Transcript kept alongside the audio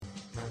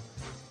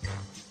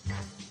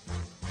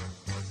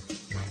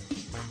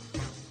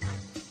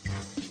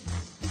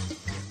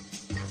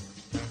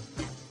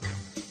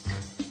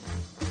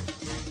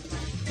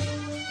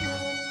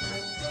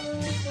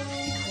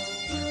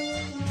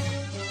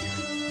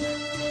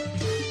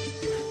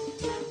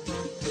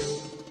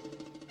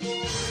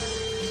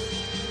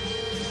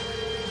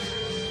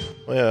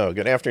Well,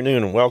 good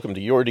afternoon and welcome to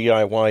Your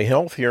DIY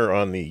Health here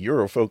on the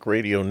Eurofolk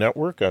Radio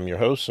Network. I'm your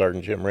host,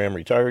 Sergeant Jim Ram,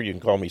 retired. You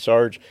can call me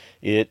Sarge.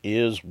 It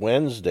is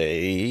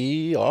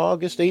Wednesday,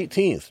 August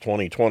 18th,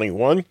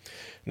 2021.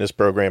 This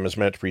program is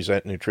meant to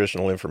present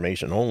nutritional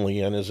information only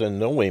and is in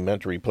no way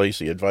meant to replace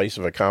the advice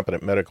of a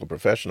competent medical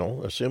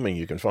professional, assuming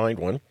you can find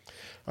one.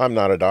 I'm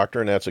not a doctor,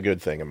 and that's a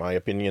good thing. In my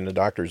opinion, the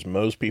doctors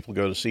most people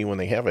go to see when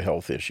they have a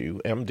health issue,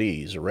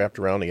 MDs, are wrapped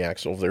around the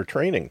axle of their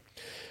training.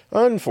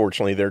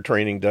 Unfortunately, their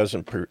training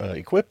doesn't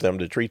equip them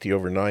to treat the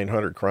over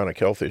 900 chronic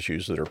health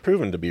issues that are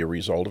proven to be a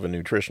result of a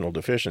nutritional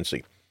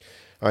deficiency.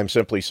 I'm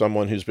simply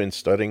someone who's been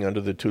studying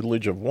under the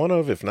tutelage of one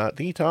of, if not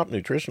the top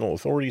nutritional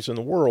authorities in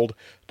the world,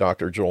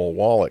 Dr. Joel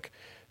Wallach.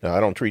 Now,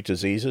 I don't treat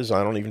diseases.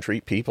 I don't even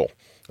treat people.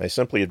 I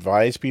simply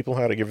advise people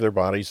how to give their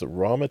bodies the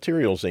raw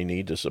materials they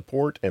need to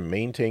support and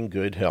maintain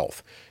good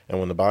health. And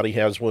when the body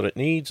has what it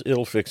needs,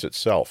 it'll fix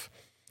itself.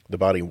 The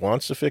body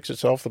wants to fix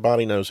itself. The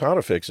body knows how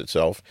to fix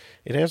itself.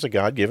 It has a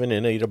God-given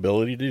innate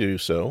ability to do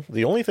so.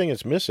 The only thing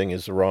it's missing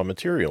is the raw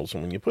materials.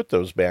 And when you put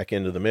those back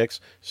into the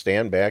mix,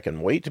 stand back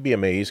and wait to be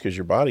amazed because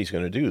your body's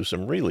going to do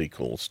some really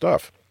cool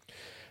stuff.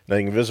 Now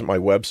you can visit my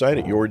website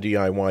at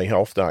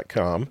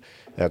yourdiyhealth.com.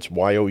 That's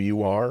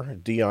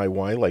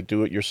Y-O-U-R-D-I-Y, like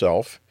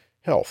do-it-yourself,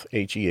 health,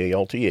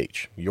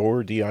 H-E-A-L-T-H,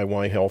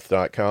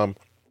 yourdiyhealth.com.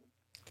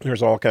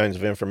 There's all kinds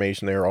of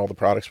information there. All the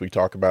products we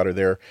talk about are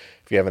there.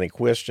 If you have any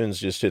questions,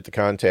 just hit the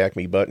contact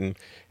me button,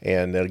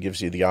 and that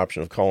gives you the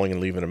option of calling and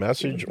leaving a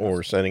message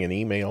or sending an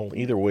email.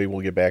 Either way,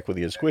 we'll get back with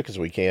you as quick as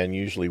we can,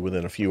 usually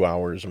within a few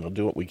hours, and we'll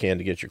do what we can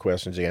to get your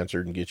questions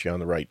answered and get you on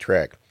the right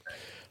track.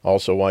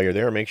 Also, while you're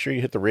there, make sure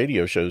you hit the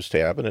radio shows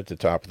tab, and at the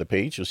top of the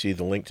page, you'll see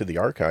the link to the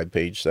archive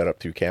page set up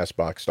through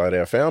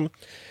castbox.fm.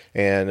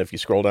 And if you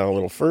scroll down a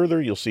little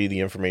further, you'll see the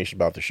information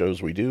about the shows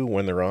we do,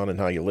 when they're on, and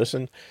how you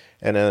listen.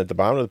 And then at the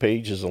bottom of the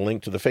page is a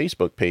link to the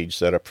Facebook page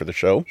set up for the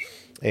show.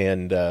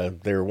 And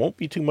there won't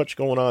be too much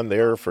going on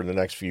there for the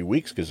next few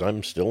weeks because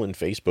I'm still in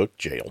Facebook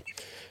jail.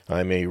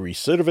 I'm a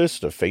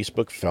recidivist, a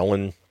Facebook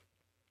felon.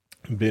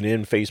 Been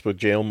in Facebook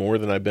jail more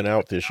than I've been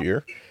out this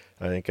year.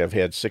 I think I've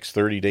had 6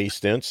 30-day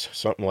stints,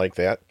 something like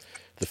that.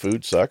 The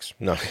food sucks.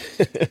 No,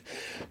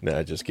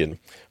 no, just kidding.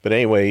 But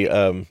anyway,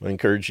 I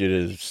encourage you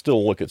to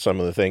still look at some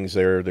of the things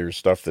there. There's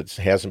stuff that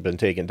hasn't been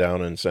taken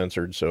down and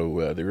censored,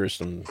 so there is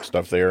some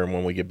stuff there. And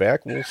when we get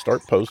back, we'll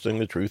start posting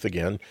the truth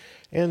again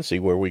and see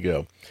where we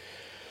go.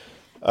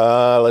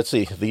 Let's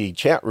see. The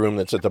chat room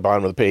that's at the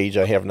bottom of the page,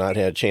 I have not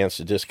had a chance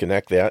to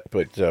disconnect that,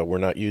 but we're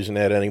not using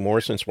that anymore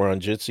since we're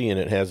on Jitsi and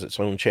it has its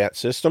own chat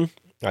system.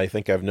 I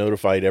think I've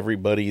notified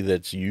everybody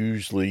that's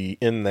usually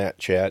in that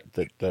chat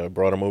that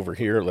brought them over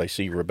here. I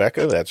see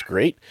Rebecca. That's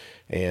great.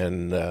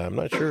 And I'm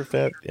not sure if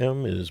that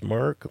M is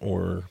Mark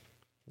or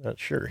not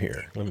sure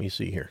here. Let me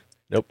see here.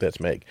 Nope, that's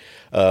Meg.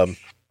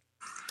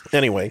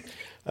 Anyway,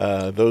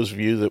 those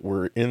of you that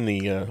were in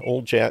the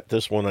old chat,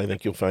 this one I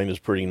think you'll find is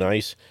pretty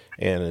nice.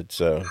 And it's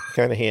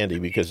kind of handy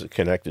because it's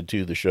connected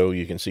to the show.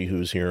 You can see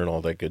who's here and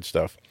all that good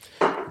stuff.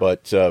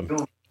 But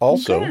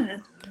also,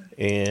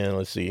 and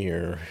let's see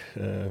here.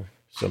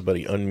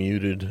 Somebody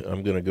unmuted.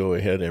 I'm going to go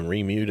ahead and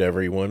remute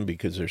everyone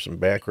because there's some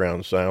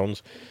background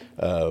sounds.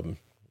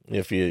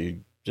 If you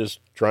just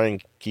try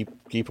and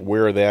keep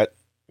aware of that,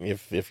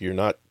 if you're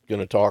not going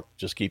to talk,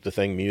 just keep the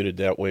thing muted.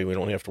 That way we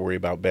don't have to worry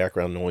about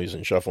background noise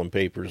and shuffling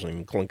papers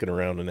and clinking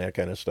around and that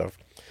kind of stuff.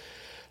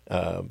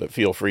 But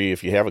feel free,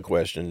 if you have a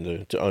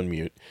question, to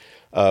unmute.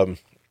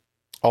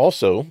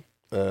 Also,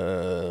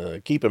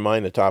 keep in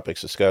mind the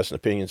topics discussed and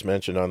opinions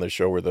mentioned on this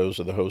show are those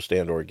of the host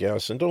and or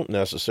guests and don't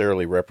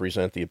necessarily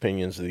represent the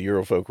opinions of the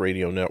Eurofolk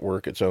Radio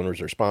Network, its owners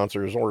or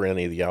sponsors, or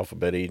any of the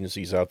alphabet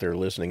agencies out there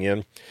listening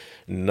in.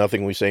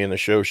 Nothing we say in the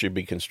show should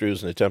be construed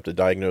as an attempt to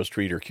diagnose,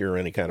 treat, or cure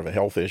any kind of a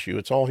health issue.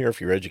 It's all here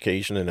for your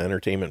education and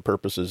entertainment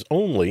purposes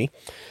only,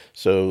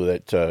 so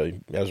that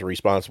as a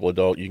responsible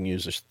adult, you can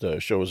use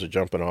this show as a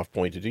jumping off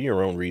point to do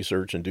your own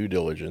research and due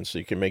diligence so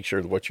you can make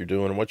sure that what you're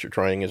doing and what you're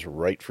trying is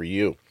right for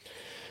you.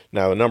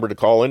 Now, the number to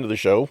call into the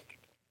show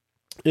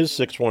is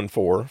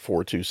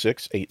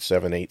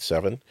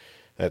 614-426-8787.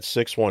 That's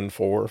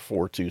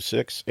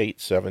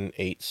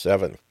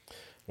 614-426-8787.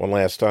 One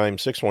last time,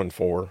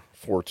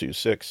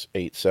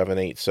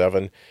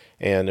 614-426-8787.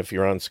 And if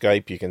you're on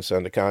Skype, you can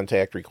send a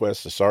contact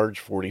request to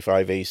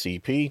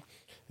Sarge45ACP.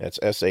 That's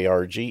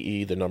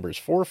S-A-R-G-E, the number's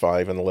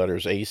 45, and the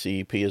letters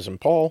A-C-P as in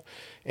Paul.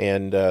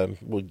 And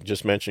we'll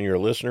just mention you're a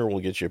listener.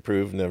 We'll get you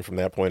approved, and then from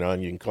that point on,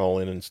 you can call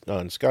in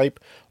on Skype.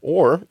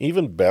 Or,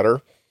 even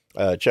better,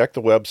 check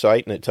the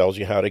website, and it tells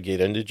you how to get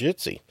into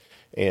Jitsi.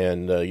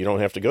 And you don't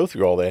have to go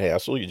through all that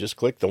hassle. You just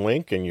click the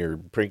link, and your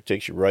print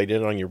takes you right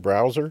in on your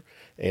browser,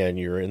 and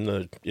you're in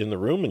the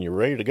room, and you're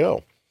ready to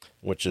go,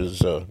 which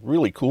is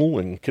really cool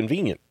and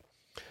convenient.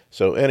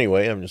 So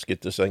anyway, I'm just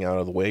get this thing out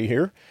of the way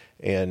here,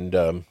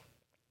 and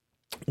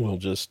we'll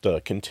just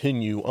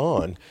continue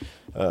on.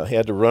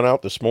 Had to run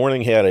out this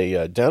morning, had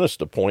a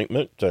dentist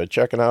appointment,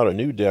 checking out a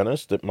new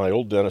dentist that my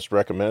old dentist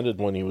recommended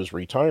when he was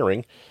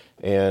retiring.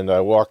 And I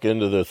walk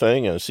into the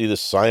thing and I see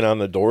this sign on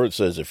the door that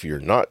says, if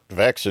you're not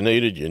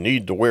vaccinated, you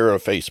need to wear a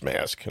face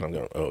mask. And I'm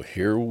going, oh,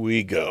 here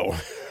we go.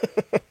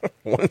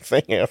 One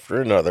thing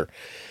after another.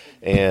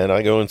 And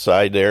I go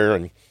inside there,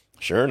 and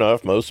sure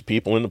enough, most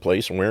people in the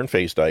place are wearing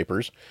face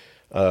diapers.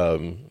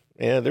 And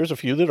there's a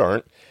few that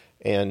aren't.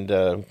 And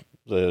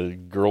the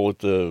girl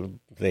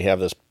they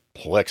have this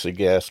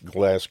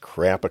plexiglass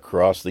crap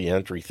across the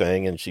entry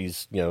thing, and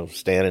she's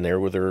standing there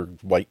with her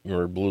white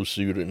or blue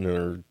suit and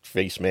her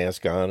face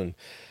mask on, and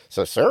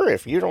so, sir,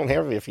 have you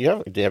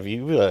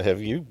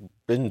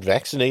been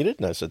vaccinated?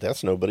 And I said,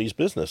 that's nobody's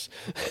business.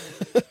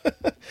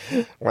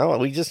 Well,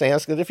 we just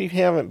ask that if you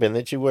haven't been,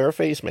 that you wear a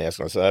face mask.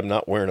 And I said, I'm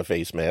not wearing a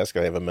face mask.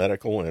 I have a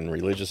medical and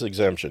religious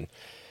exemption.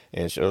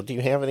 And so, do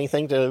you have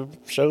anything to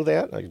show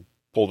that? I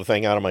pulled the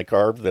thing out of my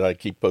car that I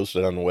keep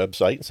posted on the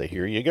website and say,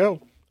 here you go.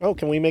 Oh,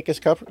 can we make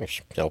this copy?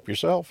 Help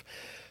yourself.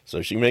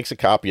 So she makes a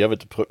copy of it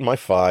to put in my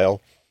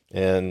file.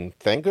 And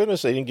thank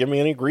goodness they didn't give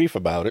me any grief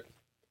about it.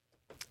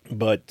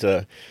 But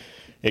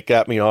it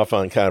got me off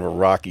on kind of a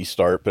rocky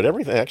start. But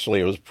everything,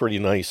 actually, it was a pretty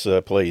nice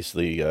place.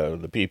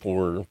 The people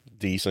were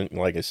decent.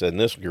 Like I said, and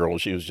this girl,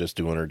 she was just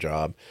doing her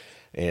job.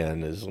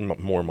 And it's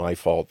more my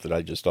fault that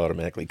I just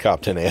automatically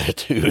copped an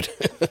attitude.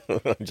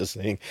 I'm just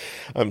saying,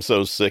 I'm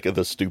so sick of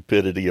the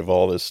stupidity of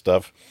all this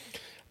stuff.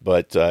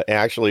 But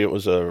actually, it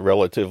was a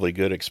relatively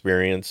good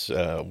experience.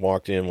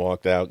 Walked in,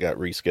 walked out, got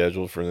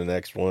rescheduled for the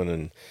next one,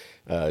 and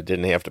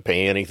didn't have to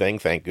pay anything.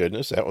 Thank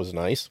goodness. That was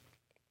nice.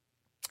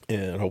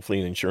 And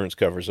hopefully the insurance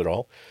covers it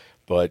all.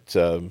 But,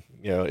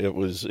 it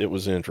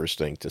was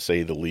interesting, to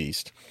say the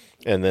least.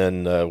 And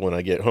then when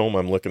I get home,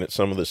 I'm looking at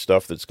some of the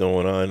stuff that's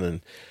going on,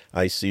 and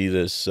I see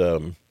this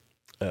thing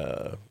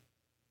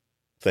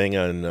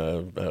on,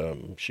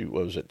 what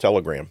was it,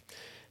 Telegram.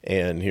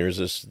 And here's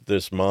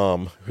this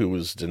mom who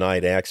was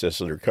denied access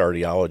to their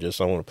cardiologist.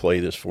 I want to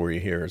play this for you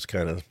here. It's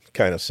kind of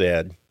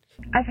sad.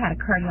 I've had a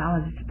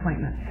cardiologist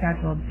appointment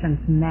scheduled since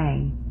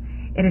May.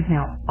 It is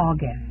now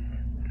August.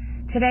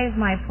 Today is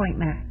my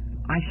appointment.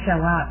 I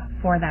show up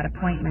for that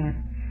appointment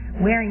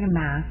wearing a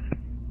mask.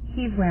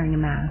 He's wearing a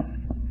mask.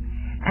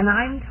 And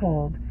I'm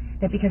told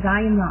that because I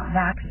am not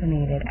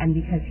vaccinated and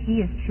because he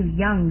is too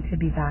young to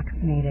be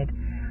vaccinated,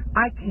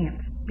 I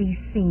can't be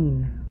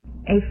seen.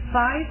 A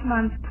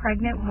 5-month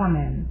pregnant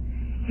woman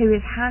who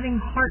is having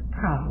heart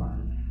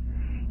problems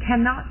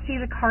cannot see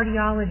the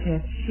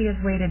cardiologist she has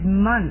waited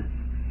months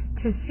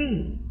to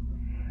see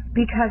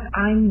because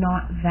I'm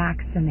not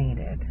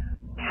vaccinated.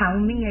 Tell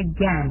me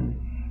again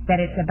that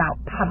it's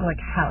about public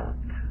health.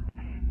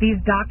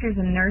 These doctors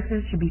and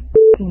nurses should be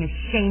f***ing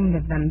ashamed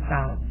of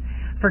themselves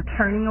for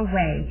turning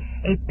away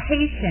a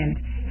patient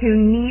who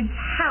needs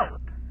help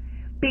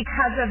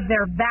because of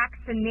their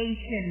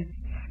vaccination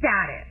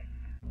status.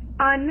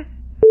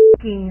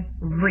 Un-f***ing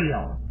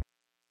real.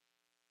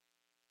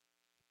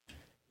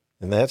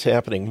 And that's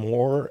happening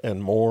more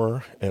and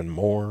more and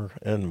more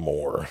and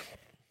more.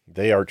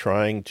 They are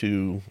trying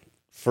to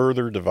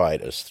further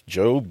divide us.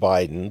 Joe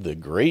Biden, the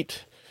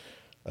great,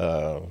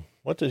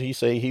 what did he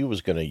say? He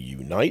was going to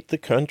unite the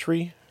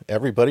country.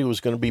 Everybody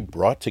was going to be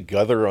brought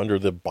together under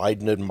the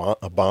Biden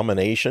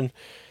abomination.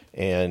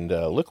 And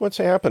look what's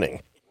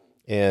happening.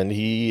 And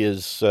he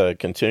is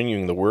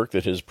continuing the work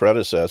that his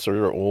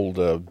predecessor, old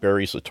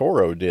Barry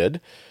Soetoro,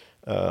 did.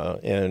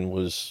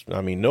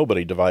 And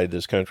nobody divided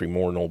this country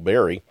more than old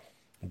Barry.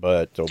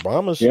 But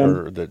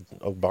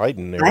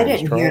Biden there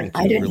was trying to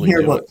I didn't really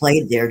hear do what it.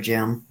 played there,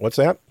 Jim. What's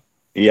that?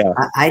 Yeah.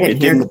 I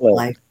didn't hear the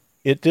play.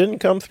 It didn't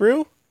come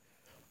through?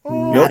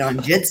 Not on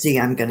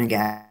Jitsi, I'm going to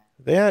guess.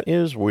 That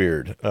is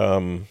weird.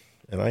 And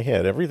I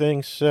had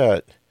everything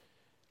set.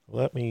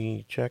 Let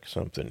me check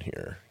something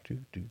here.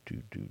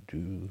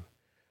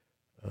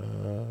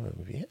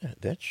 Yeah,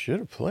 that should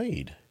have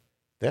played.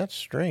 That's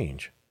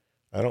strange.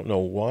 I don't know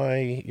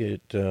why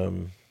it, let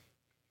me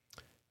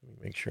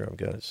make sure I've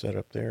got it set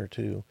up there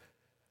too.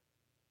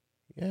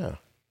 Yeah.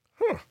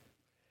 Huh.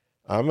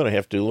 I'm going to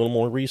have to do a little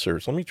more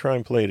research. Let me try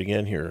and play it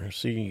again here.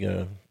 See,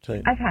 I've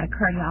had a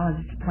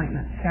cardiologist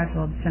appointment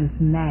scheduled since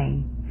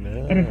May.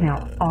 It is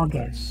now August.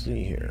 Let's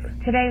see here.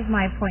 Today is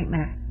my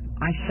appointment.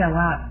 I show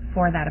up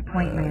for that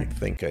appointment. I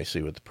think I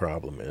see what the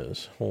problem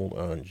is. Hold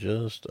on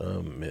just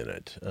a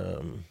minute.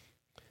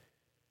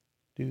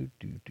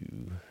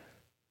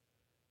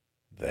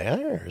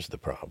 There's the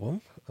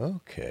problem.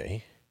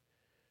 Okay.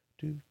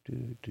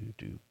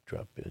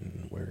 Drop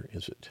in. Where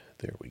is it?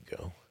 There we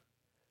go.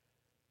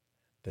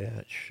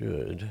 That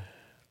should.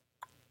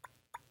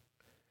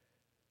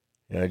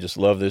 And I just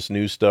love this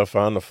new stuff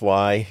on the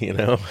fly, you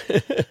know.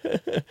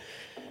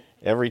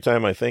 Every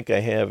time I think I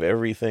have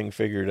everything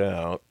figured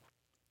out,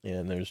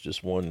 and there's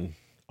just one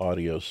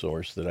audio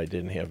source that I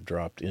didn't have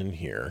dropped in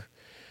here.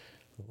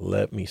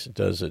 Let's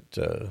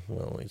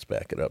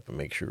back it up and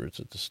make sure it's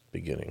at the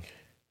beginning.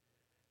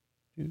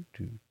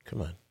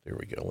 Come on. There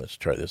we go. Let's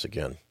try this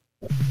again.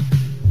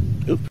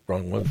 Oops,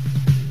 wrong one.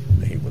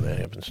 I hate when that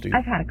happens to you.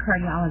 I've had a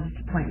cardiologist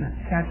appointment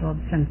scheduled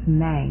since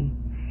May.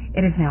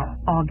 It is now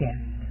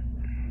August.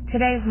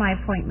 Today is my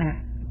appointment.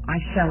 I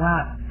show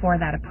up for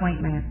that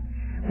appointment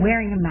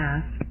wearing a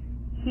mask.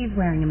 he's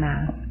wearing a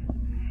mask.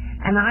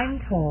 And I'm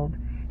told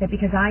that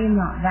because I am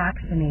not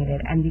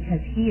vaccinated and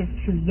because he is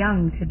too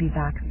young to be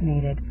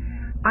vaccinated,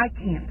 I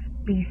can't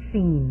be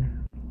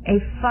seen. A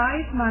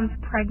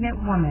 5-month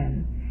pregnant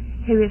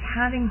woman who is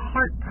having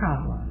heart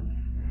problems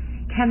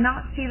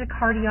cannot see the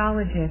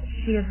cardiologist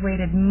she has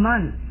waited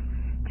months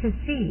to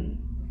see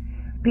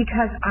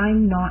because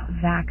I'm not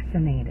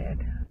vaccinated.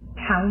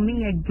 Tell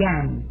me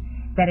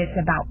again that it's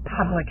about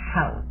public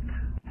health.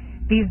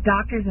 These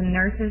doctors and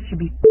nurses should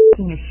be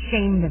f***ing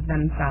ashamed of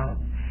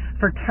themselves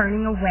for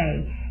turning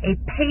away a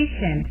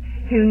patient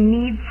who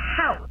needs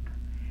help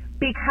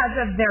because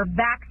of their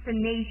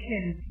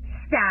vaccination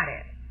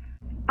status.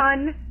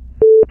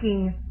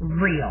 Un-f***ing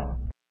real.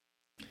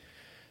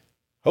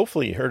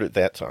 Hopefully you heard it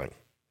that time.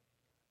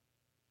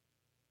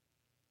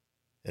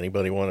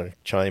 Anybody want to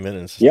chime in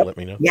and let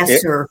me know?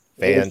 Yes, sir.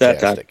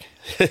 Fantastic.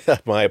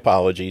 My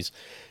apologies.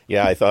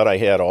 Yeah, I thought I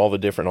had all the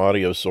different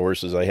audio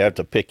sources. I had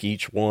to pick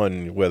each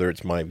one, whether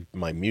it's my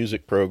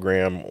music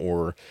program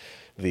or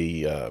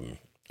the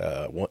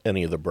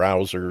any of the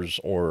browsers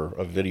or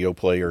a video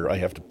player. I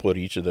have to put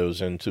each of those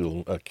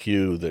into a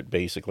queue that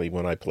basically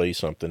when I play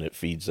something, it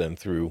feeds them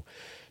through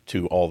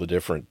to all the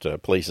different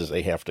places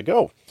they have to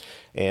go.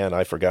 And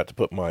I forgot to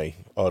put my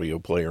audio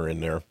player in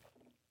there.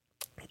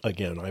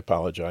 Again, I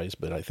apologize,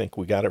 but I think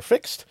we got it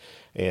fixed,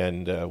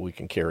 and we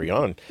can carry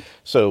on.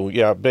 So,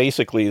 yeah,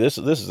 basically, this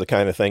is the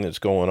kind of thing that's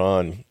going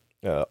on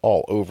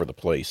all over the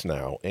place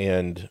now,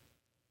 and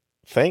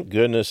thank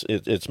goodness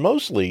it's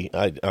mostly.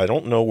 I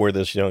don't know where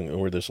this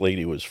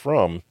lady was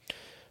from,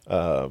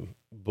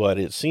 but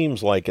it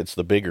seems like it's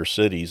the bigger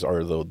cities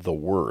are the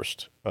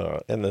worst.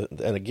 And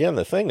again,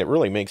 the thing that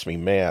really makes me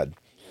mad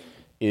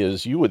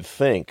is you would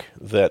think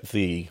that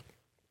the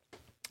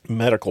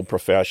medical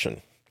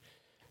profession,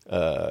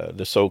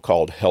 the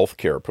so-called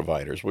healthcare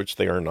providers, which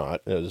they are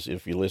not, as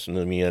if you listen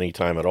to me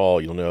anytime at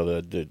all, you'll know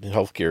that the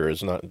healthcare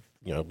is not,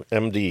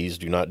 MDs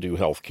do not do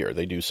healthcare.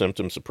 They do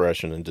symptom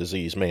suppression and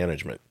disease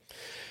management.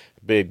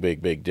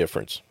 Big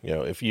difference.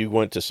 If you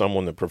went to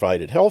someone that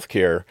provided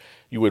healthcare,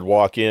 you would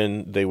walk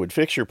in, they would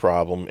fix your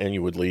problem, and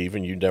you would leave,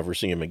 and you'd never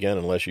see them again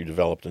unless you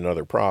developed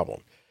another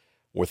problem.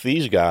 With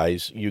these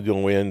guys, you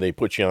go in, they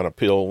put you on a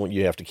pill,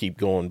 you have to keep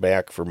going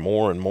back for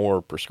more and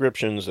more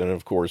prescriptions, and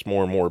of course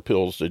more and more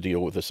pills to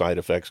deal with the side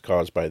effects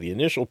caused by the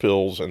initial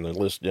pills, and the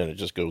list, and it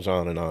just goes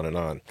on and on and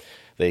on.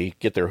 They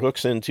get their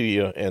hooks into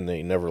you, and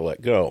they never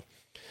let go.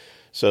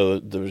 So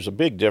there's a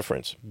big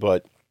difference,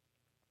 but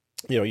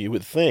you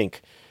would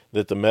think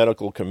that the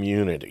medical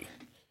community,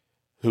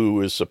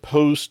 who is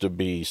supposed to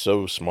be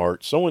so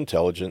smart, so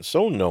intelligent,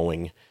 so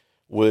knowing,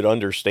 would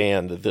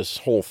understand that this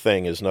whole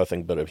thing is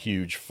nothing but a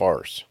huge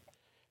farce,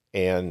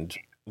 and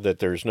that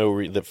there's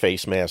that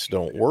face masks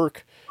don't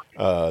work.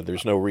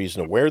 There's no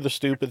reason to wear the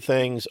stupid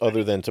things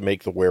other than to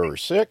make the wearer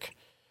sick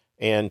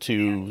and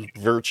to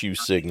virtue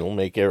signal,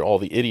 make all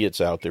the idiots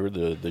out there,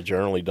 the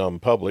generally dumb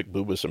public,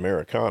 bubis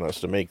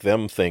americanus, to make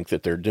them think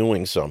that they're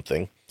doing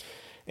something,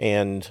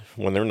 and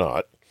when they're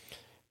not.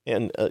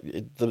 And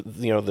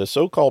the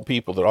so-called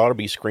people that ought to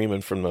be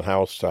screaming from the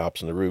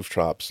housetops and the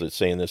rooftops that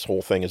saying this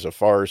whole thing is a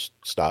farce,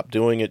 stop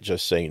doing it,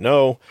 just say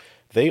no,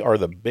 they are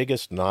the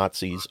biggest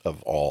Nazis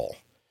of all.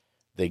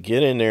 They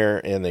get in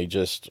there and they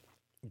just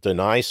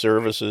deny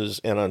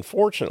services, and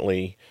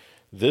unfortunately,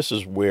 this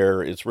is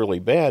where it's really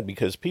bad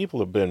because people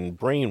have been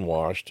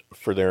brainwashed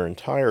for their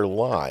entire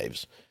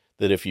lives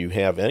that if you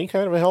have any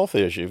kind of a health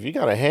issue, if you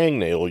got a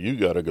hangnail, you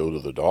got to go to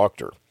the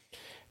doctor.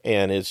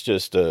 And it's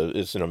just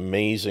it's an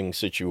amazing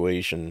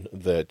situation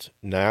that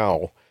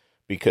now,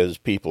 because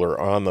people are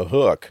on the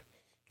hook,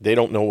 they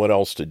don't know what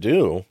else to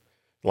do.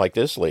 Like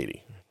this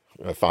lady,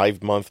 a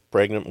 5-month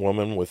pregnant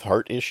woman with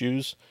heart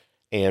issues,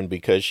 and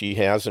because she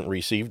hasn't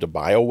received a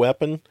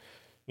bioweapon,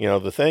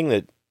 the thing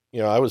that,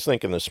 I was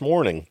thinking this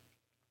morning,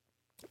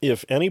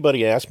 if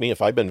anybody asks me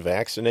if I've been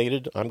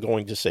vaccinated, I'm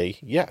going to say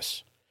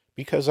yes,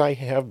 because I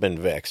have been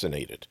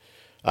vaccinated.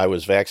 I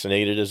was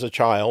vaccinated as a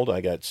child. I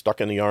got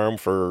stuck in the arm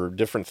for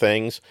different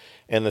things.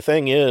 And the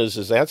thing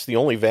is that's the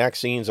only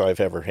vaccines I've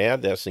ever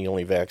had. That's the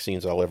only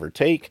vaccines I'll ever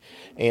take.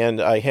 And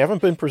I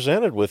haven't been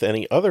presented with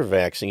any other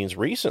vaccines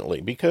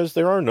recently because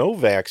there are no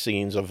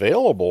vaccines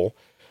available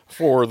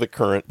for the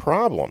current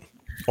problem.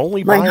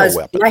 Only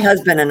bioweapons. My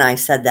husband and I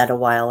said that a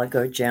while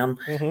ago, Jim,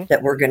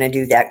 that we're going to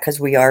do that because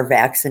we are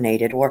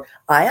vaccinated, or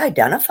I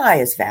identify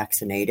as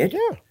vaccinated.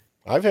 Yeah.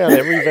 I've had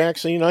every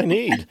vaccine I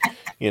need,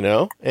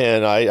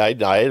 and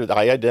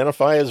I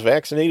identify as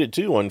vaccinated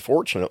too,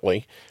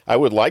 unfortunately. I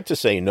would like to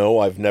say no,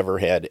 I've never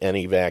had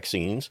any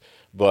vaccines,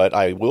 but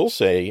I will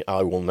say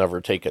I will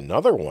never take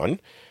another one,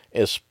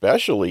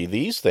 especially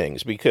these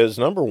things, because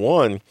number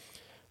one,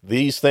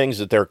 these things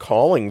that they're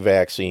calling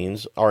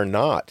vaccines are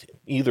not,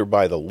 either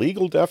by the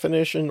legal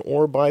definition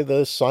or by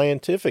the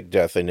scientific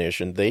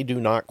definition, they do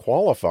not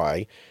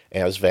qualify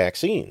as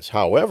vaccines.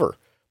 However,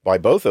 by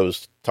both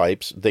those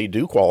types, they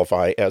do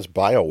qualify as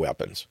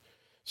bioweapons.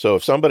 So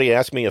if somebody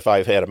asks me if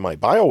I've had my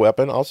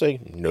bioweapon, I'll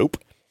say nope.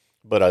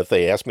 But if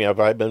they ask me if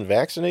I've been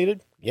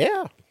vaccinated,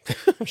 yeah,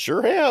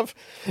 sure have.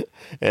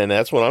 And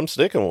that's what I'm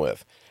sticking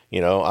with.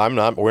 I'm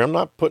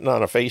not putting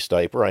on a face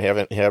diaper. I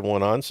haven't had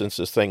one on since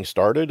this thing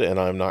started, and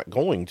I'm not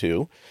going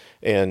to.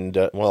 And,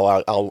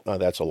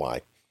 that's a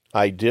lie.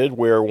 I did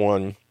wear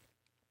one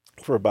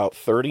for about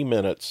 30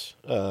 minutes.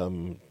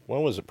 When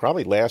was it?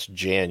 Probably last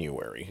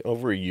January,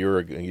 over a year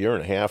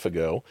and a half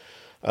ago.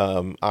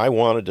 I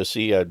wanted to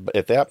see,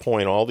 at that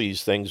point, all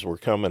these things were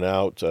coming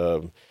out.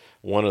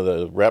 One of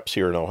the reps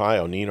here in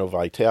Ohio, Nino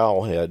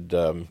Vitale, had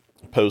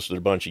posted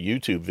a bunch of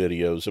YouTube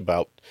videos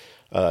about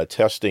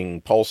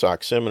testing pulse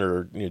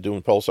oximeter,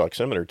 doing pulse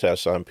oximeter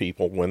tests on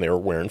people when they were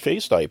wearing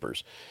face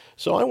diapers.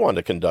 So I wanted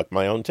to conduct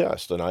my own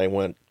test, and I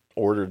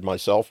ordered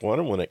myself one,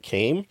 and when it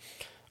came,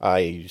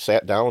 I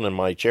sat down in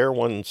my chair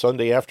one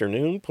Sunday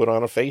afternoon, put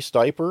on a face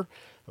diaper,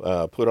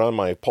 put on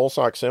my pulse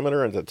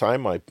oximeter. At the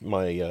time,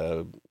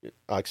 my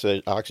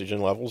oxygen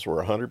levels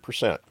were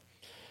 100%,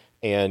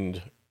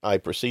 and I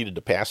proceeded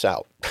to pass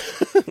out.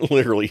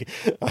 Literally,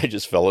 I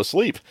just fell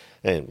asleep.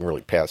 And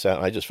really pass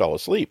out, I just fell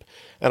asleep.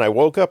 And I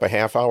woke up a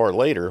half hour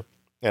later,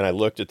 and I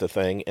looked at the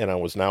thing, and I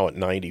was now at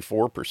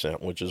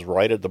 94%, which is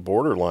right at the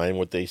borderline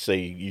what they say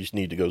you just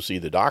need to go see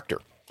the doctor.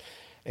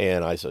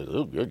 And I said,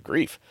 oh, good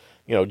grief.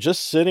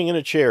 Just sitting in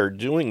a chair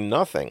doing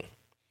nothing,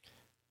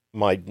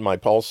 my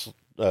pulse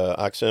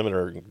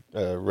oximeter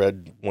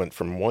went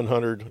from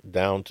 100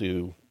 down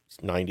to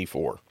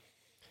 94.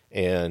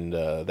 And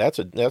that's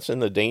in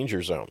the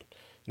danger zone.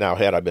 Now,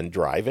 had I been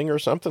driving or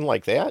something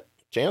like that,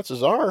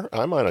 chances are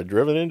I might have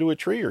driven into a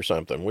tree or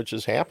something, which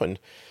has happened.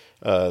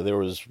 There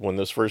was, when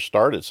this first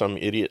started, some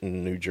idiot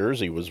in New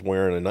Jersey was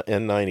wearing an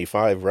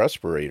N95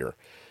 respirator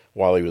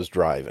while he was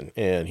driving,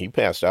 and he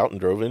passed out and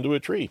drove into a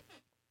tree.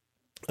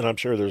 And I'm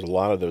sure there's a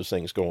lot of those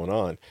things going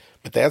on.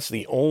 But that's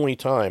the only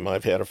time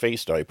I've had a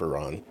face diaper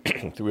on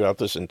throughout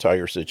this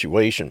entire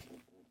situation.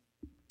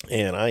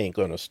 And I ain't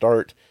going to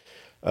start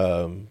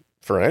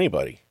for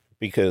anybody,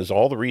 because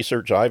all the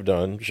research I've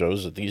done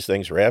shows that these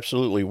things are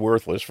absolutely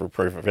worthless for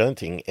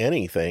preventing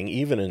anything,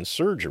 even in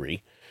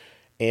surgery,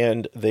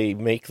 and they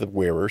make the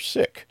wearer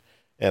sick.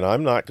 And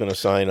I'm not going to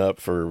sign up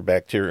for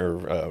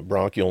bacterial or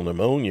bronchial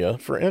pneumonia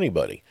for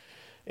anybody.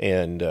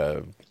 And,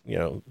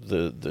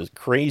 the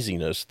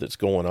craziness that's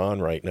going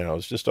on right now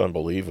is just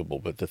unbelievable.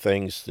 But the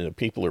things,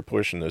 people are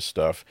pushing this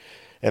stuff.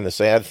 And the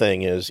sad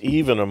thing is,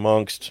 even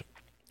amongst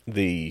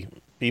the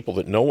people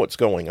that know what's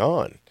going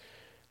on,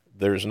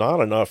 there's not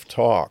enough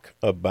talk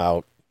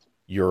about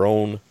your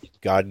own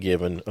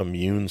God-given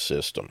immune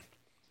system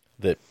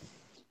that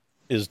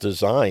is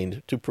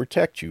designed to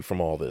protect you from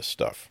all this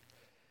stuff.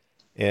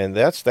 And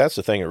that's the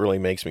thing that really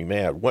makes me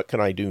mad. What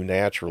can I do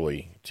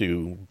naturally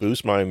to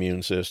boost my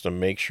immune system,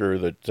 make sure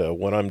that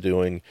what I'm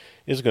doing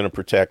is going to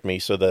protect me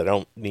so that I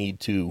don't need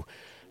to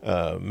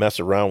mess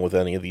around with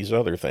any of these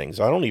other things?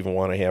 I don't even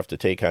want to have to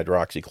take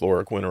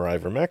hydroxychloroquine or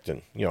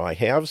ivermectin. I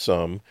have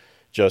some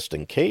just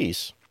in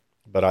case,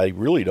 but I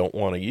really don't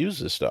want to use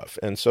this stuff.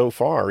 And so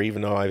far,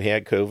 even though I've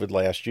had COVID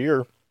last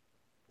year,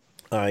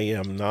 I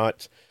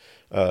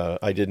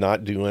did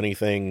not do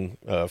anything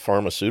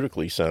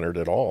pharmaceutically centered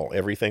at all.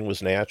 Everything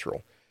was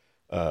natural.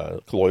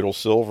 Colloidal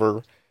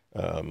silver.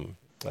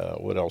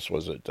 What else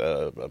was it?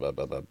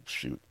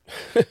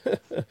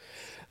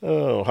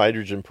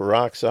 Hydrogen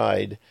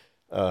peroxide.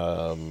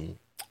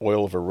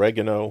 Oil of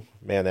oregano.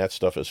 Man, that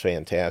stuff is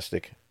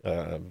fantastic.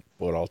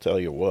 But I'll tell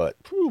you what.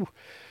 Whew,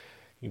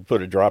 you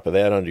put a drop of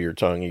that under your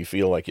tongue, you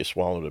feel like you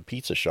swallowed a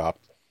pizza shop.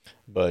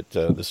 But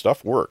the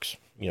stuff works.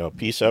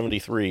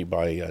 P73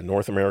 by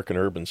North American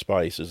Herb and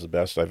Spice is the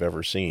best I've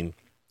ever seen.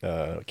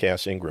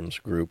 Cass Ingram's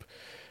group.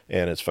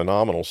 And it's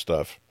phenomenal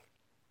stuff.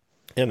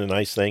 And the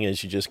nice thing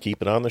is you just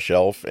keep it on the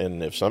shelf,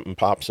 and if something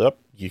pops up,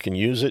 you can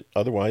use it.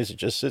 Otherwise, it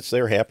just sits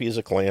there happy as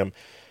a clam.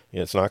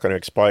 It's not going to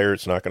expire.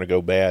 It's not going to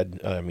go bad.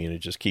 It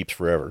just keeps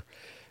forever.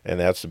 And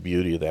that's the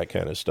beauty of that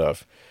kind of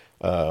stuff.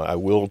 I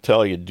will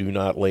tell you, do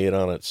not lay it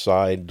on its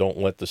side. Don't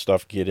let the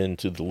stuff get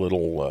into the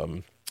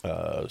little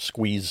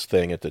squeeze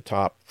thing at the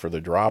top for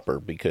the dropper,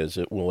 because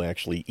it will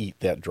actually eat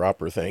that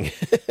dropper thing.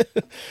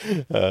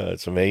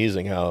 It's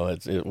amazing how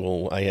it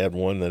will. I had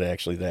one that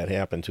actually that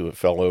happened to. It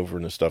fell over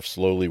and the stuff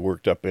slowly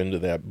worked up into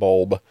that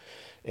bulb,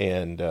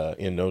 and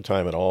in no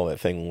time at all, that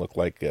thing looked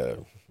like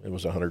it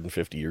was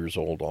 150 years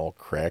old, all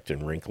cracked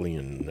and wrinkly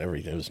and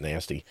everything. It was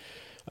nasty.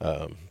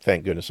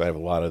 Thank goodness I have a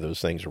lot of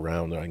those things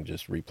around. I can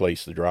just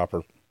replace the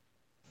dropper.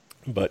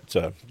 But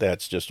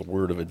that's just a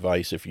word of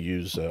advice. If you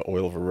use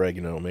oil of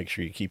oregano, make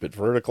sure you keep it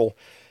vertical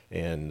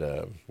and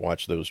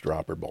watch those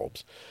dropper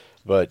bulbs.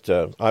 But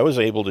I was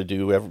able to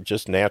do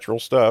just natural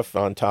stuff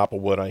on top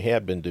of what I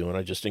had been doing.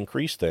 I just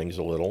increased things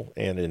a little,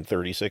 and in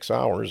 36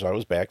 hours, I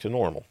was back to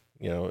normal.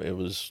 It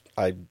was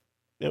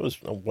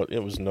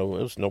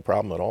no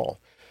problem at all.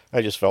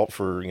 I just felt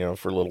for a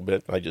little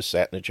bit, I just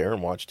sat in a chair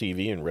and watched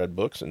TV and read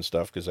books and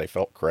stuff because I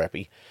felt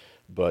crappy.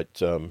 But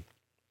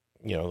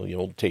the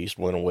old taste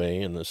went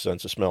away and the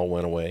sense of smell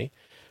went away.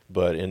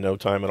 But in no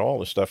time at all,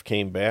 the stuff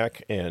came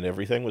back and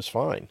everything was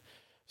fine.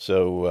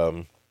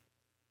 So,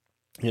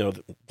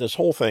 this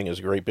whole thing is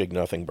a great big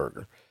nothing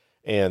burger.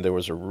 And there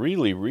was a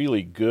really,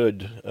 really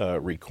good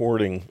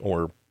recording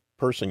or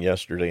person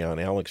yesterday on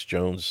Alex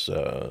Jones'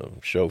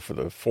 show for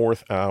the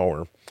 4th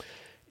hour,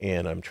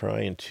 and I'm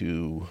trying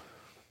to.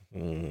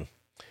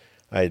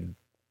 I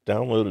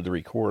downloaded the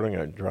recording.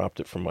 I dropped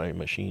it from my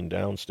machine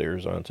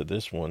downstairs onto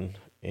this one,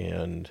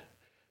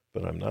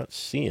 but I'm not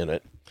seeing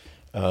it.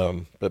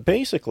 But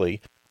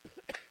basically,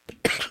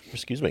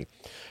 excuse me,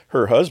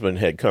 her husband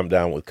had come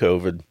down with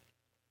COVID,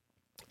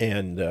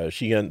 and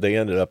they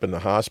ended up in the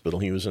hospital.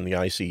 He was in the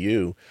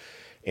ICU,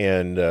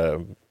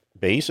 and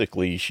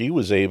basically she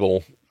was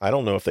able, I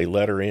don't know if they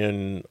let her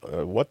in,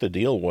 what the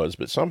deal was,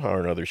 but somehow or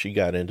another she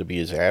got in to be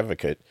his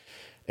advocate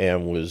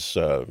and was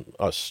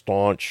a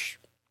staunch,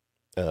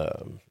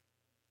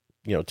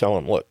 tell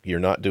him, look, you're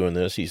not doing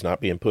this. He's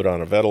not being put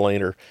on a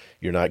ventilator.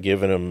 You're not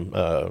giving him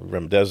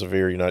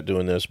remdesivir. You're not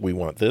doing this. We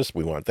want this.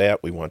 We want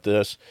that. We want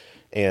this.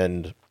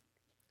 And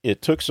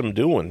it took some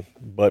doing,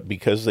 but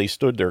because they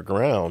stood their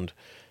ground,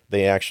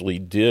 they actually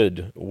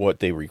did what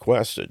they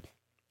requested.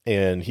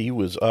 And he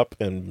was up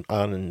and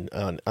on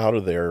out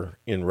of there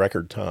in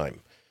record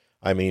time.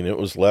 I mean, it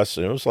was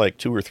like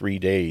 2 or 3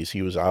 days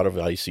he was out of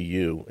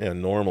ICU,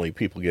 and normally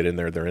people get in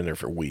there, they're in there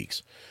for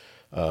weeks,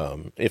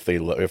 if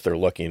they're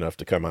lucky enough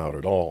to come out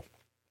at all.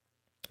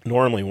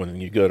 Normally when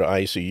you go to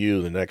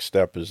ICU, the next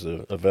step is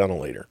a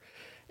ventilator,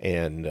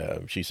 and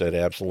she said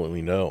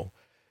absolutely no.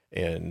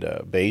 And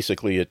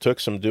basically it took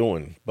some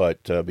doing,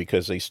 but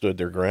because they stood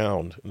their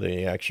ground,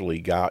 they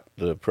actually got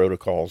the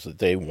protocols that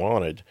they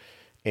wanted.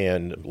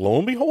 And lo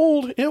and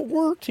behold, it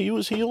worked. He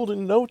was healed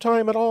in no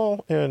time at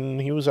all,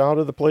 and he was out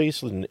of the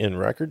place in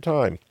record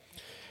time.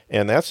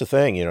 And that's the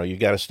thing, you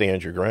got to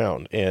stand your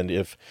ground. And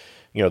if,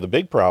 the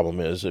big problem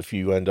is if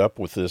you end up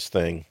with this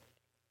thing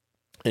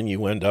and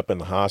you end up in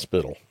the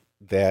hospital,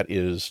 that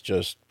is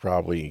just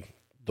probably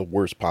the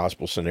worst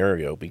possible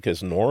scenario,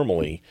 because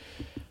normally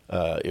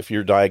if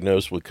you're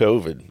diagnosed with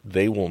COVID,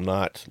 they will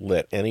not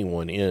let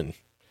anyone in,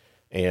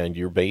 and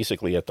you're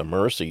basically at the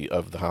mercy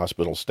of the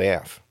hospital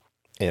staff.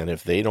 And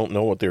if they don't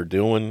know what they're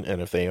doing, and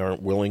if they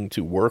aren't willing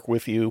to work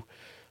with you,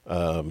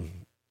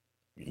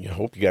 you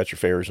hope you got your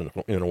affairs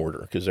in order,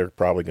 because they're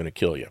probably going to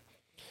kill you.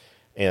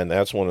 And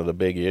that's one of the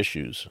big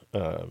issues.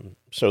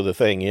 So the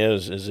thing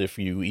is if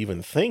you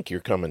even think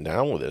you're coming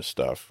down with this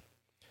stuff,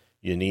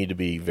 you need to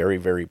be very,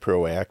 very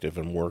proactive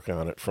and work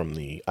on it from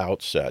the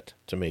outset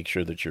to make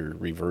sure that you're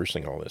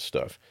reversing all this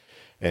stuff.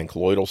 And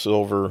colloidal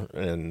silver,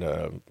 and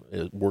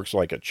it works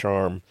like a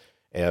charm,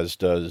 as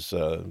does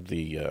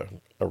the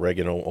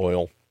oregano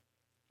oil.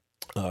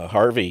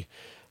 Harvey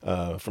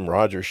from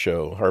Roger's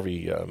show,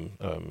 Harvey,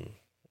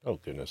 oh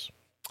goodness.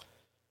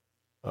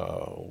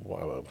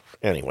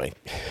 Anyway,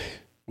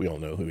 we all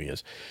know who he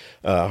is.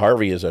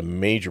 Harvey is a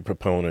major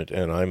proponent,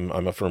 and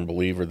I'm a firm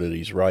believer that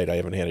he's right. I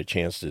haven't had a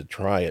chance to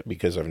try it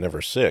because I'm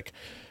never sick,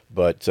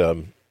 but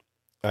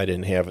I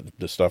didn't have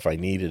the stuff I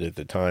needed at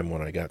the time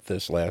when I got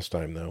this last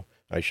time, though.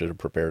 I should have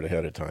prepared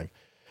ahead of time.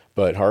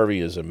 But Harvey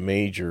is a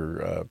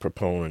major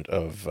proponent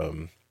of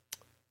I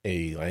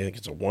think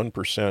it's a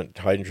 1%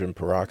 hydrogen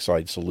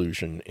peroxide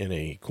solution in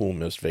a cool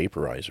mist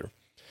vaporizer.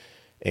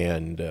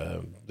 And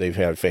they've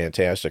had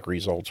fantastic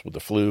results with the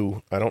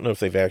flu. I don't know if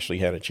they've actually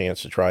had a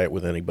chance to try it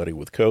with anybody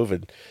with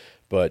COVID,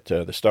 but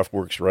the stuff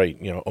works right.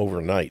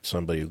 Overnight,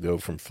 somebody will go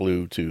from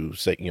flu to,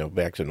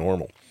 back to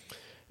normal.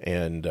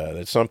 And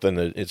it's something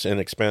that it's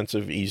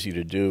inexpensive, easy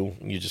to do.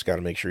 You just got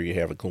to make sure you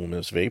have a cool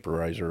mist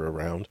vaporizer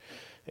around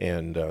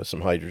and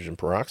some hydrogen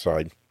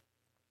peroxide.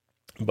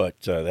 But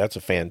that's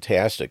a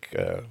fantastic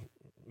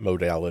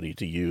modality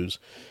to use.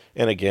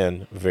 And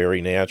again,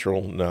 very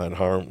natural,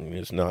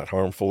 it's not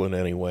harmful in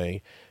any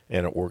way,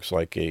 and it works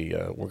like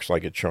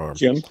a charm.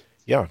 Jim?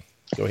 Yeah,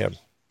 go ahead.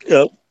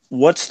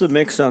 What's the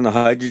mix on the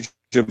hydrogen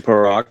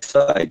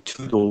peroxide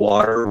to the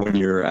water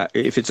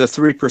if it's a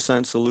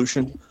 3%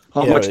 solution?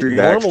 How much are you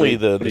normally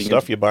the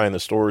stuff you buy in the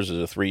stores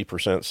is a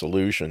 3%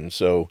 solution,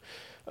 so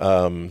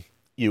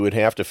you would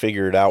have to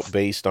figure it out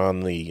based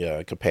on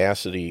the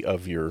capacity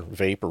of your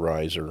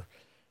vaporizer.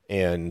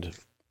 And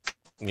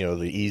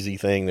the easy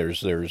thing,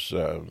 there's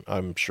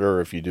I'm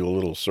sure if you do a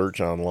little search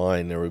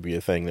online, there would be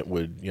a thing that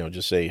would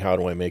just say, how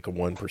do I make a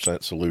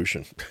 1%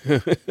 solution?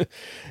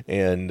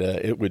 And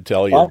it would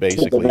tell you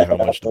basically how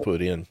much to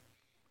put in.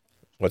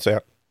 What's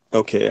that?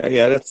 Okay,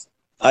 yeah,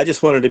 I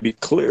just wanted to be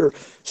clear.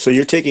 So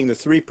you're taking the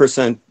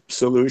 3%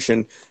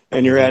 solution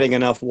and you're adding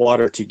enough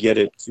water to get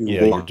it to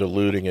you're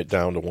diluting it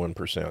down to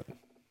 1%.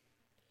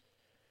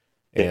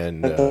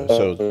 And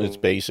so it's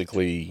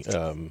basically,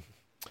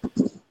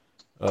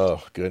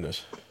 oh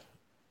goodness.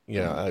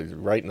 Yeah,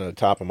 right in the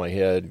top of my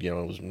head,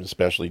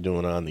 especially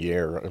doing on the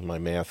air, my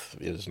math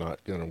is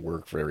not going to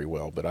work very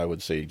well, but I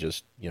would say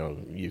just,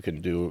 you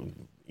can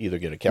either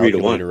get a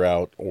calculator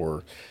out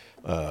or,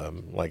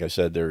 like I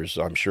said,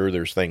 I'm sure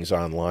there's things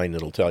online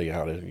that'll tell you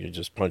you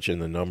just punch in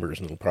the numbers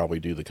and it'll probably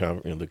do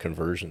the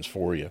conversions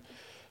for you.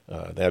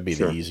 That'd be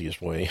the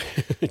easiest way,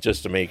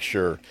 just to make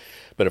sure.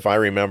 But if I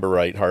remember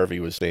right, Harvey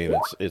was saying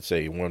it's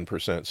a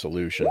 1%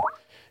 solution.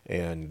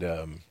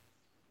 And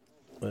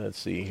let's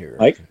see here.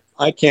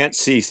 I can't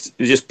see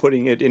just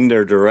putting it in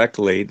there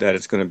directly that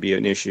it's going to be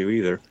an issue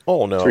either.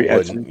 Oh no, it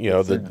wouldn't. You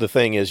know, the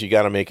thing is, you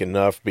got to make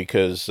enough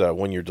because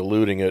when you're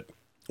diluting it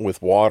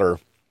with water,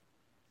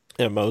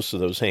 and most of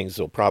those things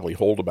will probably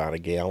hold about a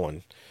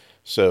gallon.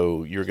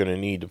 So you're going to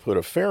need to put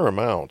a fair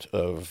amount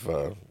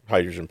of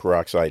hydrogen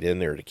peroxide in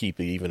there to keep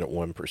it even at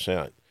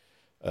 1%.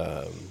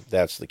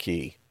 That's the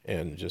key,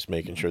 and just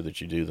making sure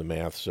that you do the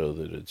math so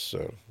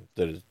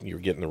that you're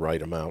getting the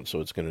right amount, so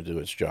it's going to do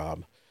its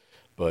job.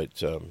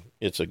 But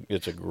it's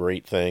a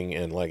great thing,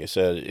 and like I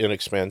said,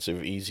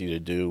 inexpensive, easy to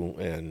do,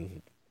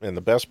 and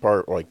the best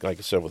part, like I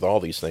said, with all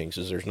these things,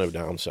 is there's no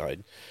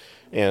downside.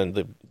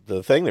 And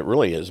the thing that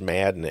really is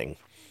maddening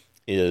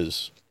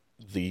is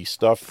the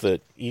stuff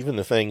that even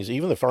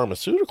the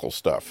pharmaceutical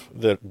stuff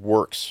that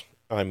works,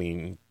 I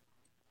mean,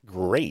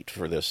 great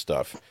for this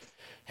stuff,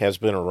 has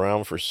been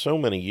around for so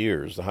many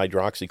years. The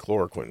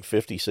hydroxychloroquine,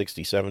 50,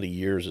 60, 70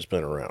 years it's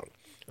been around.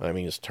 I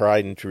mean, it's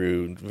tried and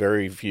true,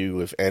 very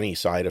few, if any,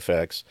 side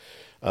effects.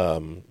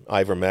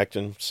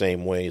 Ivermectin,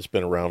 same way, it's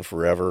been around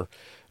forever.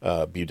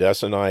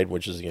 Budesonide,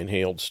 which is the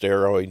inhaled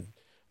steroid,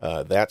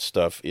 that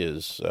stuff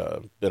is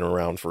been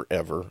around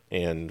forever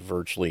and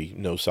virtually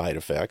no side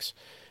effects.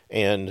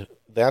 And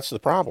that's the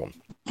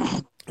problem.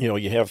 You know,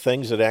 you have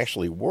things that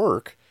actually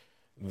work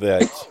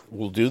that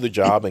will do the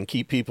job and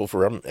keep people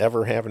from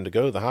ever having to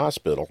go to the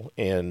hospital.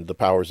 And the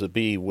powers that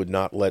be would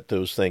not let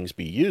those things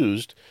be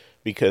used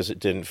because it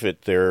didn't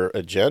fit their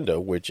agenda,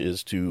 which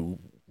is to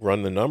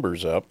run the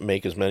numbers up,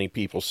 make as many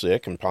people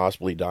sick and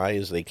possibly die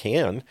as they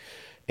can,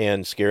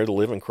 and scare the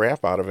living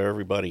crap out of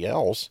everybody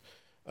else.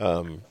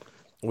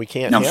 We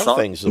can't have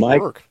things that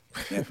work.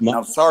 Yeah.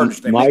 Now,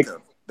 Sarge,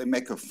 they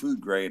make a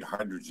food grade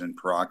hydrogen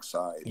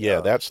peroxide.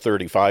 Yeah, that's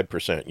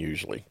 35%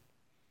 usually.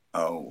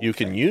 Oh, okay. You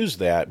can use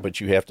that,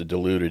 but you have to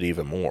dilute it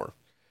even more.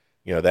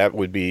 You know, that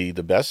would be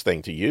the best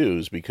thing to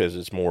use because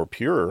it's more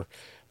pure.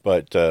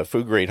 But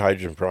food grade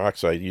hydrogen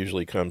peroxide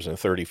usually comes in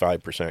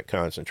 35%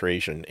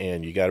 concentration,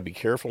 and you got to be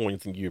careful when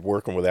you're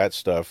working with that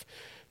stuff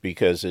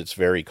because it's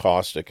very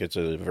caustic. It's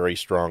a very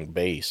strong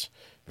base,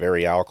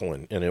 very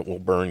alkaline, and it will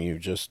burn you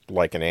just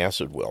like an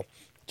acid will,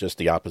 just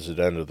the opposite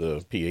end of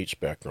the pH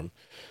spectrum.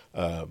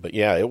 But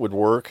yeah, it would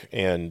work,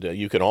 and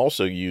you can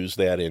also use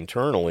that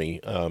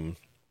internally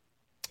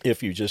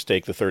if you just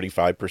take the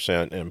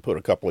 35% and put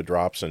a couple of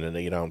drops in an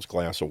 8-ounce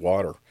glass of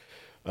water.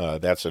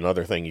 That's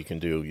another thing you can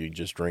do. You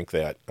just drink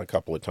that a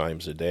couple of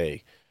times a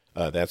day.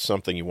 That's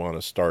something you want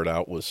to start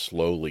out with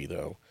slowly,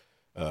 though,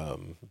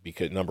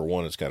 because number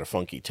one, it's got a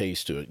funky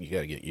taste to it. You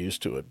got to get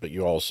used to it, but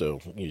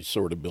you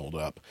sort of build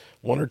up.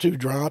 1 or 2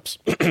 drops,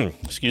 1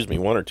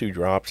 or 2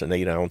 drops in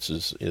 8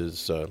 ounces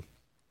is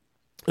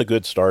a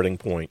good starting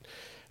point,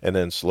 and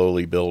then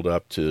slowly build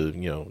up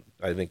to,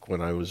 I think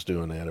when I was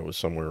doing that, it was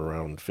somewhere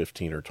around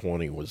 15 or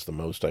 20 was the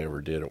most I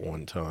ever did at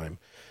one time.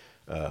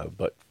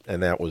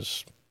 And that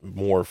was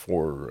more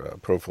for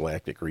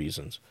prophylactic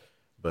reasons.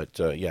 But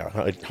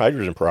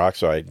hydrogen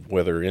peroxide,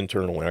 whether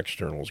internal or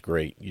external, is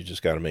great. You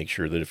just got to make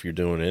sure that if you're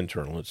doing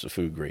internal, it's the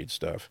food grade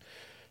stuff.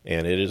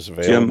 And it is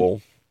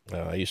available.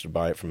 I used to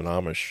buy it from an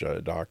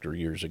Amish doctor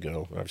years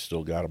ago. I've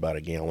still got about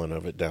a gallon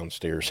of it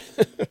downstairs.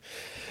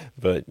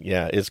 But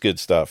yeah, it's good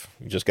stuff.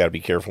 You just got to be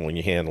careful when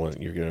you handle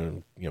it. You're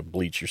going to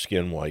bleach your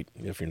skin white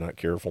if you're not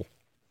careful.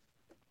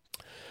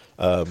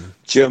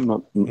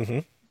 Jim,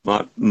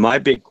 my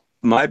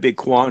big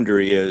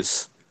quandary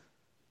is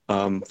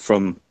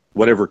from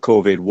whatever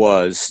COVID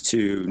was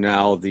to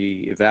now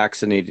the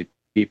vaccinated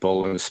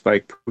people and the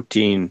spike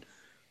protein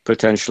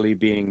potentially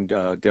being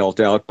dealt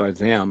out by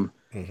them.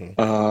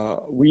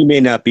 We may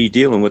not be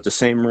dealing with the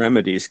same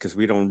remedies because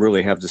we don't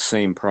really have the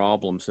same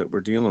problems that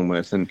we're dealing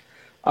with. And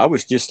I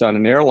was just on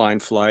an airline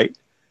flight,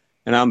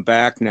 and I'm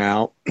back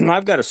now.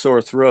 I've got a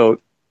sore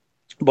throat,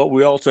 but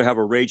we also have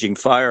a raging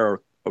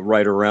fire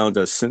right around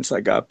us since I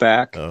got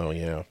back. Oh,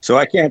 yeah. So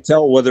I can't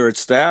tell whether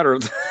it's that or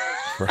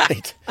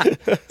right.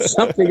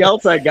 something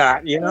else I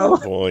got,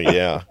 Oh,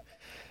 yeah.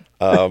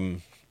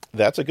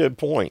 That's a good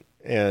point.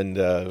 And,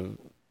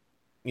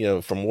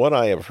 from what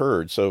I have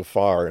heard so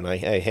far, and I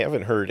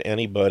haven't heard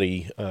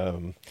anybody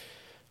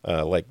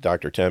like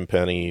Dr.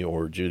 Tenpenny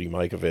or Judy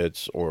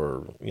Mikovits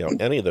or,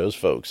 any of those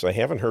folks. I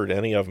haven't heard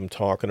any of them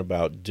talking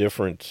about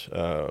different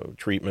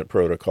treatment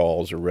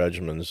protocols or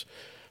regimens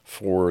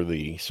for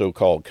the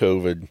so-called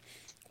COVID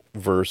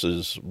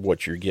versus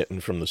what you're getting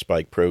from the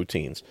spike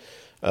proteins.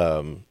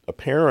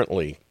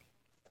 Apparently,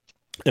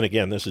 and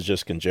again, this is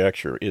just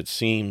conjecture, it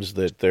seems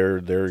that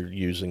they're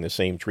using the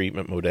same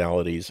treatment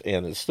modalities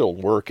and it's still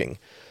working.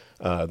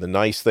 The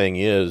nice thing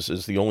is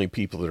the only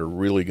people that are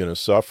really going to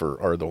suffer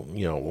are the,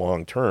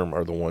 long term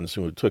are the ones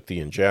who took the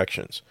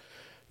injections.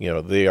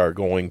 They are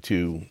going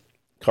to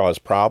cause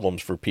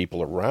problems for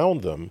people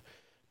around them,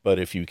 but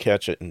if you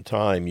catch it in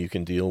time, you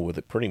can deal with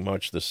it pretty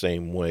much the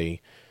same way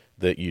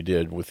that you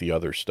did with the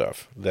other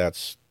stuff.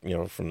 That's,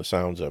 from the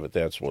sounds of it,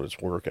 that's what it's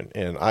working.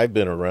 And I've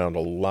been around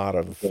a lot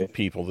of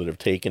people that have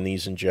taken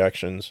these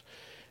injections,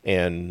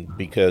 and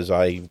because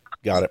I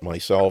got it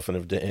myself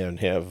and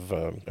have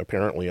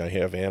apparently I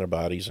have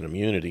antibodies and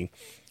immunity,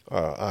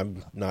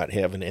 I'm not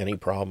having any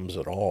problems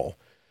at all,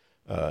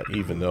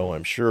 even though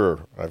I'm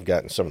sure I've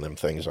gotten some of them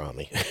things on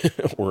me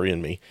or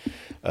in me.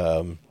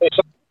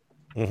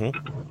 Mm-hmm.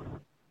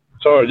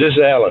 Sorry, this is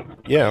Alan.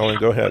 Yeah, Alan,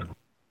 go ahead.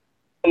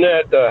 On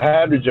that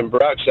hydrogen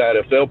peroxide,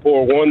 if they'll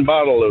pour one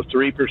bottle of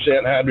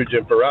 3%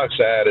 hydrogen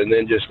peroxide and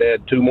then just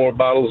add 2 more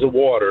bottles of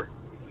water,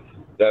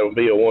 that will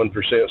be a 1%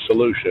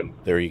 solution.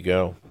 There you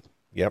go.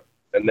 Yep.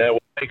 And that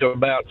will make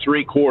about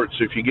 3 quarts.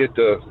 If you get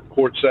the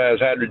quart size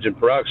hydrogen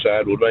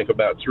peroxide, will make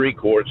about 3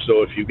 quarts.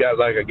 So if you've got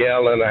like a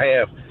gallon and a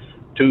half,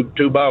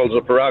 two bottles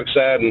of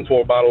peroxide and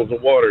 4 bottles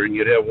of water, and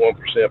you'd have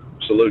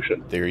 1%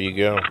 solution. There you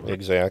go.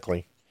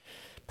 Exactly.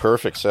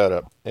 Perfect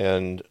setup.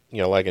 And,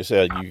 like I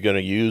said, you're going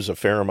to use a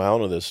fair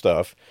amount of this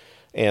stuff.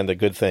 And the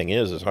good thing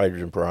is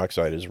hydrogen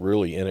peroxide is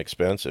really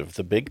inexpensive.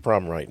 The big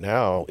problem right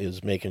now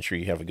is making sure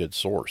you have a good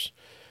source.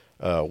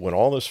 When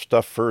all this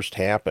stuff first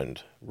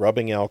happened,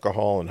 rubbing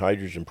alcohol and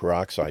hydrogen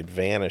peroxide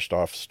vanished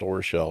off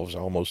store shelves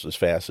almost as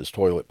fast as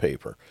toilet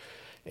paper.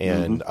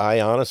 And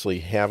I honestly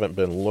haven't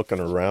been looking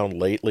around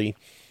lately,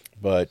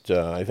 but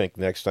I think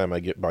next time I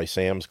get by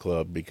Sam's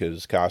Club,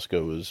 because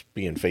Costco is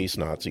being face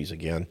Nazis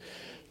again,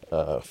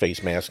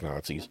 face mask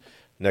Nazis.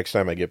 Next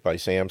time I get by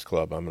Sam's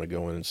Club, I'm going to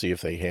go in and see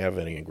if they have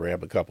any and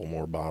grab a couple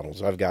more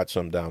bottles. I've got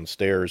some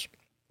downstairs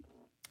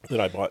that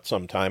I bought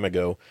some time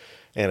ago,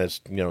 and it's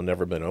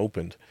never been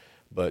opened.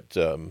 But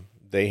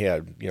they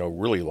had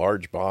really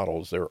large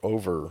bottles. They're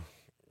over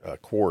a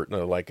quart,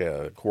 like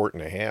a quart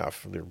and a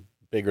half. They're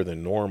bigger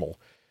than normal,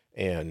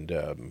 and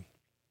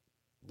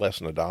less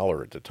than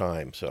 $1 at the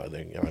time. So I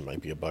think it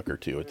might be $1 or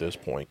 $2 at this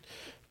point.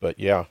 But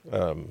yeah.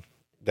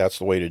 That's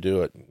the way to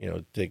do it.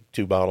 Take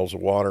 2 bottles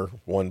of water,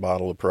 1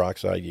 bottle of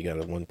peroxide, you got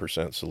a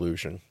 1%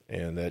 solution,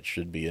 and that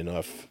should be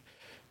enough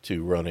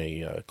to run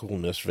a cool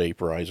mist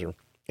vaporizer.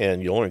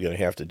 And you're only going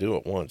to have to do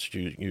it once,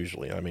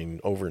 usually. I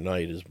mean,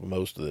 overnight is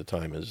most of the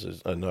time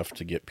is enough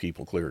to get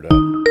people cleared up.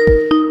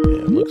 And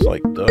it looks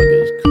like Doug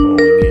is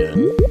calling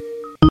in.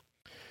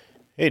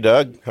 Hey,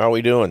 Doug, how are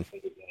we doing?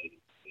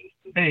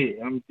 Hey,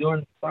 I'm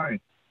doing fine.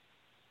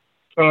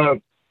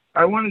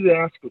 I wanted to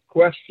ask a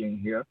question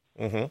here.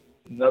 Mm-hmm.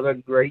 Another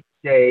great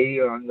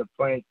day on the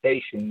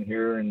plantation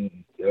here, and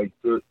a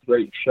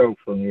great show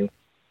from you.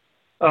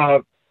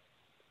 I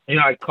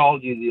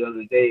called you the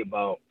other day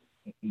about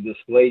this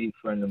lady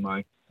friend of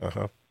mine.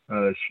 Uh-huh.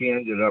 She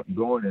ended up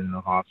going in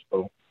the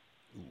hospital,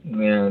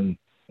 and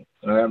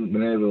I haven't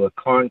been able to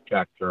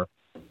contact her.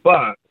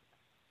 But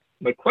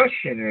my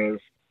question is,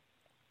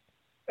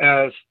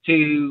 as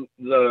to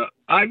the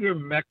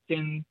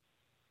ivermectin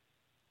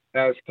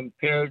as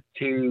compared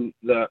to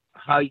the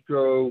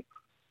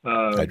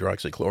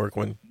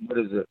hydroxychloroquine. What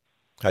is it?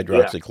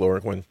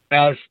 Hydroxychloroquine.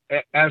 As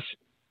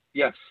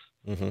yes.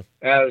 Mm-hmm.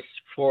 As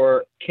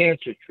for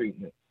cancer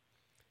treatment.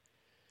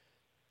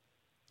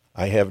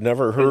 I have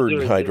never heard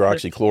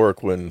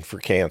hydroxychloroquine for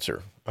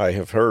cancer. I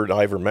have heard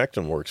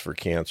ivermectin works for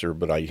cancer,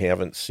 but I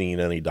haven't seen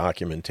any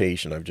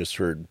documentation. I've just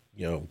heard,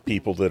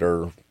 people that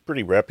are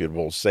pretty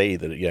reputable say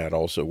that, it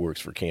also works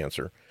for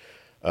cancer.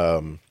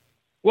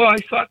 Well, I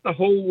thought the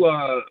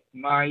whole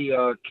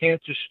my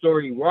cancer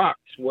story rocks.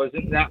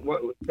 Wasn't that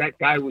what that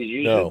guy was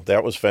using? No,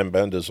 that was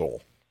fenbendazole.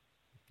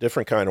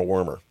 Different kind of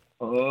wormer.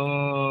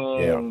 Oh.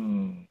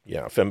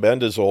 Yeah.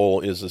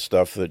 Fenbendazole is the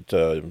stuff that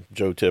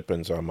Joe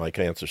Tippins on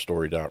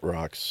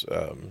mycancerstory.rocks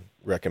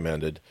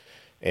recommended,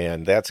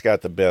 and that's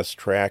got the best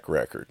track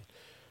record.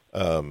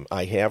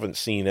 I haven't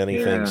seen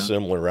anything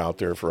similar out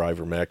there for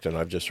ivermectin.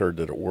 I've just heard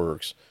that it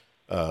works.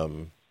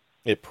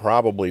 It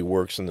probably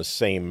works in the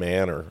same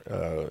manner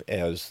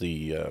as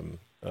the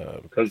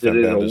because it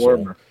is a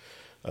wormer.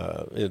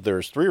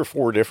 There's 3 or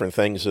 4 different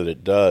things that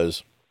it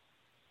does,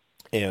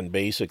 and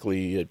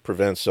basically it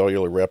prevents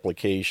cellular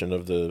replication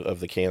of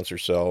the cancer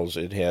cells.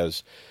 It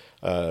has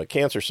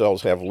cancer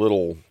cells have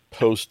little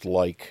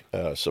post-like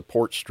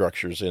support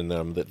structures in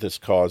them that this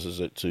causes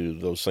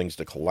those things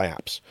to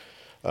collapse.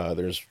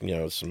 There's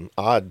some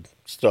odd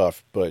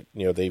stuff, but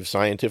they've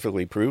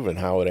scientifically proven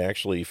how it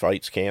actually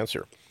fights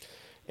cancer.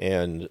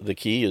 And the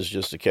key is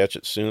just to catch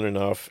it soon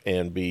enough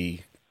and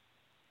be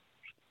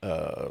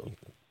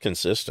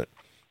consistent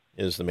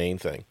is the main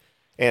thing.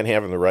 And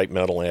having the right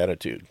mental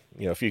attitude.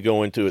 If you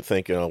go into it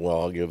thinking,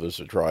 I'll give this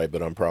a try,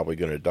 but I'm probably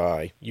going to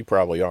die, you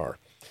probably are.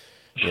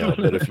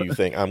 But if you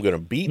think, I'm going to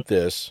beat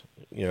this,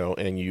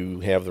 and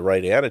you have the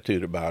right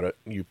attitude about it,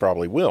 you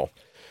probably will.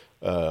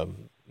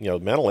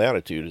 Mental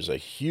attitude is a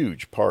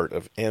huge part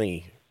of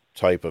any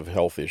type of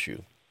health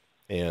issue.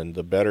 And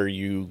the better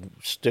you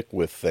stick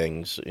with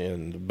things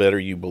and the better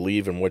you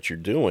believe in what you're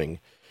doing,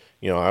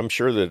 I'm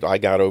sure that I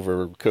got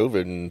over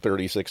COVID in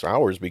 36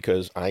 hours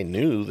because I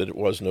knew that it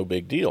was no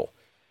big deal.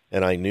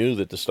 And I knew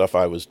that the stuff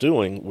I was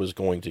doing was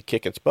going to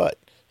kick its butt.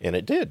 And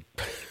it did.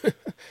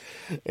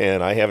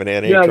 And I haven't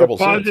had any trouble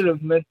since.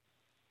 The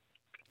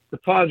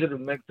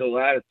positive mental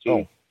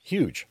attitude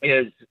huge.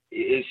 is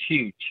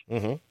huge.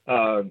 Mm-hmm.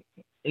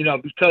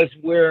 Because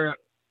we're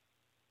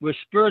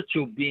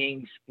spiritual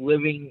beings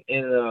living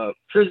in a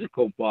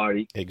physical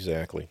body.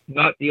 Exactly.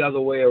 Not the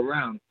other way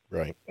around.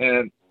 Right.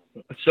 And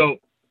so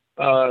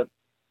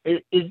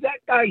Is that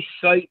guy's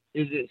site?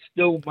 Is it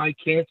still My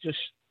Cancer?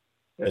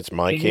 It's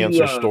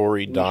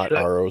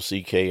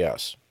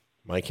mycancerstory.rocks.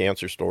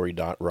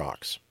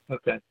 Mycancerstory.rocks.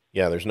 Okay.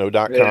 Yeah, there's no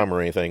 .com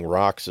or anything.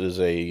 Rocks is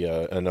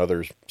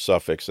another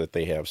suffix that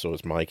they have, so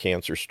it's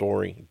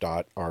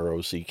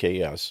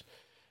mycancerstory.rocks,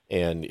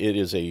 and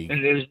it's a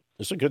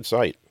good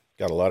site.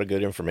 Got a lot of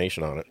good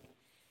information on it.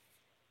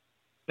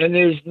 And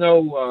there's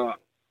no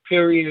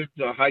periods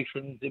or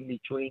hyphens in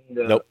between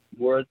the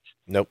words.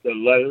 Nope. The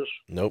letters.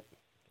 Nope.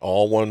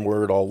 All one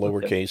word, all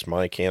lowercase.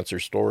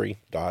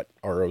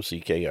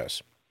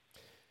 Mycancerstory.rocks.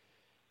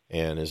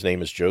 And his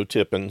name is Joe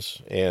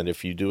Tippins. And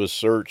if you do a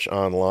search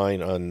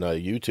online on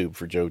YouTube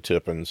for Joe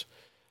Tippins,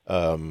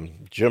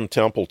 Jim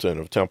Templeton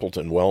of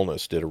Templeton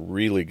Wellness did a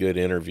really good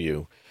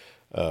interview.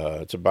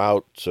 It's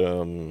about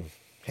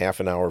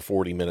half an hour,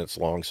 40 minutes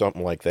long,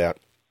 something like that.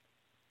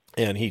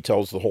 And he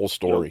tells the whole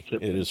story.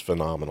 It is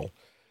phenomenal.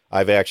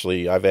 I've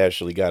actually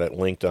got it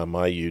linked on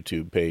my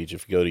YouTube page.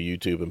 If you go to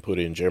YouTube and put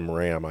in Jim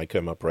Ram, I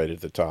come up right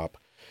at the top.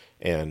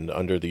 And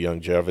under the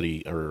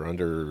longevity, or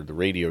under the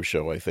radio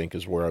show, I think,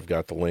 is where I've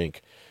got the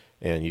link.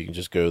 And you can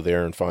just go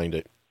there and find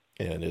it.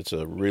 And it's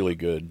a really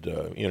good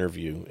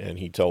interview. And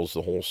he tells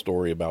the whole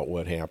story about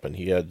what happened.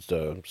 He had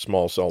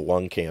small cell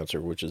lung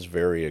cancer, which is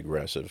very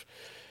aggressive.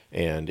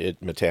 And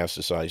it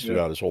metastasized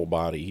throughout his whole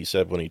body. He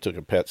said when he took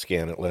a PET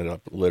scan, it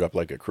lit up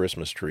like a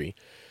Christmas tree.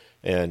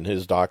 And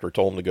his doctor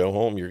told him to go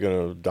home. You're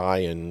going to die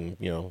in,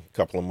 a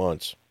couple of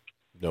months.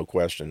 No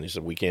question. He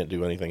said, we can't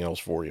do anything else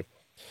for you.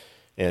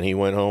 And he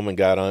went home and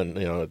got on,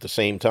 at the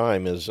same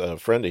time as a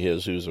friend of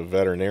his who's a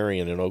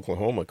veterinarian in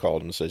Oklahoma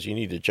called and says, you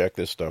need to check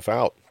this stuff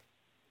out.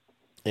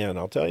 And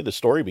I'll tell you, the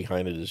story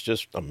behind it is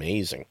just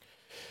amazing.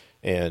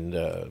 And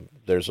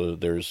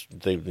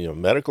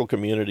medical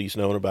community's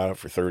known about it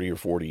for 30 or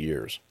 40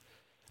 years.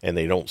 And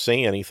they don't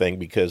say anything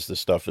because the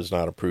stuff is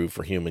not approved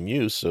for human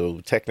use. So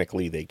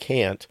technically they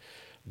can't.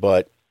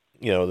 But,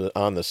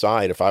 on the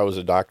side, if I was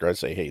a doctor, I'd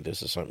say, hey,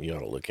 this is something you ought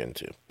to look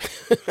into.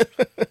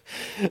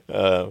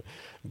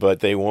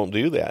 But they won't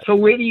do that. So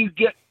where do you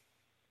get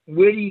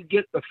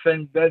the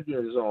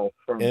fenbendazole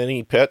from?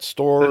 Any pet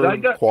store,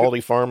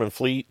 Quality Farm and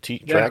Fleet,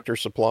 Tractor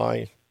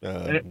Supply.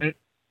 And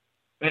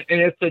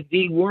it's a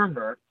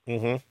dewormer.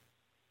 Mm-hmm.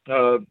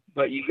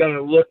 But you got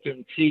to look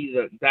and see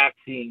that that's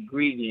the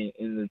ingredient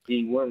in the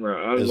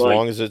dewormer. As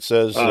long as it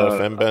says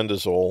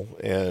fenbendazole,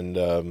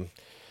 and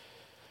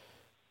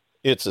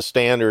it's a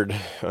standard.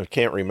 I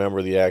can't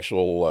remember the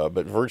actual,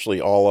 but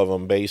virtually all of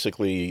them.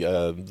 Basically,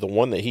 the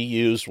one that he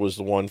used was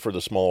the one for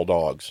the small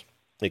dogs.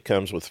 It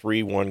comes with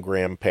 3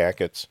 1-gram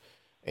packets,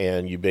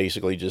 and you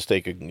basically just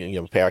take a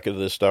packet of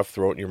this stuff,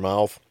 throw it in your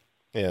mouth,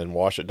 and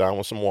wash it down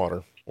with some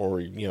water. Or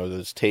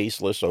it's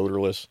tasteless,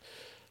 odorless.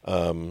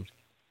 And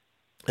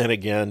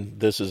again,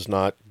 this is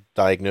not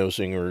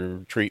diagnosing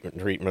or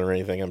treatment or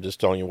anything. I'm just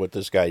telling you what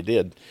this guy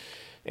did,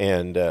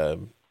 and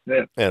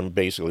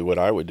basically what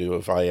I would do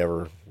if I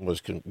ever was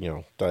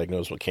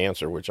diagnosed with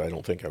cancer, which I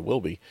don't think I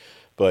will be.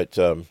 But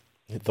the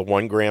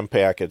 1-gram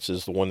packets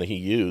is the one that he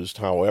used.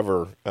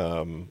 However,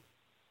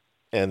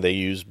 and they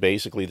use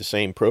basically the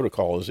same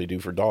protocol as they do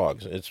for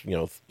dogs. It's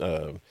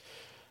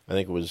I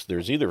think it was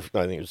either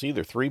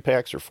 3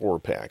 packs or 4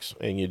 packs,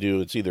 and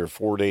it's either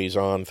 4 days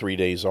on, 3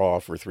 days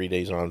off, or 3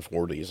 days on,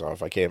 4 days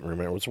off. I can't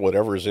remember. It's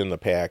whatever's in the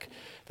pack.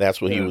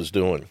 That's what he was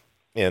doing,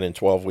 and in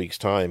 12 weeks'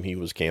 time, he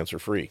was cancer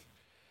free.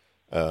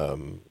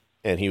 And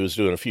he was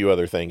doing a few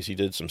other things. He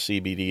did some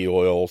CBD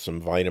oil,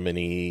 some vitamin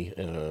E,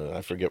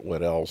 I forget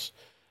what else.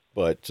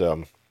 But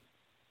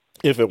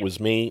if it was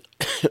me,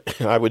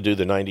 I would do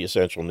the 90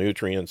 essential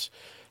nutrients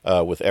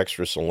with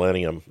extra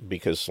selenium,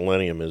 because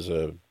selenium is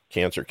a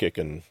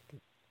cancer-kicking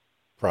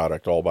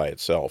product all by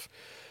itself.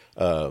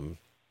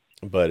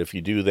 But if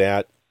you do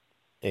that,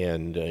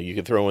 and you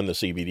could throw in the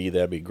CBD,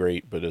 that'd be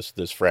great. But it's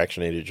this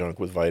fractionated junk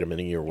with vitamin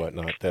E or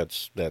whatnot,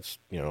 that's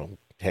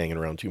hanging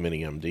around too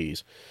many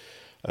MDs.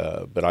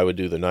 But I would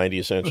do the 90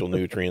 essential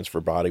nutrients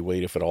for body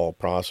weight if at all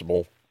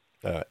possible,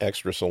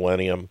 extra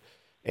selenium,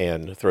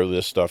 and throw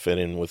this stuff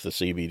in with the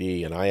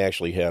CBD. And I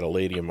actually had a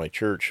lady in my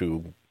church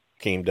who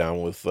came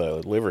down with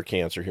liver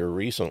cancer here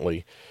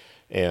recently,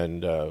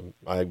 and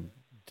I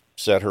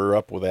set her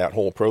up with that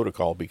whole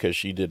protocol because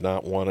she did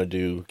not want to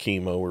do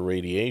chemo or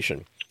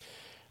radiation.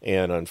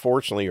 And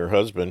unfortunately, her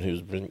husband,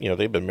 who's been,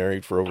 they've been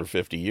married for over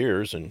 50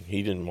 years, and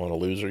he didn't want to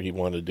lose her. He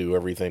wanted to do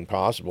everything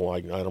possible.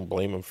 I don't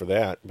blame him for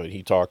that, but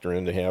he talked her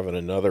into having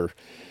another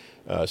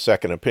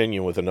second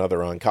opinion with another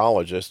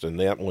oncologist, and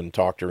that one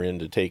talked her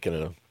into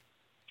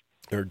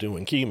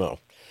doing chemo.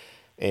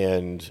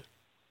 And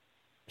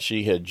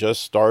she had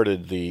just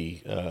started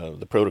the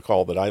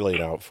protocol that I laid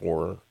out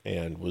for her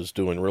and was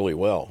doing really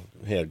well.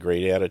 Had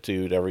great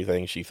attitude,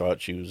 everything. She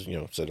thought she was,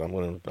 said,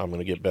 I'm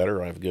gonna get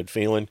better. I have a good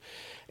feeling.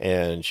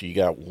 And she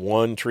got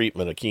 1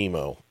 treatment of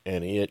chemo,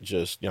 and it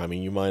just,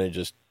 you might have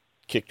just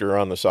kicked her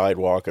on the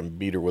sidewalk and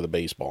beat her with a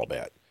baseball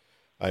bat.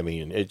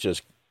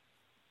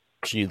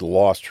 She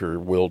lost her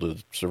will to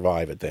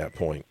survive at that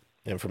point.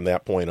 And from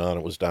that point on,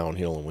 it was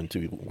downhill, and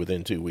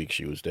within 2 weeks,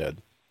 she was dead.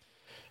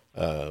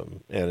 I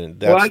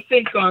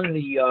think on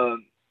the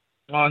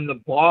on the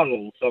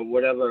bottles or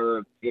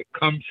whatever it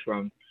comes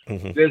from,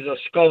 there's a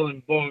skull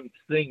and bones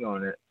thing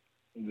on it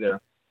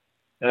there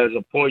as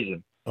a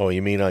poison. Oh,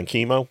 you mean on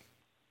chemo?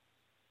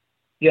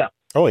 Yeah.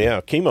 Oh,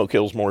 yeah. Chemo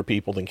kills more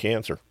people than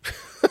cancer.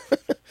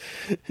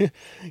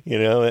 You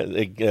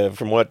know,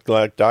 from what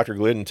Dr.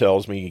 Glidden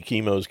tells me,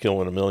 chemo's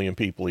killing 1 million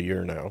people a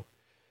year now.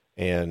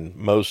 And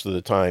most of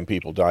the time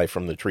people die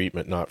from the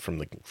treatment, not from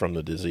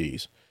the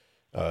disease.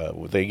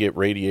 They get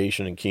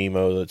radiation and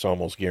chemo, that's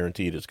almost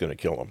guaranteed it's going to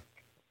kill them.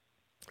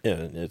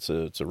 And it's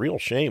a real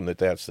shame that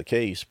that's the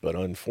case, but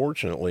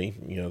unfortunately,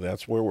 you know,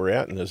 that's where we're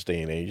at in this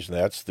day and age.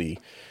 That's the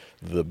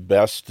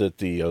best that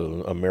the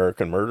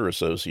American Murder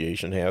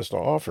Association has to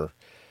offer.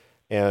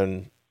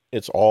 And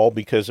it's all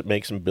because it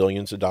makes them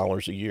billions of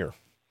dollars a year.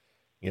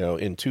 You know,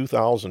 in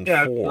 2004...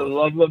 Yeah, it's the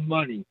love of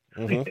money.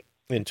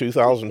 In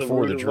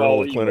 2004, the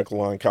Journal of Clinical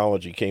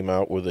Oncology came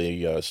out with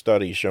a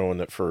study showing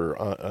that for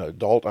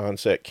adult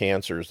onset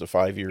cancers, the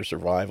 5-year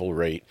survival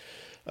rate,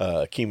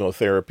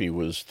 chemotherapy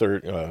was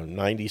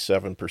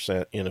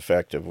 97%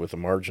 ineffective with a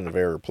margin of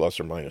error plus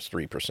or minus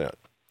 3%.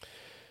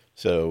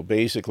 So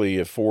basically,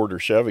 if Ford or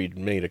Chevy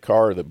made a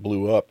car that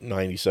blew up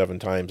 97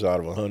 times out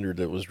of 100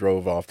 that was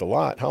drove off the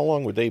lot, how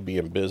long would they be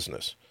in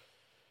business?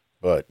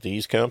 But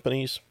these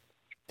companies,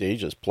 they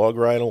just plug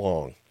right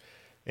along.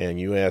 And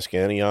you ask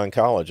any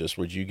oncologist,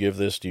 would you give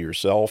this to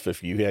yourself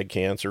if you had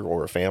cancer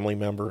or a family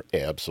member?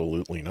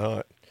 Absolutely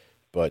not.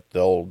 But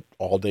they'll,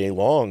 all day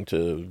long,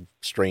 to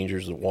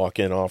strangers that walk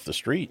in off the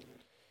street,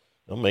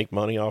 they'll make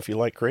money off you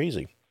like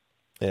crazy.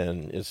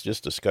 And it's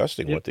just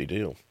disgusting what they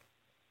do.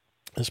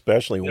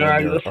 Especially when I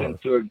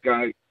listened to a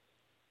guy.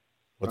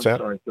 What's that?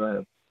 Sorry, go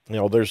ahead. You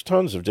know, there's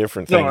tons of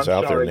different things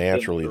out there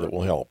naturally that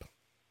will help.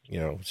 You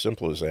know,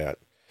 simple as that.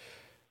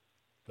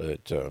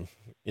 But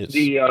it's...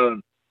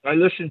 I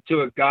listened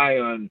to a guy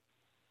on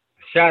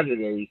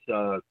Saturdays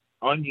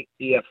on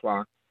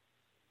EFR.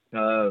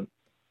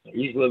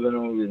 He's living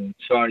over in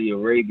Saudi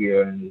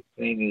Arabia, and his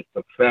name is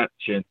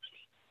Perfection.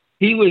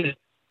 He was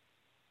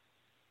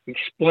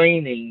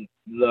explaining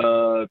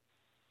the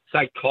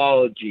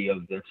psychology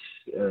of this.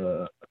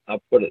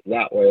 I'll put it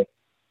that way.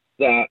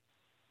 That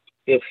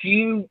if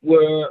you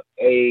were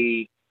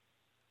a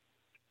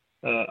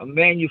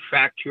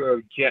manufacturer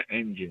of jet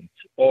engines,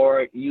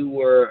 or you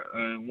were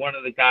one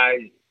of the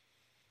guys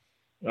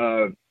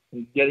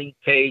getting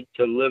paid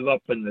to live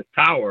up in the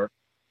tower,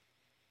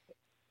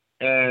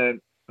 and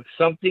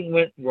something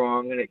went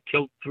wrong and it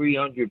killed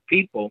 300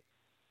 people,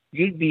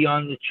 you'd be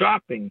on the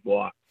chopping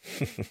block.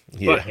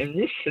 Yeah. But in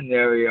this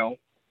scenario,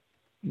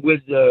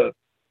 with the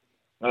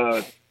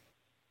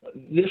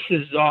this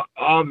is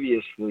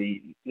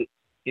obviously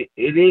it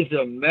is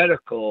a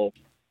medical.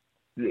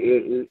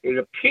 It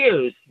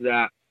appears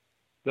that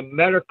the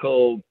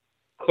medical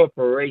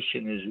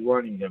corporation is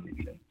running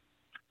everything.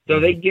 So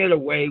they get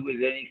away with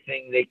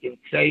anything. They can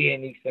say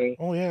anything.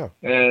 Oh, yeah.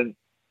 And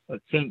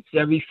since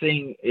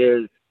everything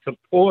is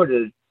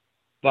supported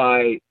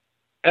by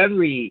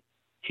every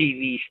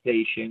TV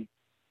station,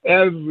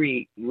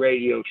 every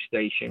radio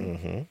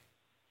station,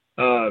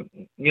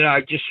 you know,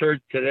 I just heard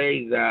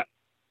today that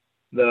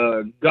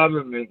the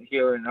government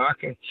here in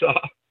Arkansas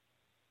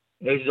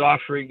is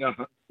offering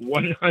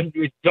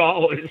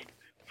 $100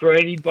 for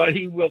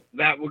anybody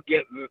that will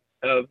get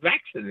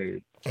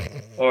vaccinated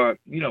or,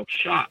 you know,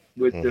 shot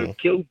with the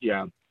kill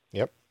jab.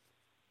 Yep.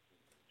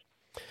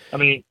 I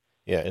mean,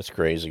 yeah, it's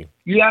crazy.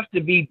 You have to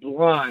be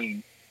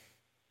blind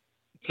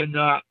to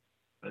not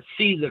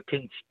see the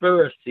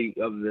conspiracy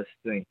of this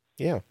thing.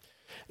 Yeah.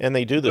 And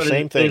they do the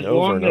same thing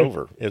over and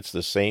over. It's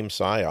the same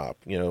psyop.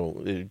 You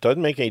know, it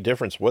doesn't make any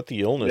difference what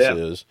the illness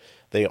is.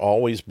 They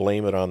always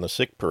blame it on the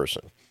sick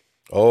person.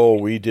 Oh,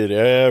 we did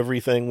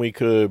everything we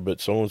could,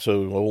 but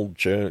so-and-so, old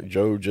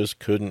Joe just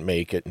couldn't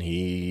make it, and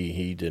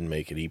he didn't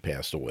make it. He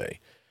passed away.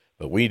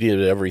 But we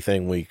did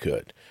everything we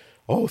could.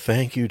 Oh,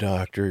 thank you,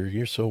 doctor.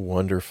 You're so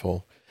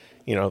wonderful.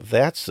 You know,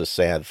 that's the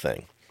sad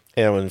thing.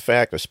 And in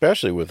fact,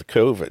 especially with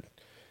COVID,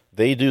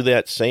 they do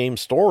that same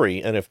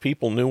story, and if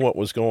people knew what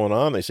was going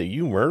on, they say,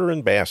 you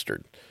murdering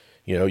bastard.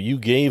 You know, you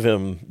gave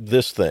him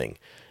this thing,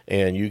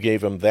 and you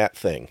gave him that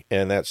thing,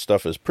 and that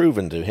stuff is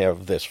proven to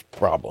have this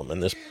problem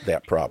and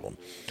that problem.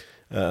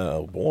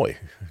 Boy,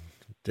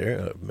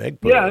 there, Meg.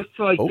 Yeah, it's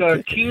like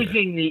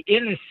accusing the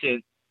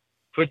innocent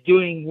for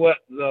doing what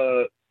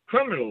the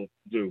criminals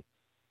do.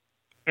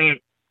 And,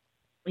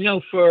 you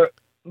know, for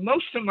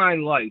most of my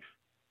life,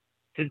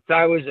 since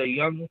I was a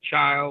young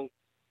child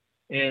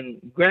in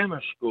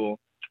grammar school,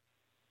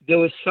 there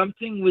was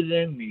something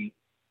within me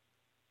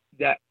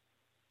that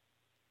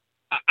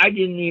I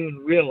didn't even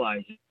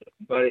realize it,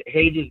 but it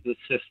hated the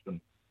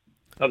system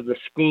of the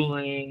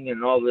schooling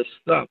and all this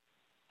stuff.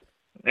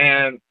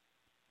 And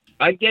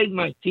I gave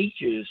my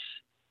teachers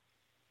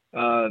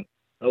a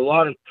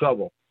lot of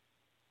trouble.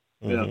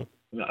 You know,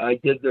 I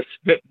did the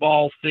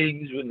spitball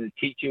things when the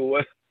teacher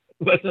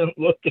wasn't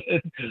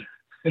looking,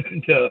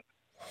 and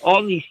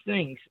all these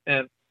things.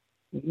 And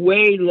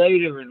way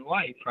later in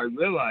life, I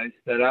realized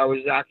that I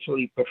was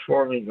actually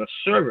performing a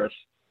service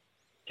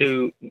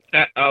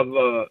of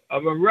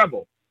a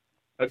rebel.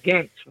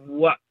 against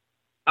what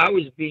I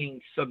was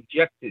being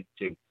subjected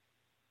to.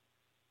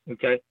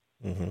 Okay?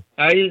 Mm-hmm.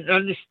 I didn't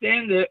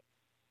understand it,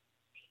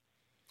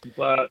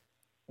 but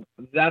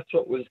that's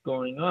what was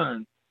going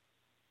on.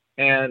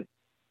 And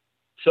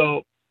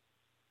so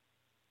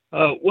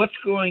what's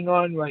going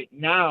on right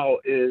now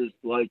is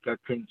like a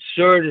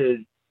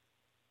concerted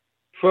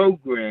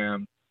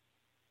program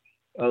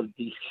of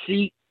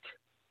deceit,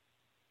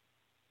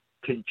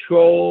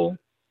 control,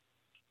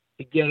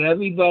 to get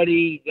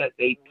everybody that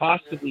they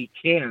possibly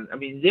can. I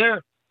mean,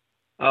 they're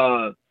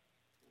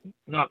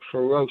not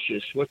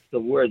ferocious. What's the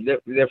word?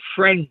 They're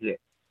frenzied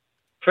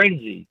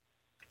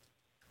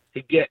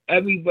to get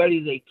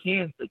everybody they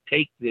can to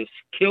take this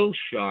kill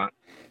shot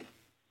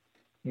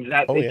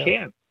that they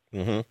can.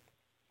 Mm-hmm.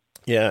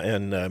 Yeah,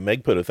 and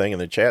Meg put a thing in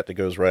the chat that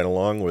goes right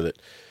along with it.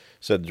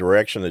 Said the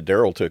direction that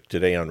Daryl took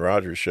today on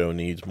Roger's show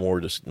needs more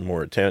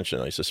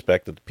attention. I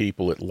suspect that the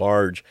people at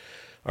large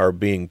are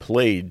being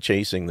played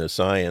chasing the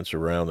science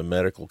around the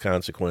medical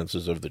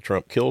consequences of the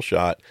Trump kill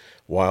shot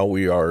while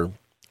we are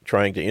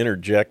trying to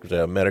interject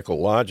medical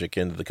logic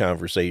into the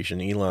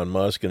conversation. Elon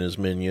Musk and his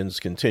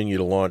minions continue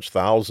to launch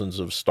thousands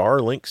of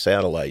Starlink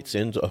satellites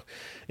into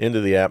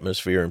the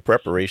atmosphere in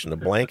preparation to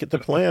blanket the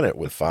planet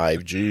with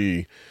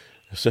 5G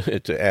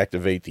to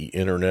activate the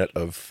Internet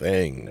of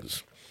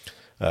Things.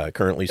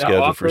 Currently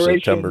scheduled for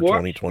September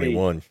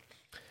 2021.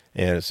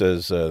 And it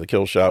says the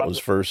kill shot was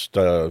first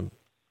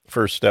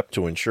step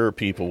to ensure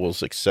people will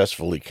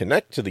successfully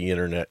connect to the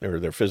internet or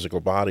their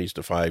physical bodies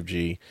to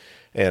 5G.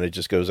 And it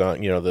just goes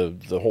on. You know,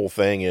 the whole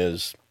thing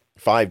is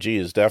 5G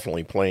is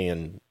definitely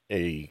playing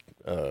a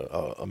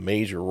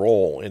major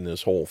role in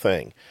this whole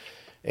thing.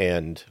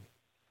 And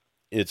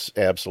it's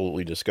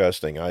absolutely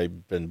disgusting.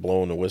 I've been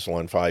blowing the whistle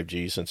on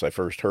 5G since I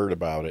first heard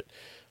about it.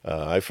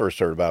 I first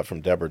heard about it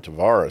from Deborah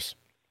Tavares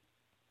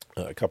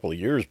a couple of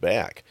years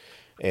back,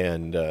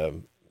 and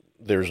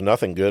there's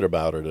nothing good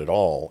about it at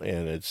all.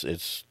 And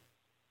it's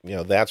you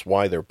know, that's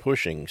why they're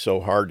pushing so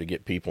hard to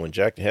get people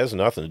injected. It has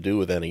nothing to do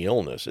with any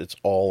illness. It's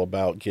all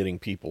about getting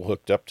people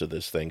hooked up to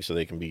this thing so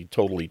they can be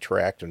totally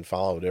tracked and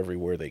followed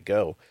everywhere they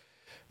go.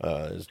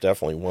 It's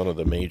definitely one of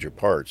the major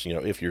parts. You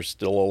know, if you're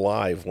still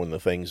alive when the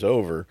thing's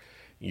over,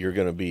 you're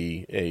going to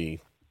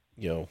be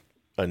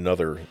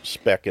another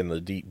speck in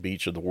the deep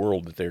beach of the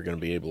world that they're going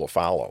to be able to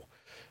follow.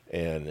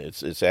 And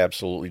it's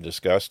absolutely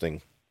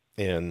disgusting.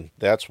 And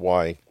that's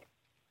why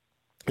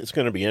it's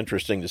going to be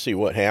interesting to see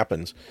what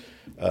happens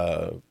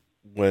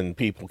when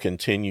people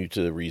continue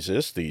to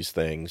resist these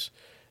things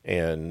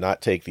and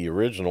not take the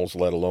originals,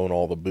 let alone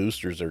all the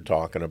boosters they're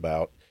talking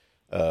about.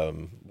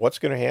 What's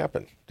going to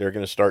happen? They're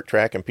going to start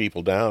tracking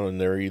people down, and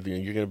you're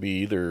going to be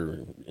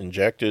either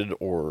injected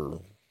or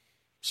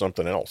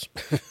something else.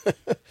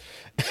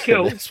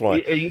 Killed.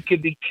 You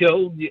could be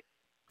killed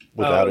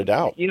without a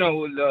doubt. You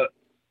know,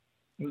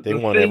 they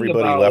want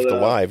everybody left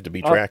alive to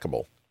be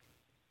trackable.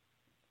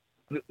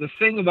 The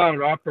thing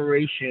about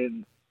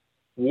Operation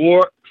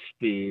Warp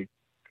Speed,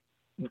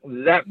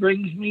 that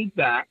brings me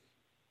back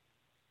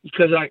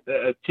because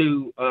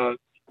to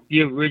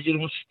the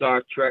original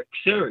Star Trek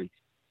series.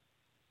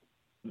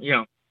 You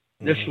know,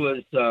 this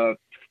was the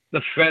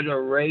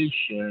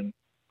Federation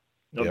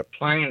of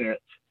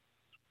planets,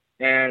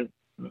 and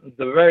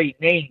the very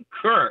name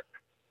Kirk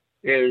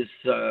is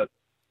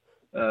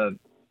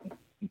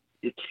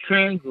it's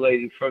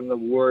translated from the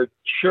word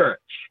church.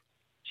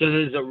 So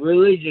there's a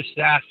religious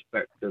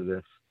aspect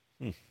to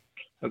this,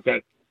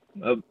 okay,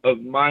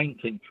 of mind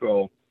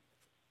control.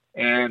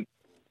 And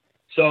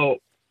so,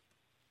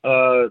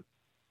 you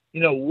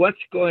know,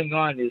 what's going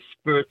on is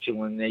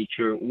spiritual in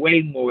nature,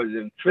 way more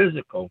than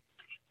physical.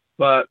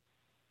 But,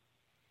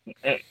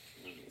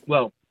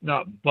 well,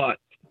 not but,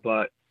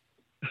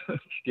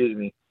 excuse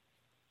me.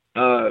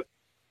 You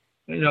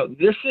know,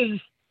 this is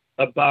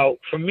about,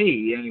 for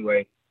me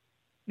anyway,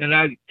 and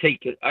I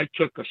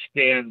took a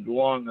stand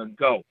long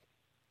ago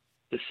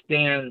to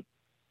stand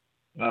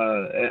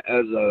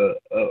as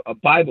a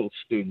Bible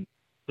student,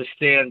 to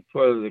stand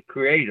for the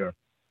Creator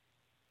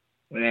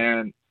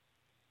and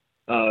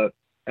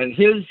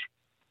His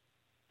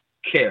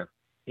care,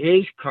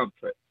 His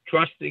comfort,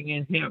 trusting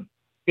in Him,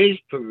 His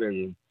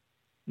provision,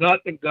 not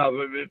the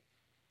government.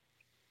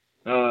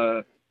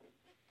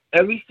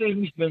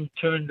 Everything's been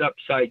turned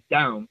upside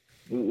down,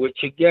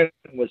 which again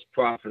was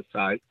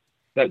prophesied,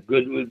 that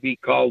good would be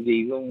called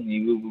evil and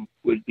evil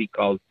would be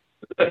called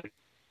good.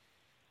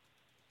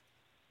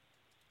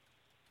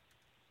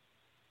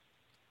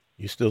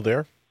 You still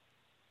there?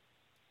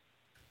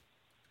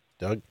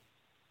 Doug?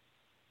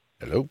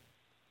 Hello?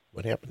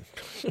 What happened?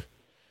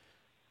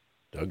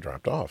 Doug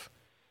dropped off.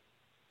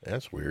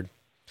 That's weird.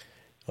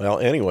 Well,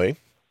 anyway,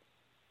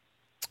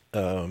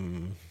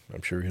 I'm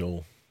sure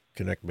he'll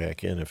connect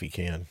back in if he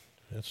can.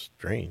 That's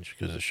strange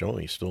because it's showing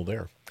he's still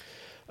there.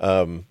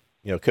 You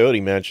know, Cody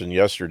mentioned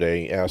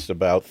yesterday, asked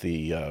about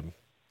the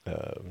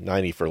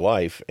 90 for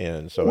Life,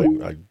 and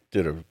so I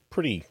did a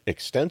pretty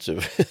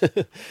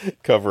extensive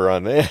cover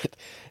on that.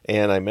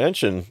 And I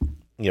mentioned,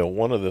 you know,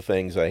 one of the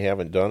things I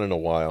haven't done in a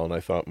while and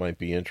I thought might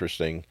be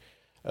interesting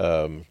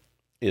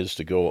is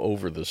to go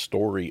over the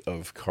story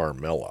of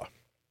Carmella.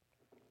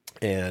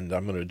 And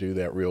I'm going to do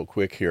that real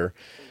quick here.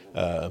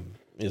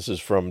 This is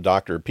from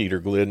Dr. Peter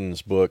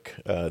Glidden's book,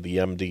 The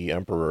MD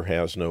Emperor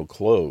Has No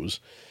Clothes.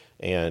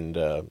 And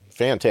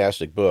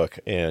fantastic book.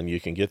 And you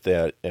can get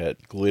that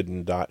at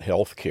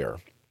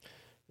glidden.healthcare.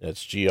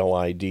 That's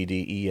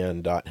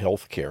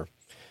GLIDDEN.healthcare.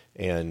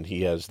 And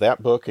he has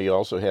that book. He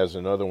also has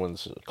another one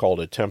called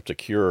Attempt to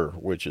Cure,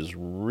 which is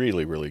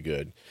really, really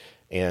good.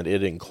 And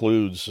it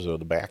includes, the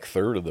back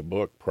third of the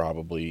book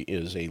probably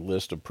is a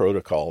list of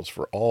protocols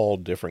for all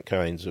different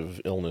kinds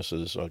of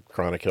illnesses,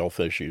 chronic health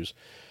issues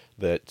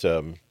that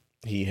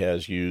he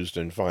has used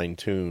and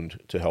fine-tuned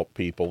to help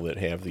people that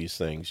have these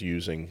things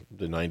using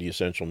the 90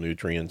 essential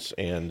nutrients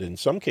and in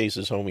some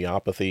cases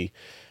homeopathy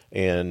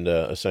and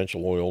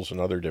essential oils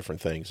and other different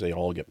things. They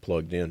all get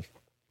plugged in.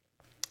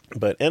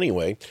 But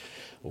anyway,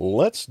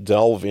 let's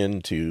delve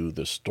into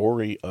the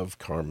story of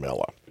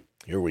Carmella.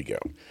 Here we go.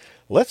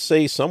 Let's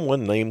say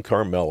someone named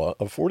Carmella,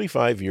 a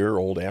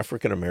 45-year-old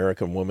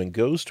African-American woman,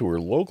 goes to her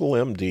local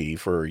MD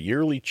for a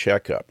yearly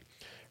checkup.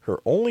 Her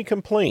only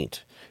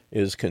complaint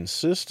is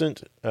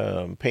consistent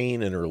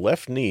pain in her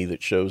left knee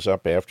that shows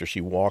up after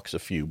she walks a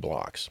few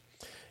blocks.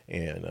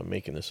 And I'm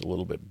making this a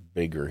little bit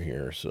bigger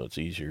here so it's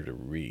easier to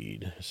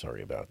read.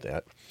 Sorry about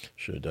that.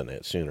 Should have done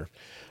that sooner.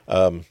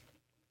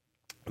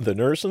 The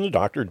nurse and the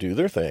doctor do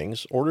their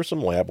things, order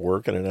some lab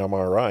work and an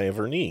MRI of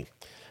her knee.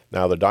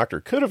 Now, the doctor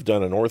could have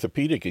done an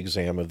orthopedic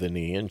exam of the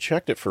knee and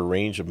checked it for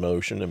range of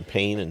motion and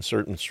pain in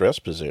certain stress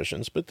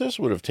positions, but this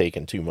would have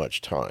taken too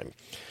much time.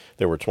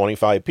 There were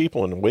 25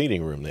 people in the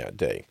waiting room that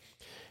day.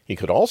 He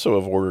could also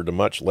have ordered a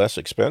much less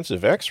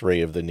expensive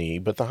x-ray of the knee,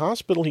 but the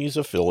hospital he's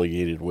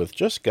affiliated with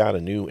just got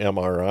a new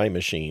MRI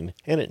machine,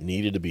 and it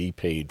needed to be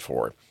paid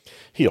for.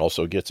 He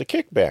also gets a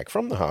kickback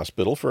from the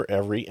hospital for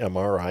every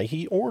MRI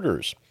he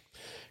orders.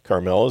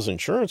 Carmella's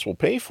insurance will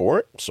pay for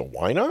it, so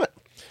why not?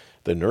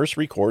 The nurse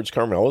records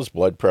Carmella's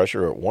blood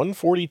pressure at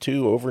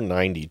 142 over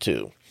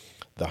 92.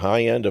 The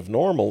high end of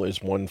normal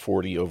is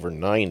 140 over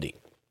 90.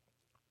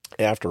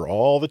 After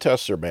all the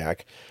tests are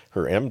back,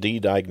 her MD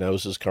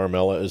diagnoses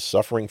Carmella as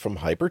suffering from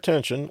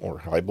hypertension, or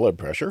high blood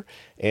pressure,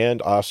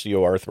 and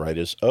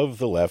osteoarthritis of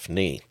the left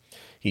knee.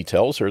 He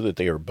tells her that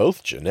they are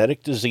both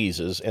genetic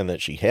diseases and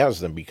that she has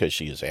them because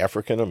she is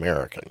African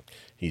American.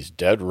 He's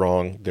dead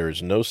wrong. There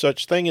is no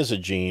such thing as a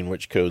gene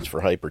which codes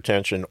for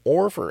hypertension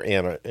or for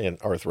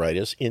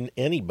arthritis in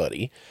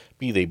anybody,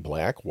 be they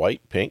black,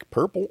 white, pink,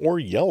 purple, or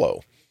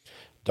yellow.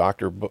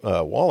 Dr.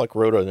 Wallach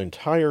wrote an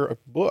entire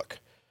book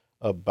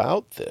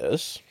about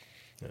this.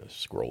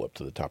 Scroll up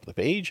to the top of the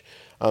page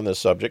on this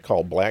subject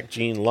called Black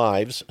Gene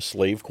Lives,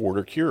 Slave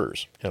Quarter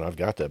Cures. And I've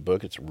got that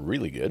book. It's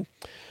really good.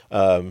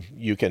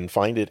 You can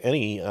find it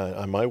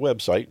on my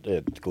website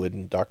at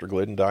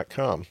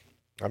drglidden.com.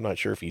 I'm not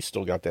sure if he's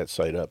still got that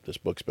site up. This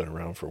book's been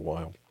around for a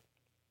while.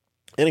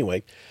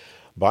 Anyway,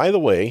 by the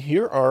way,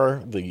 here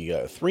are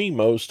the 3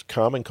 most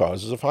common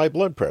causes of high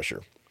blood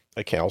pressure.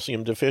 A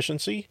calcium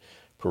deficiency,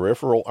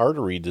 peripheral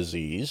artery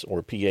disease,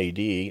 or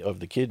PAD, of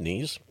the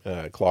kidneys,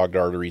 clogged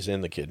arteries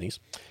in the kidneys,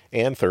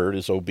 and third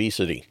is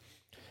obesity.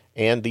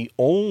 And the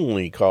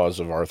only cause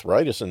of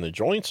arthritis in the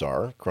joints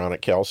are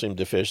chronic calcium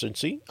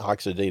deficiency,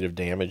 oxidative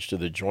damage to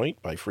the joint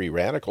by free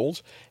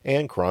radicals,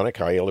 and chronic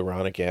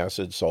hyaluronic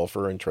acid,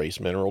 sulfur, and trace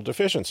mineral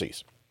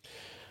deficiencies.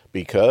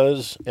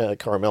 Because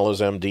Carmella's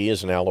MD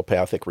is an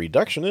allopathic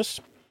reductionist,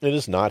 it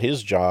is not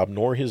his job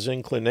nor his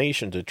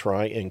inclination to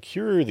try and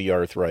cure the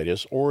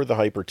arthritis or the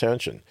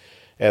hypertension.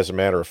 As a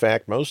matter of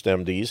fact, most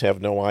MDs have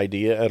no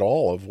idea at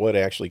all of what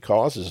actually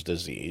causes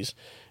disease.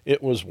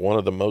 It was one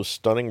of the most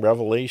stunning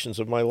revelations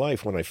of my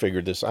life when I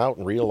figured this out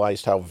and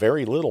realized how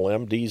very little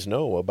MDs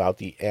know about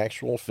the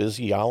actual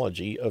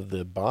physiology of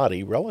the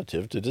body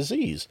relative to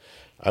disease.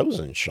 I was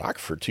in shock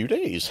for 2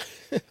 days.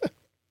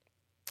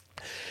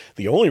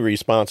 The only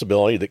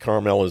responsibility that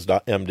Carmella's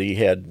MD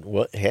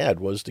had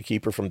was to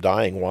keep her from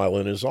dying while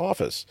in his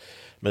office.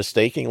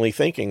 Mistakenly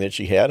thinking that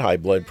she had high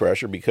blood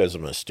pressure because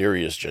of a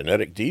mysterious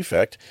genetic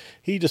defect,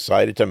 he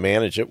decided to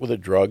manage it with a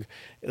drug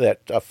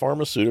that a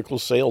pharmaceutical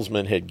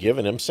salesman had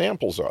given him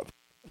samples of.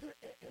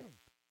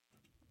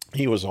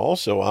 He was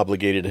also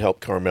obligated to help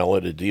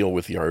Carmella to deal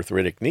with the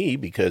arthritic knee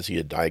because he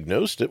had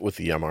diagnosed it with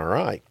the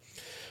MRI.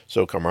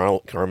 So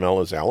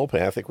Carmella's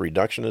allopathic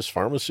reductionist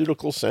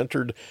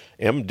pharmaceutical-centered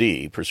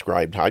MD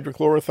prescribed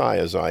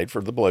hydrochlorothiazide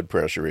for the blood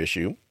pressure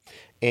issue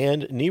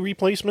and knee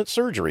replacement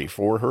surgery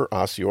for her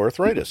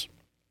osteoarthritis.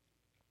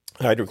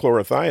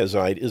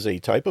 Hydrochlorothiazide is a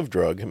type of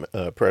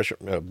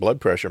blood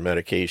pressure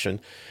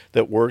medication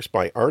that works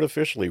by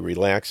artificially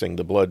relaxing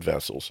the blood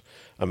vessels.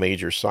 A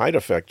major side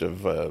effect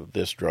of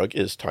this drug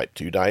is type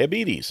 2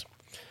 diabetes.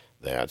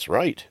 That's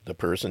right. The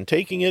person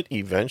taking it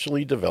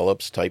eventually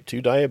develops type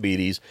 2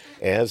 diabetes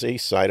as a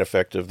side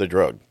effect of the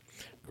drug.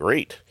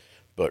 Great.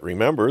 But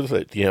remember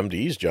that the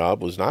MD's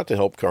job was not to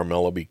help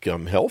Carmella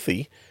become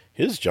healthy.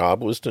 His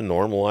job was to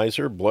normalize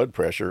her blood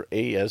pressure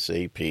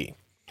ASAP.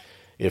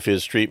 If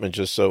his treatment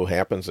just so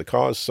happens to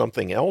cause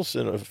something else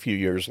in a few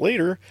years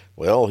later,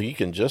 well, he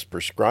can just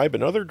prescribe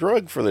another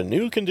drug for the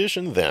new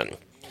condition then.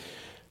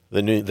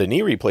 The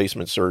knee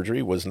replacement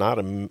surgery was not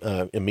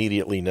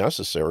immediately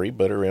necessary,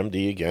 but her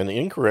MD again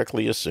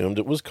incorrectly assumed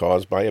it was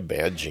caused by a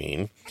bad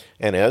gene,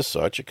 and as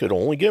such, it could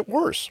only get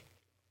worse.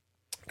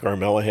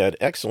 Carmella had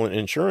excellent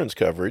insurance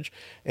coverage,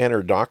 and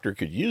her doctor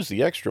could use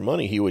the extra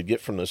money he would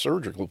get from the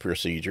surgical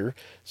procedure,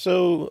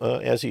 so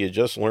as he had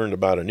just learned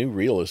about a new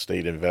real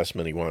estate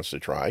investment he wants to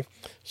try,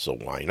 so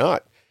why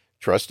not?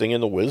 Trusting in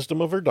the wisdom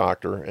of her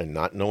doctor and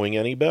not knowing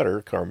any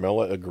better,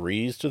 Carmella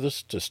agrees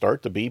to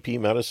start the BP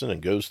medicine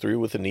and goes through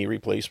with the knee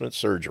replacement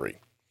surgery.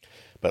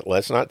 But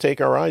let's not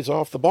take our eyes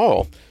off the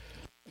ball.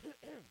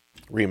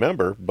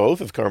 Remember, both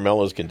of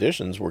Carmella's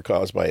conditions were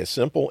caused by a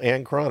simple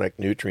and chronic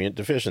nutrient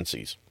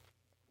deficiencies.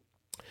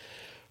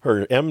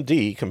 Her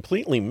MD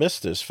completely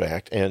missed this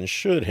fact and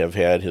should have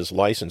had his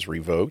license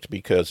revoked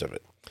because of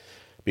it.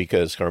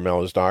 Because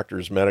Carmella's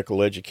doctor's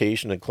medical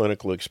education and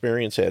clinical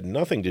experience had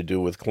nothing to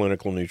do with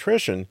clinical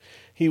nutrition,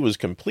 he was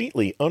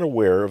completely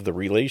unaware of the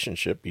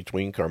relationship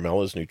between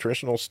Carmella's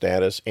nutritional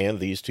status and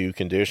these two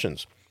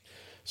conditions.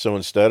 So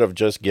instead of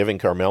just giving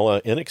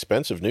Carmella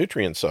inexpensive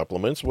nutrient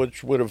supplements,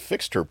 which would have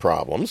fixed her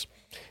problems,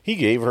 he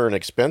gave her an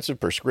expensive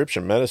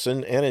prescription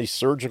medicine and a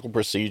surgical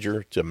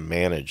procedure to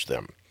manage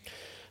them.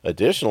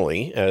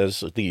 Additionally,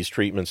 as these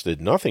treatments did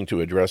nothing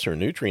to address her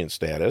nutrient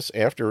status,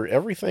 after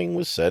everything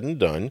was said and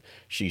done,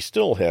 she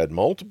still had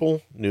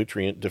multiple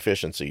nutrient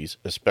deficiencies,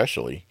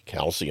 especially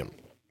calcium.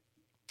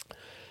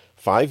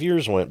 5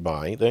 years went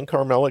by, then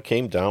Carmella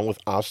came down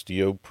with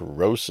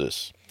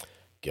osteoporosis.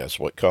 Guess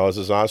what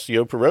causes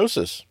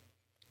osteoporosis?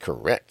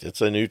 Correct, it's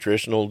a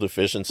nutritional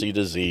deficiency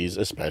disease,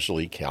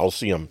 especially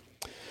calcium.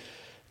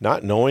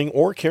 Not knowing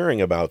or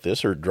caring about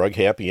this, her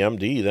drug-happy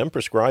MD then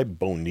prescribed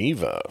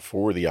Boniva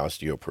for the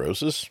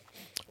osteoporosis.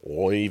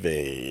 Oy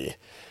vey.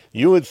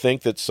 You would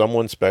think that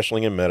someone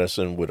specializing in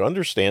medicine would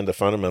understand the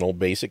fundamental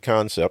basic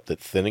concept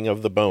that thinning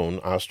of the bone,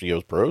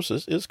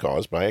 osteoporosis, is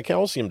caused by a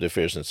calcium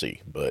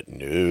deficiency. But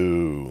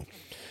no.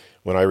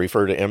 When I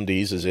refer to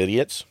MDs as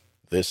idiots,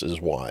 this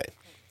is why.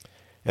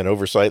 An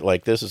oversight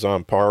like this is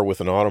on par with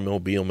an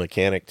automobile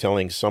mechanic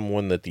telling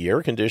someone that the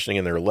air conditioning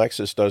in their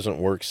Lexus doesn't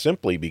work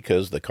simply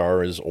because the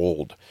car is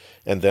old,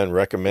 and then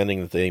recommending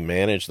that they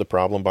manage the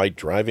problem by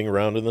driving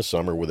around in the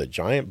summer with a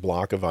giant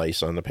block of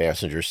ice on the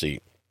passenger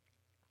seat.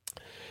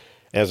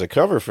 As a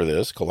cover for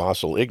this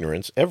colossal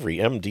ignorance, every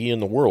MD in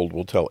the world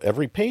will tell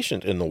every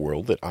patient in the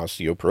world that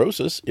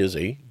osteoporosis is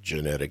a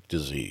genetic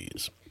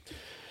disease.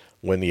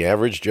 When the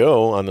average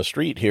Joe on the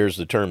street hears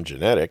the term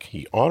genetic,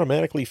 he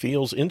automatically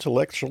feels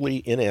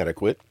intellectually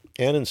inadequate,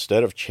 and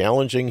instead of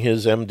challenging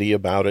his MD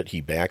about it, he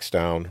backs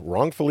down,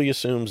 wrongfully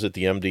assumes that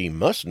the MD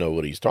must know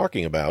what he's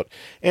talking about,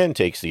 and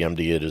takes the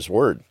MD at his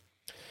word.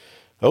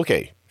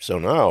 Okay, so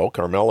now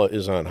Carmella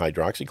is on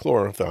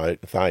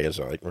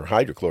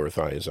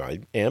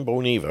hydrochlorothiazide, and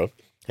Boniva,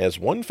 has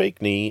one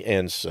fake knee,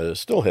 and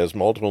still has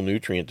multiple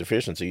nutrient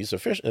deficiencies,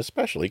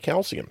 especially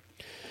calcium.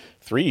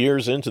 3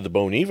 years into the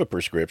Boniva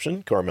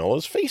prescription,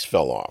 Carmella's face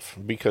fell off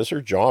because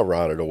her jaw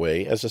rotted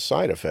away as a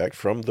side effect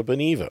from the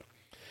Boniva.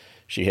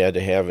 She had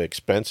to have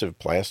expensive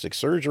plastic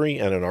surgery,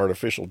 and an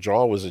artificial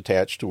jaw was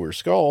attached to her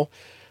skull.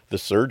 The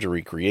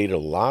surgery created a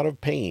lot of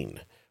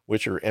pain,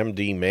 which her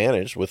MD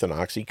managed with an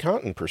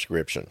OxyContin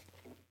prescription.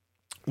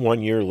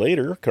 1 year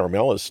later,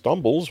 Carmella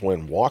stumbles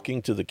when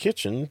walking to the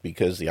kitchen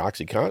because the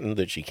OxyContin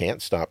that she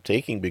can't stop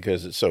taking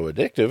because it's so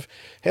addictive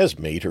has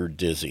made her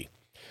dizzy.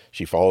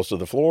 She falls to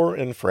the floor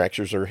and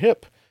fractures her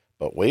hip.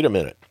 But wait a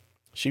minute.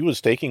 She was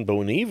taking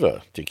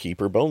Boniva to keep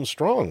her bones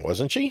strong,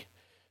 wasn't she?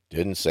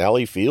 Didn't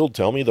Sally Field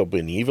tell me the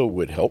Boniva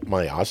would help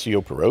my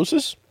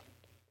osteoporosis?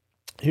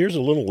 Here's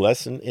a little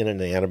lesson in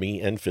anatomy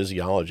and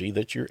physiology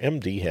that your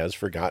MD has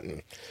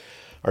forgotten.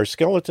 Our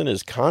skeleton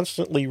is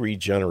constantly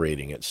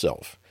regenerating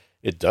itself.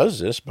 It does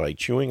this by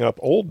chewing up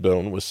old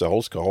bone with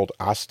cells called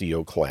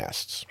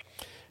osteoclasts,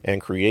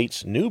 and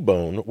creates new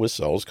bone with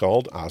cells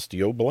called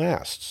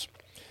osteoblasts.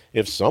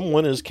 If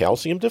someone is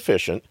calcium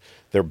deficient,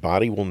 their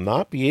body will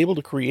not be able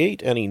to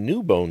create any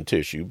new bone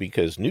tissue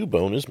because new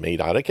bone is made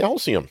out of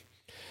calcium.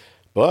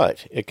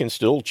 But it can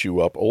still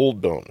chew up old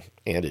bone,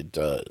 and it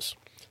does.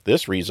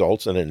 This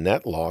results in a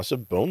net loss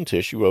of bone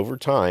tissue over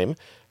time,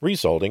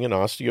 resulting in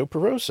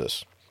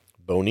osteoporosis.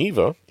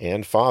 Boniva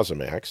and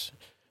Fosamax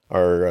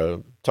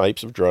are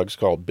types of drugs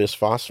called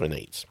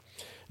bisphosphonates,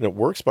 and it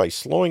works by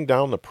slowing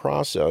down the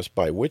process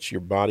by which your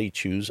body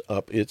chews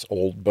up its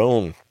old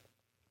bone.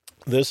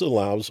 This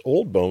allows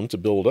old bone to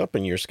build up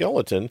in your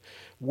skeleton,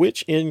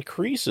 which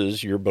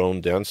increases your bone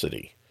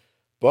density.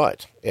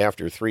 But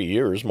after 3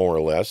 years, more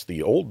or less,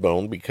 the old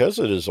bone, because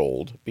it is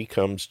old,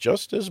 becomes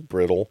just as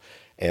brittle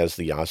as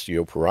the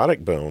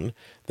osteoporotic bone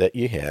that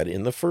you had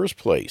in the first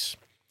place,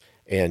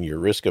 and your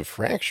risk of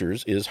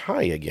fractures is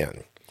high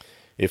again.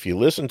 If you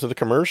listen to the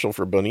commercial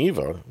for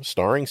Boniva,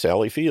 starring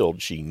Sally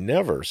Field, she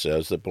never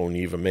says that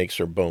Boniva makes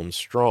her bones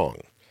strong.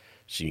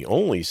 She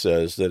only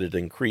says that it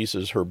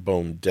increases her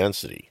bone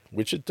density,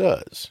 which it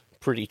does.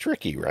 Pretty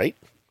tricky, right?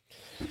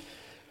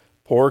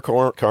 Poor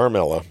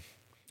Carmella.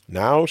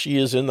 Now she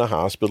is in the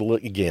hospital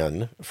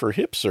again for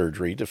hip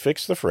surgery to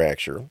fix the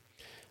fracture.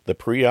 The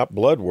pre-op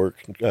blood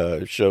work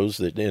shows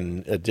that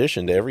in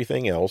addition to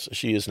everything else,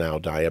 she is now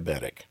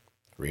diabetic.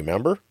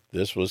 Remember,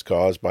 this was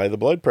caused by the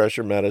blood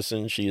pressure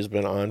medicine she has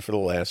been on for the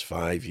last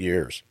 5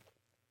 years.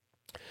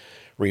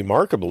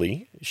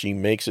 Remarkably, she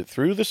makes it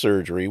through the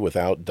surgery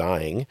without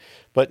dying,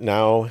 but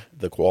now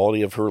the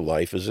quality of her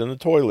life is in the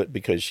toilet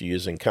because she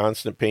is in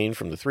constant pain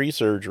from the 3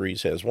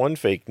 surgeries, has 1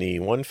 fake knee,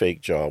 1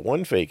 fake jaw,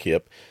 1 fake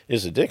hip,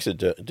 is addicted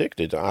to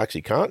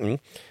OxyContin,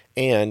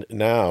 and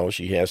now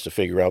she has to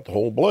figure out the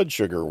whole blood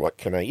sugar, what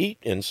can I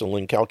eat,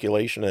 insulin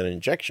calculation, and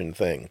injection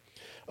thing.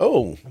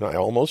 Oh, I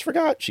almost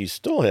forgot, she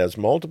still has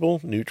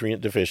multiple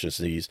nutrient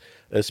deficiencies,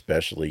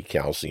 especially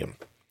calcium.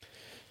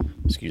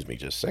 Excuse me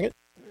just a second.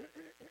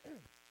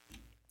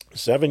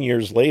 7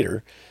 years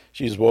later,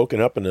 she's woken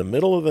up in the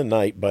middle of the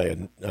night by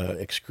an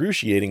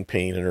excruciating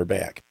pain in her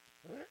back.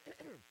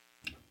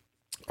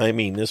 I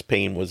mean, this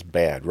pain was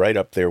bad, right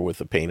up there with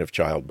the pain of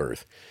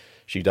childbirth.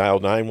 She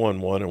dialed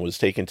 911 and was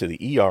taken to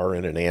the ER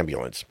in an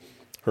ambulance.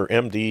 Her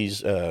MDs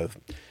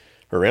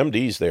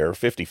there,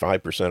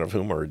 55% of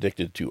whom are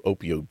addicted to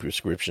opioid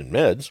prescription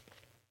meds,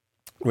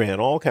 ran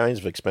all kinds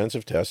of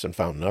expensive tests and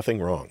found nothing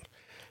wrong.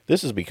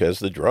 This is because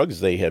the drugs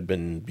they had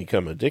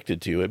become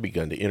addicted to had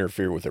begun to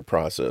interfere with their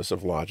process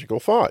of logical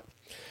thought.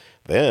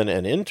 Then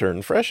an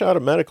intern fresh out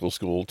of medical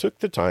school took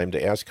the time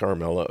to ask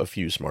Carmella a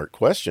few smart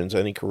questions,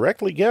 and he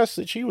correctly guessed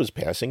that she was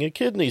passing a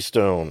kidney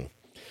stone.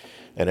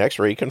 An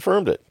x-ray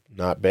confirmed it.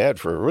 Not bad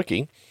for a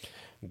rookie.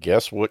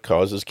 Guess what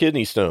causes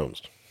kidney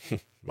stones?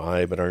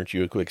 My, but aren't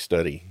you a quick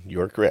study?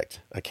 You're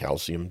correct. A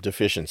calcium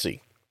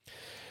deficiency.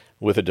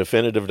 With a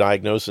definitive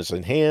diagnosis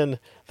in hand,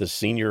 the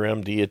senior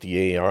MD at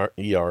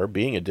the ER,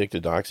 being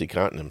addicted to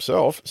OxyContin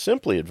himself,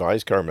 simply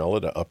advised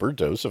Carmella to up her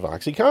dose of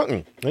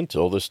OxyContin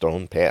until the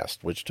stone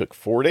passed, which took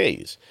 4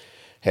 days.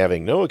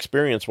 Having no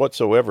experience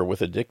whatsoever with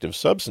addictive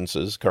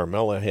substances,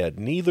 Carmella had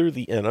neither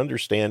an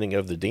understanding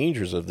of the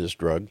dangers of this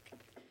drug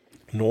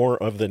nor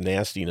of the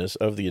nastiness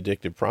of the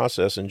addictive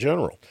process in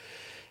general.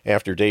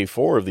 After day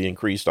 4 of the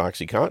increased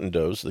OxyContin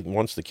dose,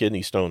 once the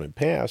kidney stone had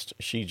passed,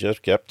 she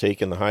just kept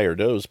taking the higher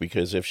dose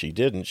because if she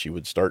didn't, she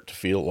would start to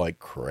feel like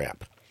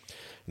crap.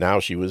 Now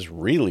she was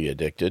really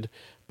addicted,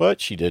 but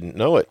she didn't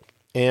know it.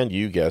 And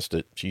you guessed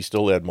it, she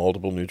still had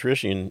multiple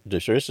nutrient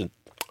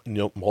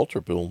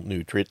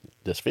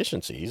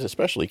deficiencies,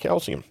 especially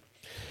calcium.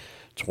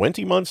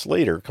 20 months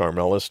later,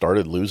 Carmella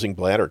started losing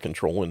bladder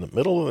control in the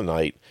middle of the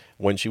night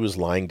when she was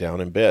lying down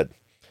in bed.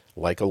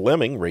 Like a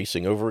lemming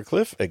racing over a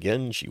cliff,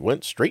 again she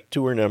went straight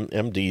to her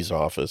MD's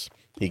office.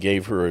 He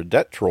gave her a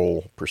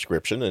Detrol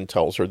prescription and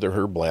tells her that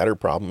her bladder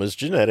problem is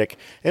genetic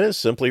and is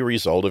simply a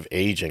result of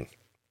aging.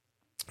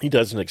 He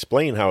doesn't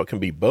explain how it can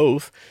be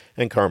both,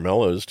 and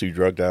Carmella is too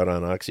drugged out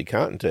on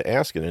OxyContin to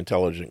ask an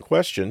intelligent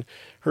question.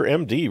 Her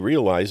MD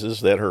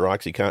realizes that her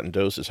OxyContin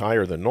dose is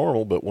higher than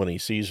normal, but when he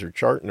sees her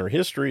chart and her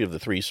history of the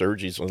 3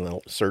 surgeries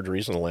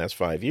in the last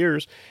 5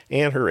 years,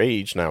 and her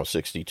age, now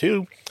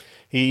 62,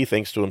 he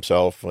thinks to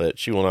himself that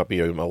she will not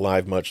be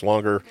alive much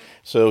longer,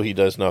 so he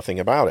does nothing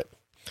about it.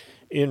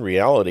 In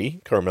reality,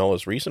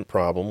 Carmella's recent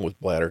problem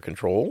with bladder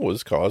control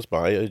was caused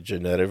by a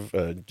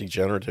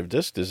degenerative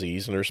disc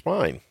disease in her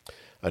spine.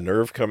 A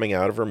nerve coming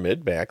out of her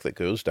mid-back that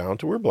goes down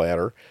to her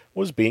bladder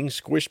was being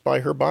squished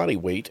by her body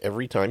weight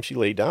every time she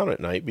lay down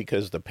at night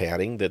because the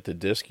padding that the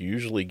disc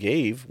usually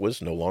gave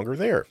was no longer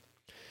there.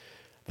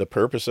 The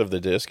purpose of the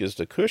disc is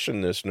to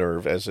cushion this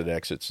nerve as it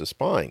exits the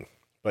spine.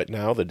 But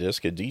now the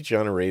disc had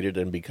degenerated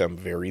and become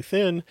very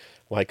thin,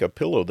 like a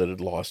pillow that had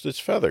lost its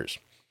feathers.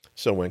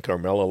 So when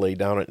Carmella lay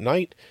down at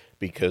night,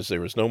 because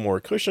there was no more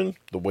cushion,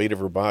 the weight of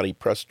her body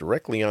pressed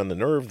directly on the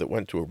nerve that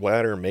went to her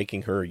bladder,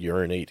 making her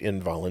urinate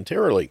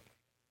involuntarily.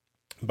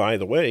 By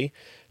the way,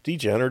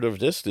 degenerative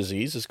disc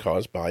disease is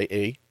caused by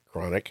a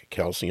chronic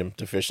calcium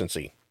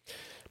deficiency.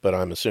 But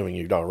I'm assuming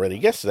you'd already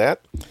guessed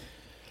that.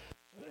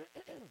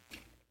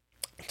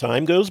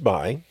 Time goes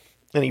by,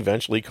 and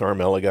eventually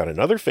Carmella got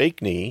another fake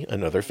knee,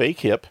 another fake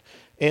hip,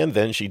 and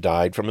then she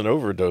died from an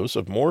overdose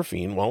of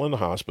morphine while in the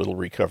hospital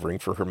recovering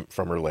from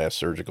her last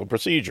surgical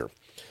procedure.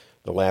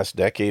 The last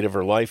decade of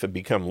her life had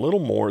become little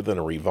more than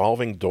a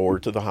revolving door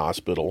to the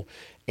hospital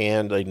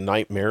and a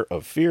nightmare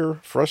of fear,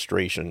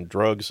 frustration,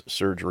 drugs,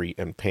 surgery,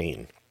 and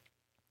pain.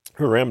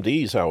 Her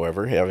MDs,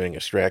 however, having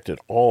extracted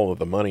all of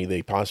the money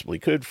they possibly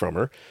could from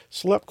her,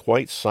 slept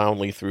quite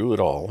soundly through it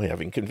all,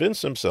 having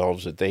convinced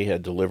themselves that they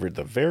had delivered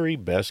the very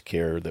best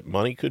care that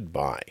money could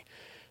buy.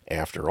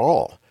 After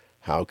all,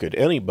 how could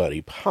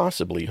anybody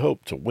possibly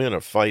hope to win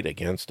a fight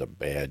against a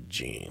bad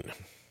gene?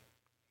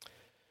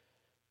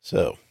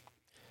 So,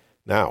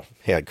 now,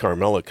 had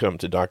Carmella come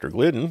to Dr.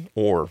 Glidden,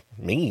 or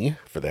me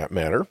for that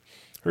matter,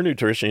 her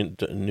nutrient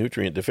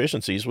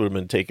deficiencies would have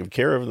been taken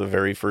care of the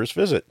very first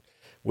visit.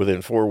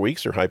 Within 4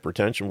 weeks, her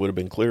hypertension would have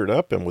been cleared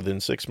up, and within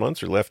 6 months,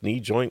 her left knee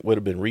joint would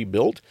have been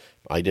rebuilt.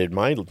 I did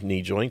my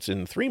knee joints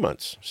in 3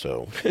 months,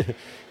 so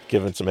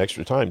given some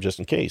extra time just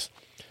in case.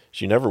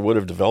 She never would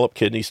have developed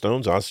kidney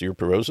stones,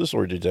 osteoporosis,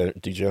 or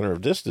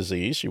degenerative disc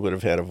disease. She would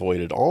have had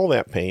avoided all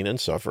that pain and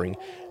suffering,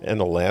 and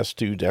the last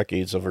 2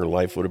 decades of her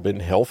life would have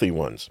been healthy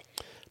ones.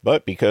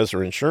 But because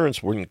her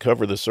insurance wouldn't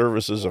cover the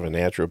services of a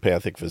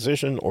naturopathic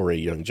physician or a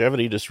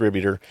longevity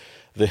distributor,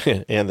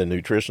 and the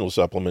nutritional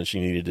supplements she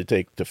needed to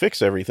take to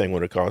fix everything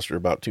would have cost her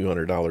about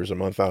 $200 a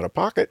month out of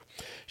pocket,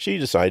 she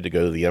decided to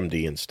go to the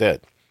MD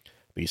instead.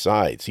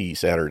 Besides, he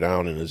sat her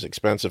down in his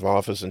expensive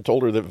office and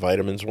told her that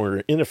vitamins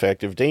were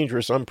ineffective,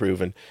 dangerous,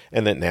 unproven,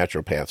 and that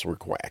naturopaths were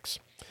quacks.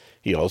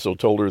 He also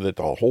told her that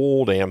the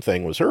whole damn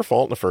thing was her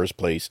fault in the first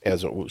place,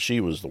 as she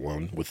was the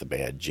one with the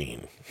bad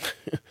gene.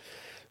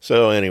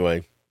 So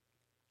anyway,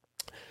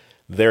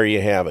 there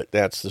you have it.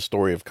 That's the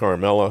story of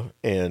Carmella,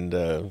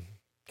 and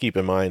keep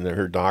in mind that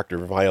her doctor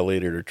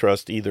violated her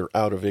trust either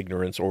out of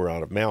ignorance or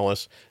out of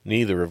malice,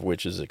 neither of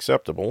which is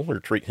acceptable.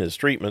 His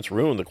treatments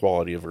ruined the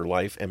quality of her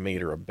life and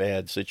made her a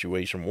bad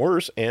situation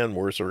worse and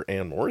worser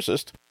and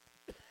worsest.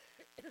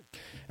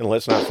 And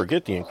let's not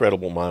forget the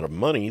incredible amount of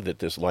money that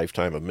this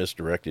lifetime of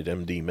misdirected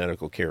MD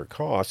medical care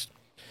costs.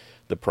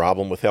 The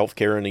problem with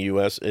healthcare in the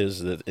U.S. is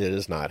that it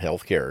is not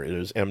healthcare. It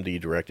is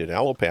MD-directed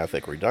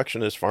allopathic,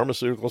 reductionist,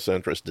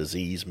 pharmaceutical-centrist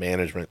disease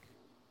management.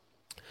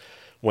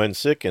 When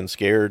sick and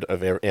scared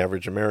of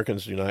average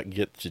Americans do not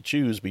get to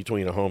choose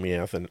between a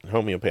homeopath, and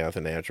naturopath,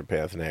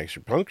 an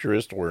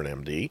acupuncturist, or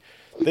an MD,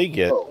 they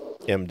get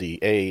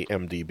MD-A,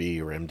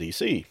 MD-B, or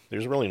MD-C.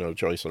 There's really no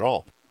choice at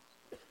all.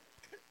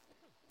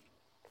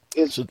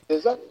 Is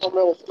that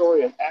Carmella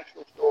story an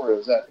actual story, or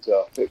is that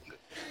fiction?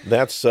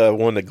 That's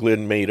one that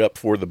Glenn made up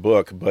for the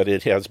book, but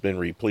it has been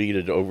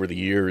repleted over the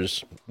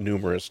years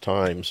numerous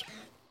times.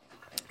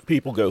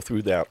 People go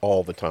through that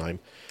all the time,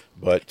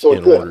 but so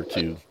in order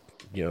to,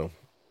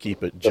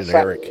 keep it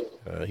generic,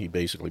 he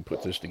basically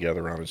put this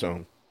together on his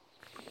own.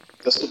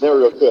 The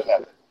scenario could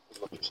happen,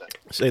 is what you're saying.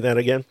 Say that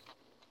again?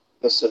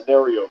 The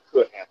scenario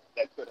could happen.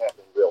 That could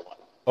happen in real life.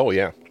 Oh,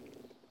 yeah.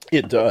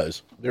 It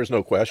does. There's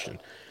no question.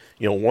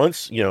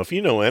 Once, if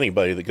you know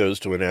anybody that goes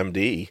to an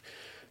MD,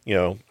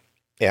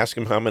 ask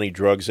them how many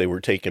drugs they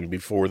were taking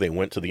before they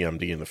went to the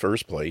MD in the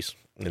first place,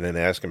 and then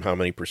ask them how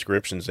many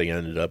prescriptions they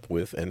ended up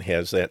with, and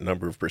has that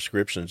number of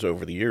prescriptions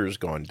over the years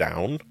gone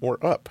down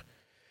or up?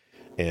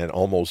 And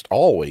almost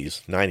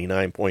always,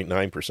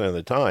 99.9% of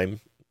the time,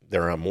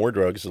 they're on more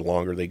drugs the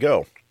longer they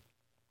go.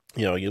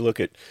 You look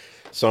at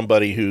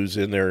somebody who's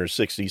in their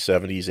 60s,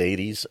 70s,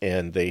 80s,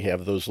 and they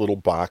have those little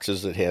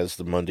boxes that has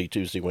the Monday,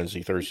 Tuesday,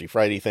 Wednesday, Thursday,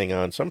 Friday thing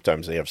on.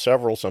 Sometimes they have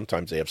several.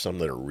 Sometimes they have some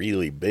that are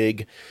really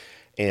big,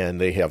 and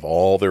they have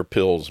all their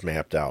pills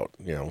mapped out,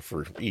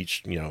 for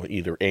each,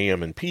 either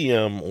AM and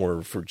PM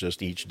or for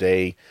just each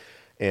day.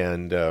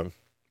 And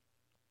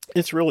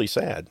it's really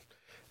sad.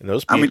 And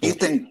those people, do you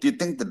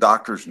think the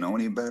doctors know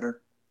any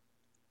better?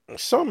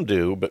 Some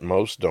do, but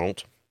most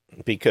don't,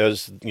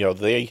 because,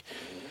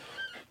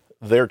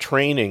 their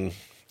training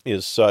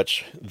is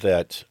such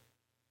that,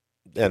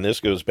 and this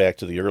goes back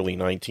to the early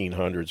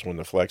 1900s when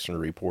the Flexner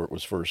Report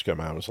was first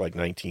come out. It was like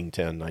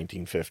 1910,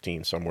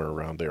 1915, somewhere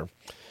around there.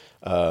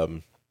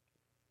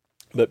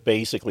 But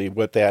basically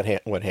what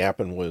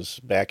happened was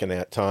back in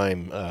that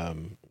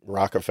time,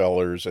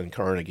 Rockefellers and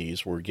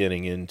Carnegies were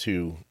getting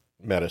into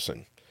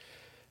medicine.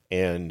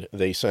 And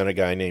they sent a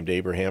guy named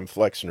Abraham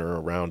Flexner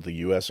around the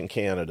U.S. and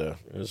Canada.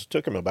 It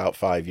took him about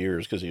 5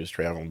 years because he was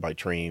traveling by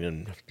train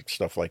and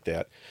stuff like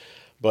that.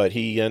 But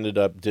he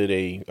did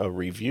a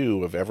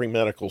review of every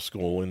medical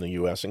school in the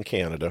U.S. and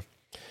Canada,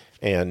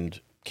 and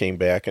came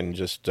back and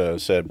just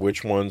said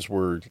which ones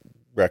were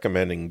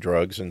recommending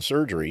drugs and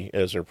surgery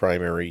as their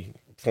primary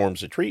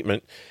forms of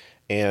treatment.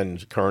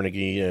 And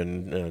Carnegie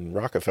and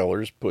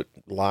Rockefellers put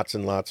lots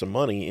and lots of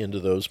money into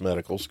those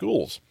medical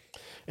schools.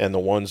 And the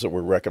ones that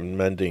were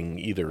recommending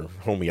either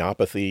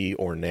homeopathy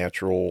or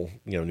natural,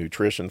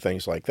 nutrition,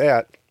 things like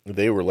that,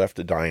 they were left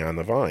to die on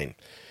the vine.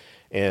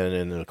 And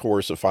in the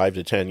course of 5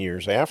 to 10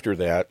 years after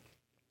that,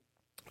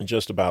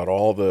 just about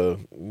all the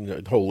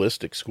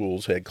holistic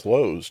schools had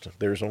closed.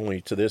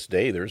 To this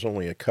day, there's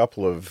only a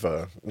couple of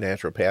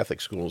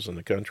naturopathic schools in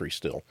the country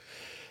still.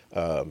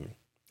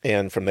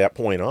 And from that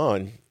point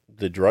on,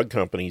 the drug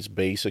companies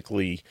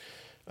basically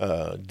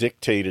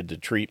dictated the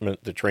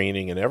treatment, the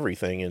training, and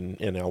everything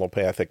in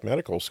allopathic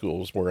medical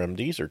schools where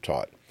MDs are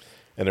taught.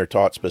 And they're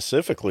taught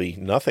specifically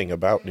nothing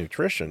about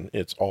nutrition.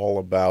 It's all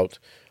about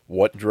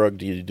what drug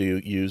do you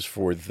use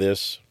for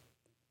this,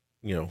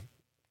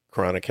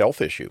 chronic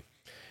health issue.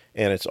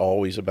 And it's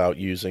always about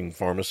using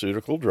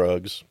pharmaceutical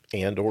drugs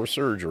and or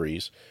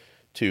surgeries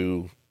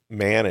to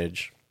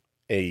manage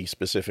a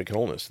specific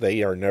illness.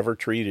 They are never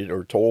treated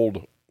or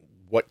told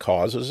what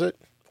causes it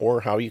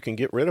or how you can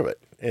get rid of it.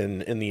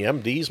 And in the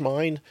MD's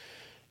mind,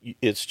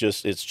 it's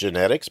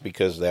genetics,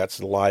 because that's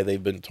the lie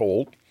they've been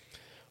told,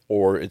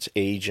 or it's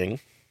aging.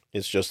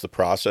 It's just the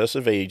process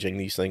of aging.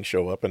 These things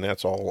show up, and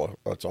that's all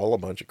a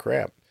bunch of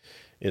crap.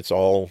 It's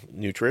all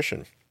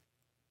nutrition.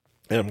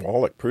 And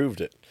Wallach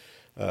proved it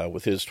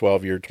with his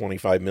 12-year,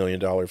 $25 million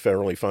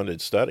federally funded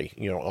study.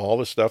 All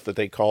the stuff that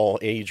they call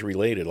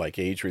age-related, like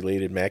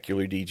age-related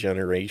macular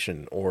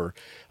degeneration or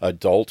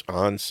adult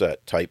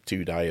onset type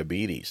 2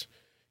 diabetes.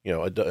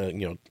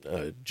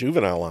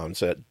 Juvenile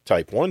onset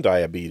type 1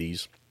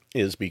 diabetes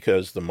is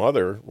because the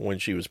mother, when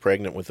she was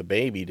pregnant with the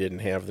baby, didn't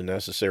have the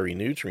necessary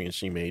nutrients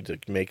she made to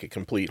make a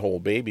complete whole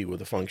baby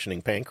with a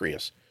functioning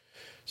pancreas.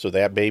 So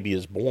that baby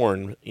is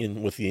born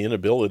with the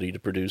inability to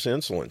produce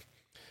insulin,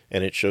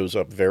 and it shows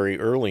up very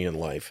early in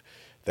life.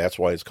 That's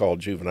why it's called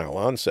juvenile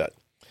onset.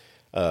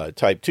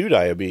 Type 2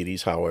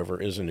 diabetes,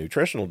 however, is a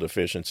nutritional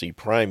deficiency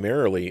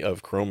primarily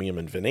of chromium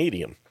and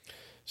vanadium.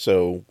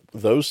 So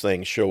those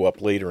things show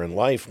up later in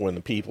life when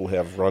the people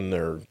have run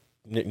their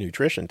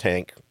nutrition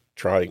tank,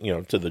 drained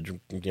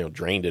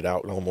it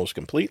out almost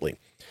completely.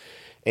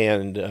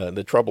 And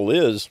the trouble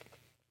is,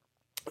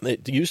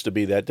 it used to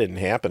be that didn't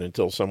happen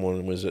until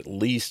someone was at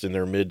least in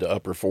their mid to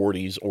upper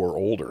 40s or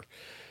older.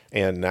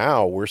 And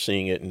now we're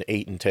seeing it in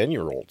 8 and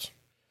 10-year-olds.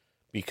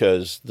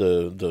 Because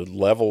the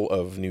level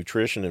of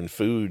nutrition and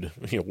food,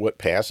 what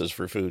passes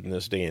for food in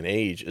this day and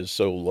age is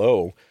so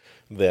low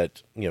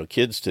that,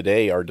 kids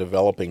today are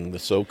developing the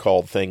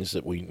so-called things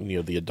that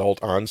the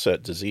adult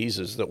onset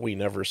diseases that we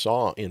never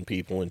saw in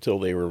people until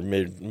they were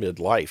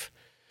midlife.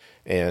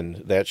 And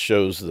that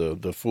shows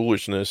the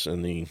foolishness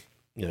and the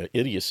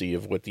idiocy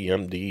of what the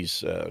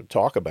MDs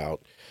talk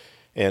about.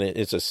 And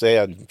it's a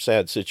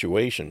sad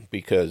situation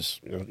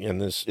because in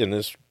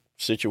this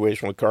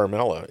situation with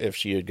Carmella, if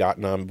she had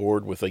gotten on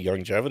board with a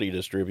longevity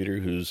distributor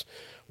who's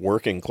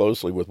working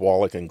closely with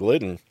Wallach and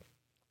Glidden,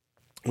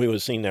 we would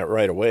have seen that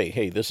right away.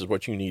 Hey, this is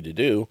what you need to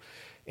do.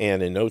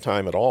 And in no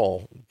time at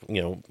all,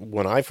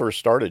 when I first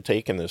started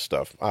taking this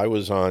stuff,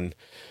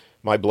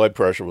 my blood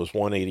pressure was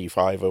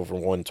 185 over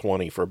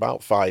 120 for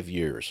about 5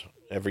 years.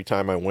 Every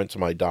time I went to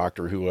my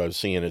doctor, who I was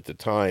seeing at the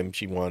time,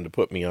 she wanted to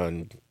put me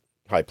on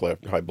high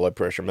blood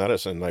pressure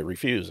medicine, and I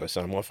refused. I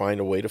said, I'm going to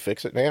find a way to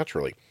fix it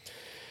naturally.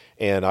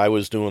 And I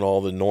was doing all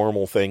the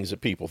normal things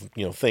that people,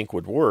 think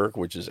would work,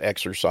 which is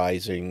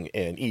exercising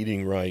and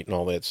eating right and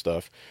all that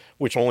stuff,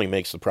 which only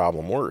makes the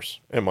problem worse.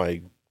 And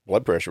my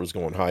blood pressure was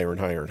going higher and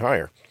higher and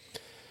higher.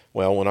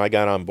 Well, when I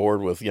got on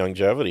board with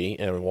longevity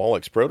and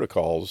Wallach's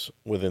protocols,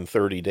 within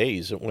 30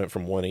 days, it went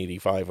from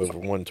 185 over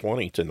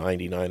 120 to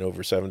 99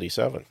 over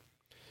 77.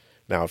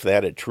 Now, if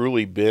that had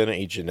truly been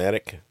a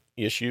genetic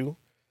issue,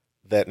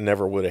 that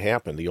never would have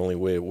happened. The only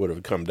way it would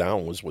have come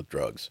down was with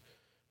drugs.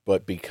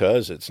 But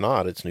because it's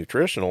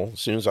nutritional, as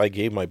soon as I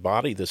gave my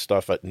body the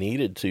stuff it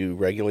needed to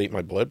regulate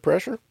my blood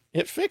pressure,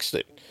 it fixed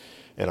it.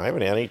 And I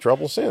haven't had any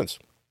trouble since.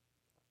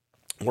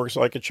 Works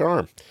like a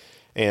charm.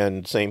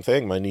 And same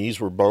thing, my knees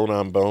were bone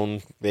on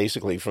bone,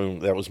 basically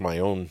that was my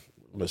own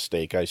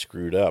mistake. I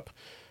screwed up.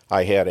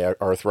 I had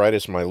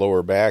arthritis in my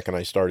lower back, and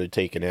I started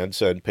taking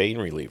NSAID pain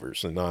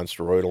relievers, the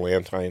non-steroidal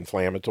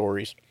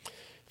anti-inflammatories,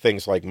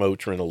 things like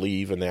Motrin,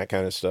 Aleve, and that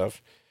kind of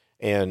stuff.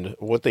 And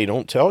what they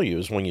don't tell you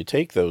is when you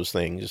take those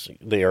things,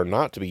 they are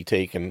not to be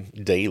taken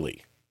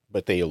daily,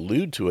 but they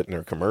allude to it in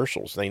their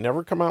commercials. They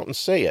never come out and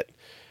say it,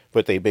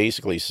 but they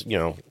basically,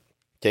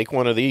 take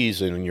one of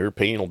these and your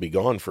pain will be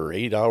gone for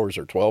 8 hours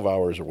or 12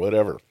 hours or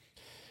whatever.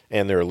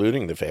 And they're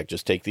alluding to the fact,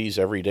 just take these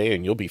every day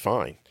and you'll be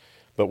fine.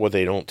 But what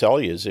they don't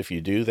tell you is if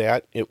you do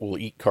that, it will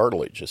eat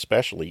cartilage,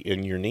 especially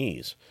in your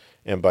knees.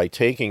 And by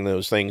taking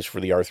those things for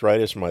the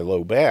arthritis in my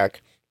low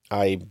back,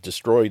 I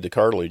destroyed the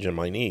cartilage in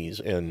my knees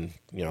and,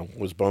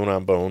 was bone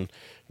on bone,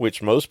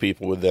 which most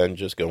people would then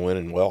just go in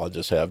and, I'll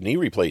just have knee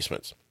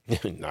replacements.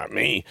 Not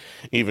me,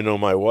 even though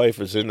my wife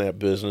was in that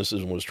business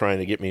and was trying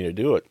to get me to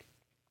do it.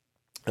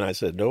 And I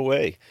said, no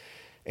way.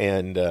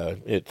 And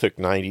it took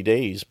 90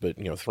 days, but,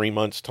 3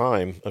 months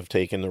time of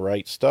taking the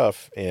right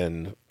stuff.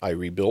 And I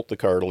rebuilt the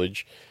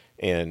cartilage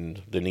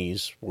and the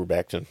knees were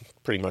back to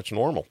pretty much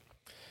normal.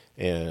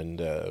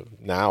 And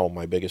now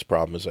my biggest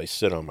problem is I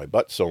sit on my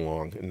butt so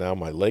long, and now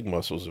my leg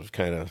muscles have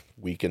kind of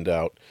weakened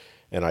out,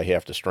 and I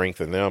have to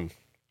strengthen them.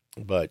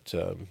 But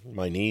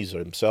my knees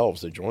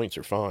themselves, the joints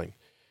are fine.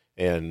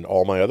 And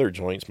all my other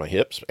joints, my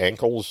hips,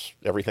 ankles,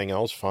 everything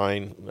else,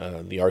 fine.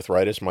 The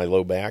arthritis, my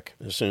low back,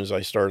 as soon as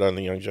I started on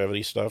the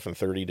longevity stuff in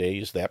 30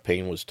 days, that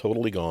pain was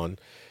totally gone.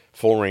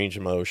 Full range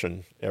of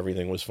motion.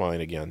 Everything was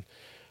fine again.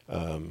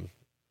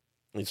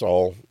 It's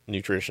all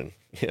nutrition.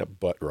 Yeah,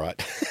 butt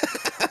rot.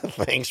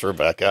 Thanks,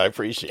 Rebecca. I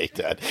appreciate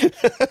that.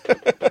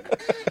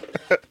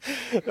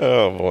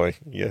 Oh, boy.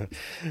 Yeah.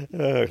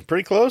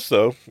 Pretty close,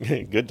 though.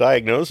 Good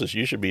diagnosis.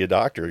 You should be a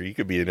doctor. You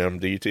could be an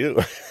MD,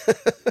 too.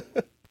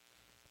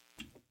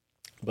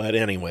 But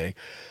anyway,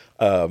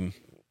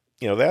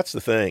 that's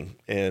the thing.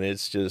 And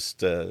it's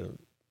just,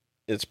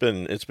 it's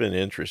been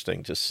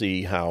interesting to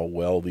see how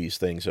well these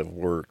things have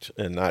worked.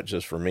 And not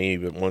just for me,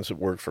 but once it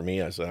worked for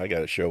me, I said, I got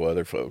to show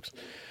other folks.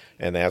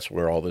 And that's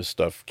where all this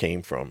stuff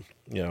came from.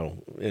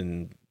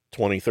 In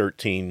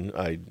 2013,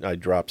 I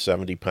dropped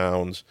 70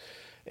 pounds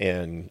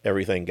and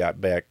everything got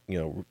back,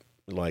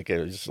 like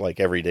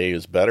every day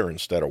is better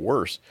instead of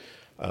worse.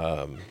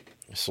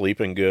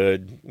 Sleeping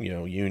good,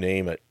 you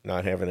name it,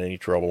 not having any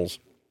troubles.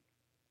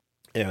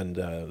 And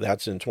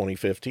that's in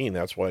 2015.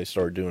 That's why I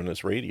started doing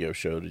this radio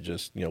show, to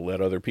just,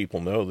 let other people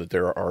know that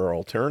there are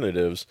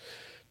alternatives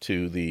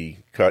to the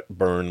cut,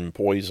 burn,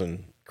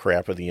 poison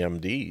crap of the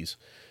MDs.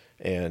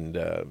 And,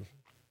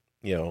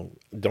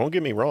 don't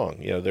get me wrong.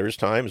 There's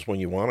times when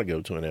you want to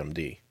go to an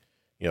MD.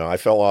 I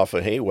fell off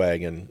a hay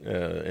wagon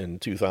in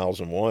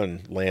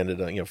 2001,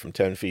 landed, from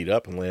 10 feet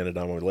up and landed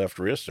on my left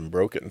wrist and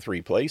broke it in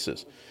 3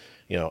 places.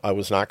 I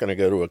was not going to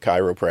go to a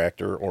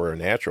chiropractor or a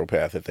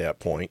naturopath at that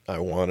point. I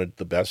wanted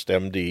the best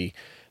MD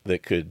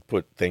that could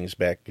put things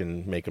back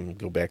and make them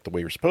go back the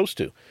way you're supposed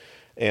to.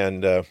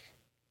 And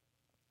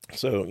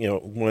so,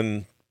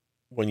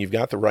 when you've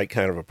got the right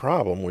kind of a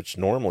problem, which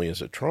normally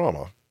is a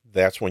trauma,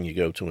 that's when you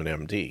go to an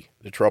MD.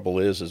 The trouble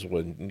is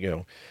when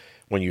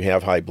you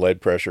have high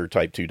blood pressure,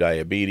 type 2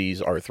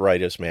 diabetes,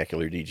 arthritis,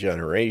 macular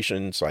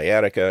degeneration,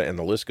 sciatica, and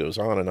the list goes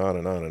on and on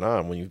and on and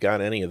on. When you've got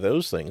any of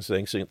those things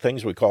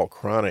we call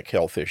chronic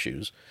health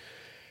issues,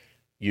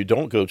 you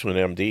don't go to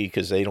an MD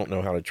because they don't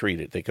know how to treat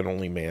it. They can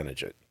only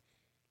manage it.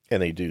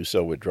 And they do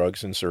so with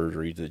drugs and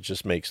surgery that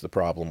just makes the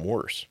problem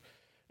worse.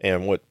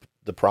 And what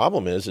the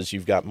problem is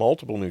you've got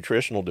multiple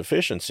nutritional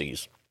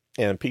deficiencies,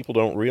 and people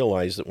don't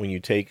realize that when you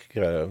take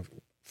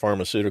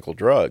pharmaceutical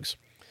drugs,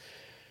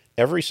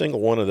 every single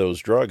one of those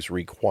drugs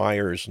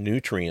requires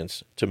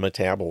nutrients to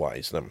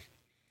metabolize them.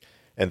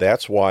 And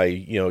that's why,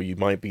 you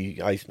might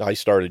be, I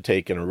started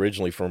taking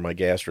originally for my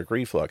gastric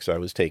reflux, I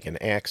was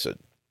taking Acid.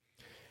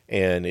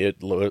 And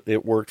it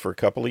worked for a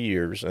couple of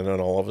years, and then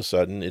all of a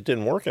sudden it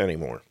didn't work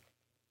anymore.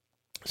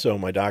 So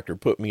my doctor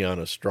put me on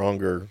a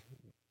stronger,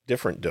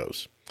 different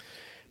dose.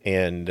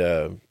 And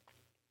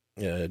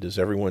does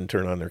everyone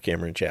turn on their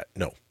camera and chat?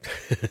 No.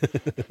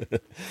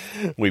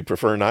 We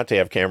prefer not to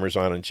have cameras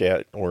on and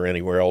chat or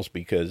anywhere else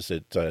because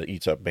it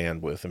eats up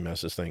bandwidth and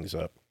messes things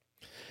up.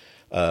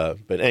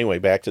 But anyway,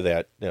 back to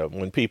that.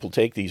 When people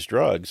take these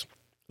drugs,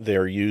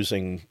 they're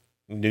using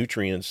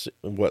nutrients,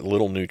 what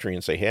little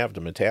nutrients they have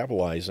to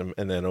metabolize them.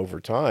 And then over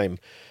time,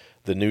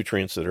 the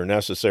nutrients that are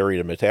necessary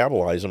to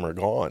metabolize them are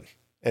gone.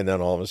 And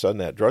then all of a sudden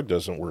that drug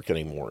doesn't work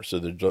anymore. So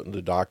the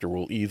doctor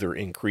will either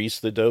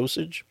increase the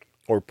dosage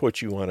or put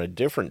you on a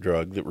different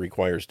drug that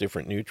requires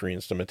different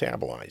nutrients to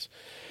metabolize.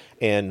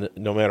 And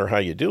no matter how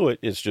you do it,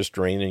 it's just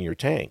draining your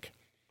tank,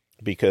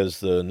 because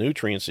the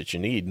nutrients that you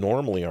need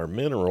normally are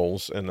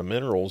minerals, and the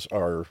minerals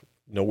are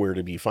nowhere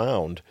to be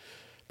found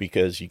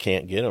because you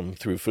can't get them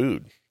through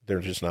food. They're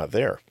just not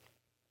there.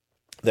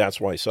 That's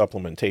why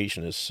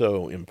supplementation is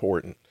so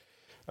important.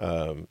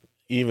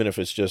 Even if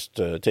it's just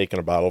taking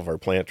a bottle of our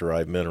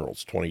plant-derived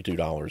minerals,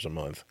 $22 a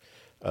month.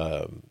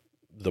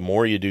 The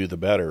more you do, the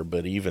better.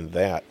 But even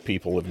that,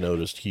 people have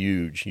noticed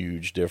huge,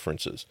 huge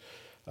differences.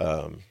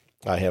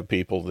 I have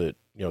people that,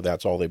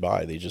 that's all they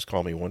buy. They just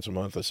call me once a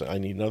month. I say, I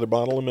need another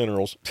bottle of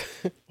minerals.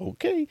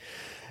 Okay.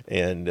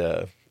 And,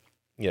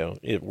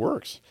 it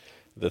works.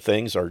 The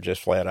things are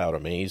just flat out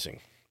amazing.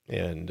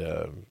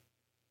 And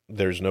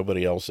there's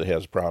nobody else that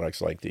has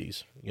products like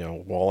these.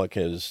 Wallach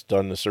has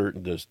done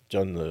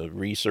the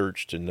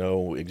research to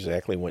know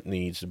exactly what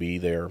needs to be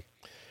there.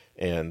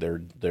 And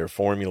they're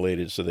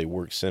formulated so they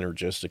work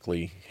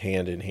synergistically,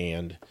 hand in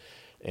hand,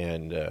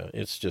 and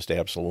it's just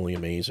absolutely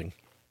amazing.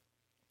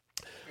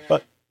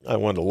 But I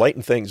wanted to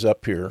lighten things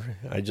up here.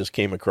 I just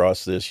came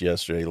across this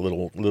yesterday, a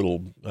little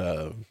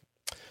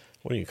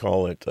what do you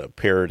call it? A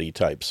parody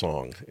type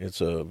song.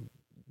 It's a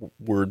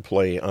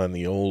wordplay on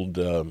the old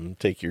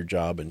 "Take Your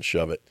Job and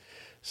Shove It."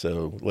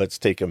 So let's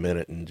take a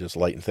minute and just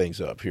lighten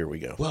things up. Here we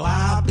go. Well,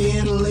 I've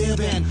been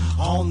living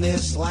on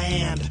this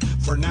land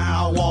for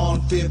now on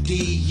 50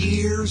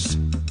 years.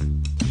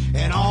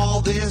 And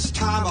all this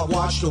time I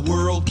watched the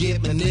world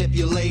get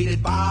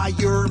manipulated by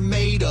your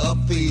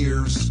made-up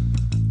fears.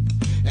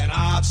 And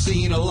I've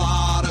seen a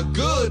lot of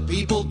good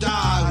people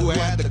die who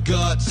had the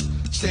guts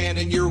stand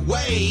in your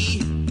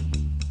way.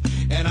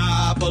 And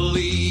I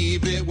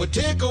believe it would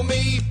tickle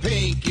me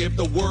pink if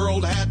the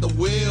world had the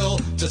will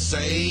to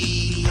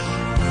say,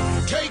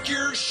 take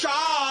your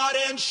shot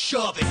and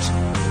shove it.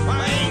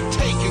 I ain't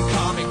taking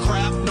commie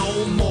crap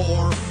no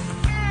more.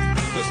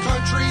 This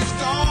country's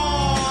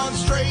gone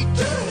straight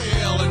to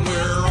hell and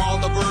we're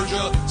on the verge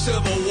of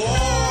civil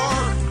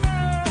war.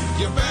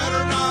 You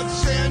better not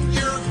send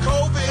your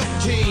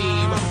COVID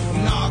team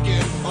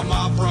knocking on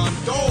my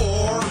front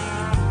door.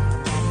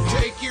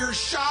 Take your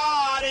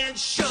shot and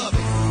shove it.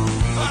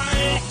 I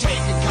ain't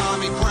taking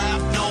commie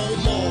crap no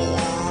more.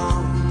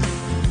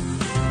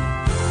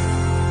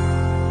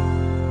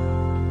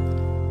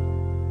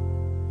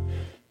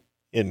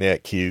 Isn't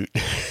that cute?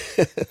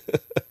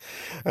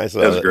 I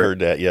heard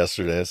that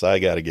yesterday, so I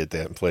got to get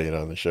that and play it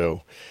on the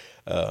show.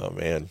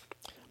 Man.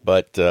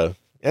 But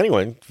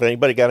anyway, if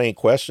anybody got any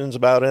questions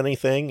about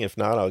anything, if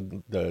not, I'll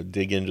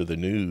dig into the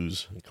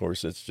news. Of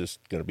course, it's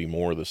just going to be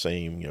more of the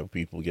same,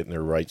 people getting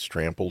their rights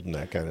trampled and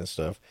that kind of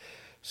stuff.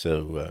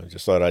 So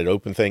just thought I'd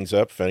open things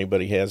up. If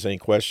anybody has any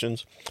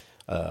questions,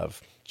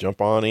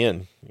 jump on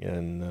in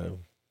and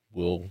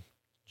we'll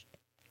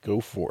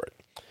go for it.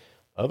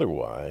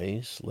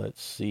 Otherwise,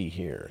 let's see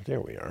here.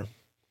 There we are.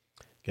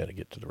 Got to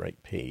get to the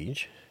right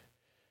page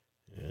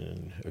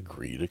and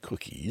agree to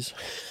cookies.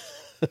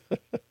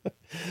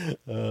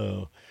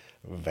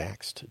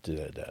 Vaxxed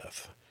to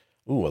death.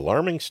 Ooh,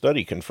 alarming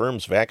study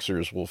confirms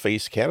vaxxers will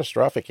face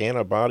catastrophic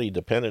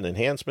antibody-dependent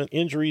enhancement,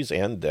 injuries,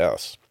 and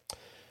deaths.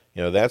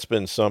 That's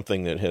been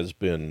something that has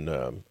been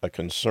a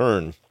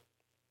concern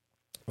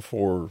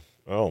for,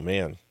 oh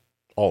man,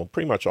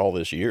 pretty much all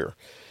this year.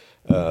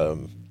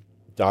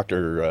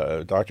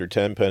 Dr.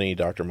 Tenpenny,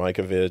 Dr.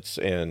 Mikovits,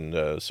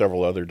 and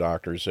several other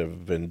doctors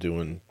have been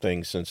doing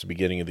things since the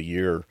beginning of the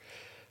year.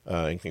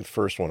 I think the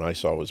first one I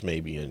saw was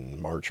maybe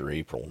in March or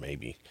April,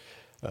 maybe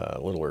a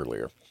little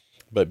earlier.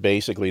 But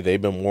basically,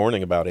 they've been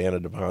warning about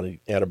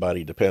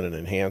antibody-dependent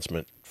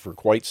enhancement for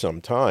quite some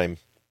time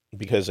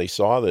because they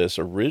saw this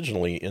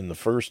originally in the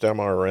first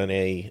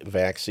mRNA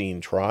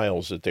vaccine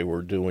trials that they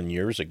were doing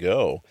years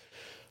ago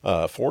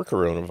for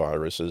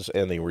coronaviruses,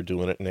 and they were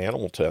doing it in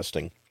animal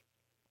testing.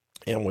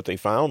 And what they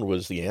found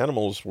was the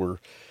animals were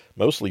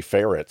mostly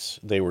ferrets.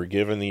 They were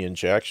given the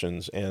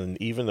injections,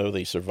 and even though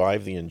they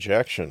survived the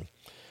injection,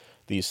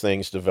 these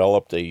things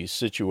developed a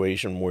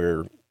situation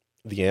where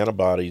the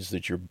antibodies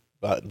that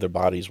their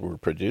bodies were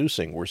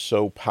producing were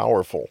so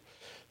powerful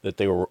that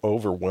they were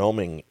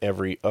overwhelming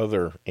every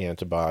other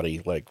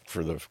antibody, like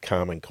for the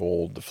common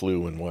cold, the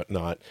flu, and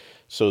whatnot,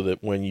 so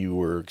that when you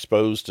were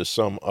exposed to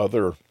some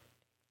other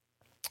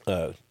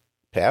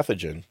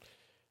pathogen,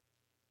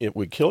 it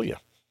would kill you.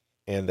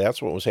 And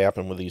that's what was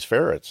happening with these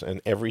ferrets.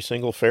 And every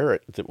single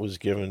ferret that was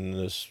given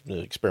this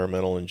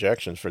experimental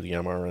injections for the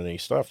mRNA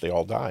stuff, they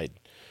all died.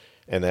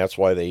 And that's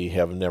why they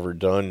have never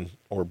done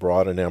or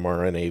brought an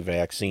mRNA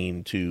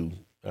vaccine to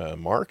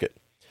market.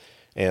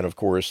 And of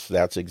course,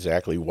 that's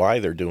exactly why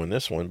they're doing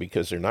this one,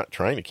 because they're not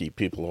trying to keep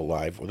people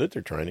alive with it.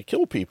 They're trying to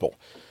kill people.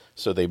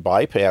 So they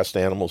bypassed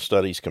animal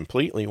studies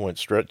completely, went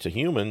straight to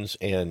humans,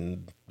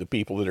 and the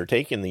people that are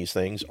taking these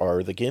things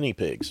are the guinea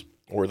pigs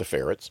or the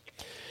ferrets.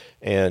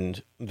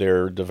 And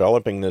they're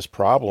developing this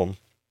problem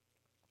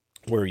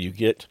where you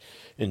get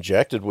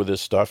injected with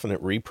this stuff and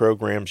it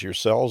reprograms your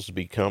cells to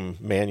become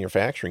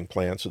manufacturing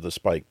plants of the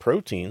spike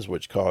proteins,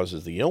 which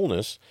causes the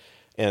illness.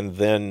 And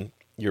then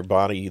your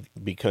body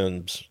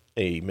becomes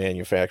a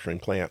manufacturing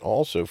plant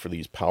also for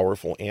these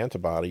powerful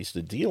antibodies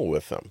to deal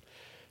with them.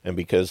 And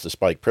because the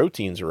spike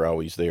proteins are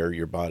always there,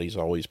 your body's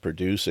always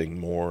producing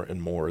more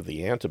and more of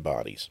the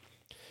antibodies.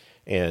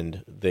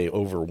 And they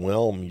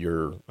overwhelm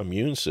your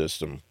immune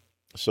system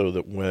so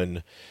that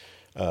when,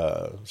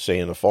 say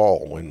in the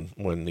fall,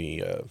 when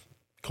the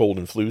cold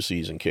and flu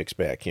season kicks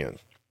back in,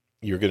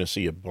 you're going to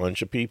see a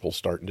bunch of people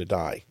starting to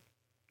die.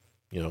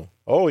 You know,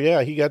 oh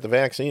yeah, he got the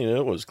vaccine and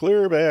it was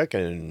clear back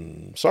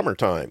in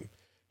summertime.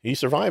 He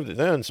survived it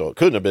then, so it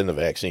couldn't have been the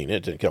vaccine.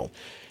 It didn't kill him.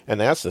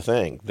 And that's the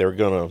thing. They're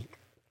going to,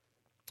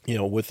 you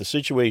know, with the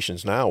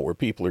situations now where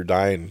people are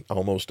dying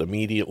almost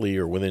immediately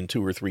or within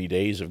 2 or 3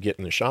 days of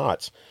getting the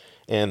shots,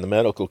 and the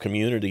medical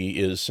community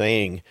is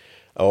saying,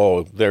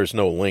 oh, there's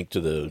no link to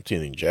the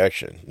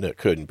injection. It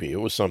couldn't be. It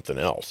was something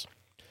else.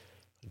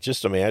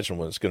 Just imagine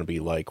what it's going to be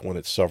like when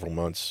it's several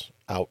months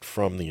out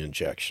from the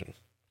injection.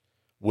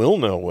 We'll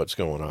know what's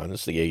going on.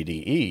 It's the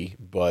ADE,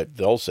 but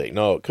they'll say,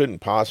 no, it couldn't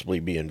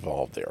possibly be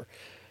involved there.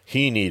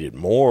 He needed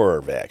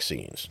more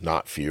vaccines,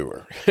 not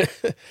fewer.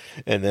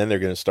 And then they're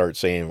going to start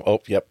saying,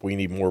 oh, yep, we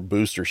need more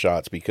booster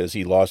shots because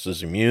he lost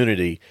his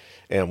immunity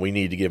and we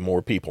need to give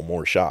more people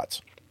more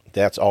shots.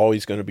 That's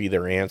always going to be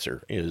their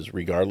answer, is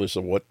regardless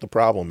of what the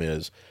problem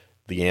is,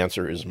 the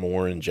answer is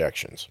more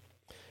injections.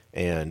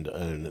 And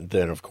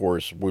then, of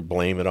course, we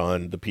blame it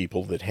on the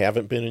people that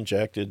haven't been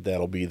injected.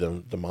 That'll be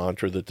the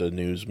mantra that the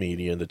news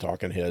media and the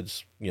talking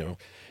heads, you know,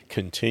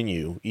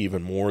 continue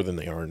even more than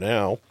they are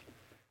now.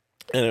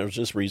 And it'll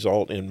just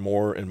result in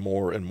more and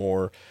more and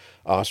more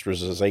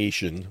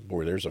ostracization.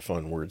 Boy, there's a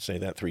fun word. Say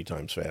that 3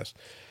 times fast.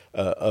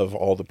 Of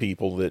all the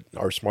people that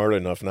are smart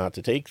enough not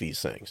to take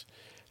these things.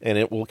 And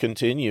it will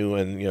continue.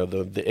 And, you know,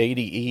 the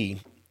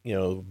ADE, you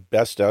know,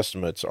 best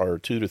estimates are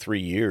 2 to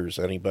 3 years.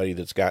 Anybody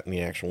that's gotten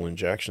the actual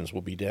injections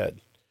will be dead.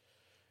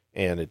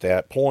 And at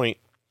that point,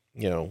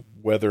 you know,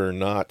 whether or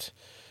not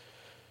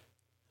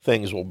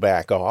things will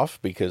back off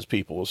because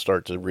people will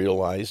start to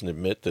realize and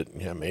admit that,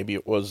 yeah, maybe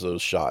it was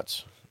those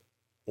shots,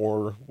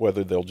 or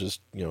whether they'll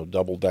just, you know,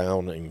 double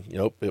down and, you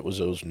know, it was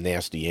those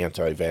nasty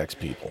anti-vax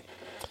people.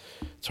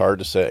 It's hard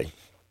to say.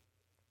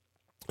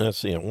 Let's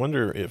see. I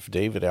wonder if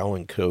David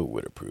Allen Coe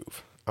would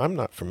approve. I'm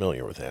not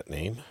familiar with that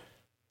name.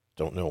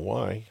 Don't know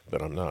why,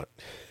 but I'm not.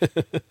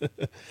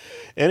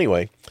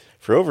 Anyway,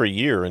 for over a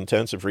year,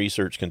 intensive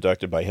research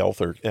conducted by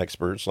health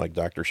experts like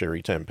Dr.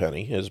 Sherry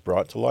Tenpenny has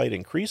brought to light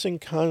increasing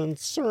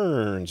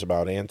concerns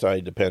about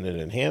anti-dependent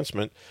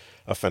enhancement,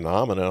 a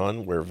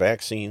phenomenon where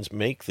vaccines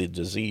make the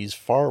disease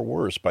far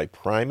worse by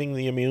priming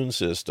the immune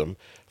system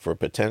for a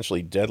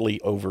potentially deadly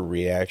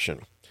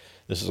overreaction.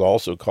 This is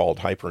also called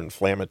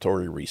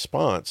hyperinflammatory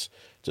response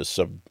to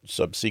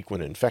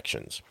subsequent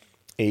infections.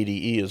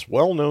 ADE is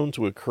well known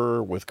to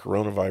occur with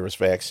coronavirus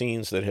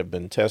vaccines that have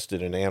been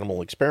tested in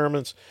animal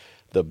experiments.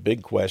 The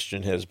big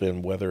question has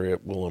been whether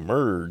it will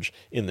emerge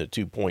in the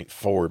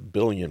 2.4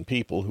 billion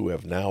people who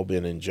have now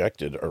been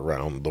injected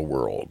around the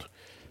world.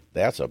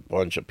 That's a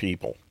bunch of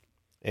people.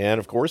 And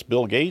of course,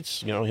 Bill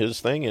Gates, you know, his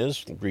thing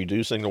is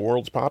reducing the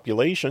world's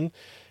population.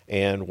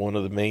 And one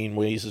of the main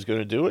ways he's going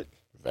to do it,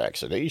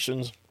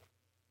 vaccinations.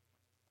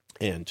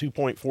 And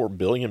 2.4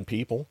 billion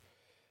people,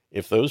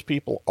 if those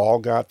people all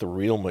got the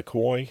real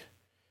McCoy,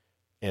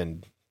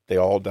 and they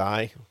all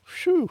die.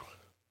 Whew,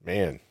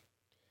 man,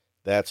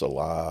 that's a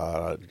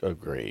lot of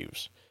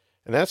graves.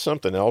 And that's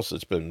something else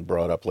that's been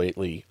brought up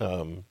lately.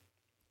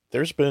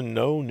 There's been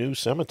no new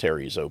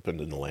cemeteries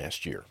opened in the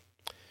last year.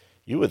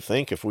 You would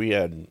think if we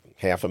had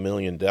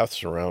 500,000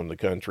 deaths around the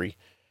country,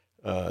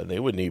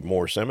 they would need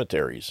more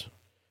cemeteries.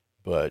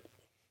 But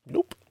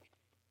nope.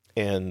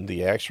 And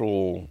the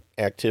actual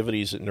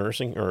activities at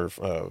nursing or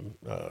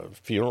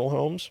funeral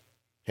homes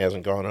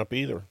hasn't gone up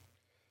either.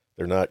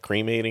 They're not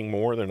cremating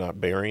more. They're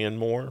not burying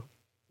more.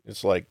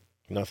 It's like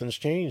nothing's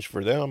changed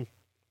for them.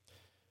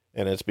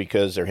 And it's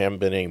because there haven't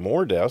been any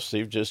more deaths.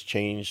 They've just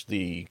changed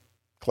the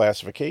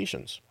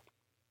classifications.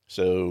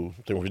 So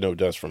there was no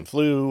deaths from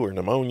flu or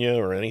pneumonia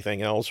or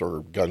anything else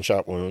or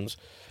gunshot wounds.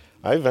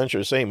 I venture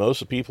to say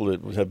most of the people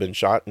that have been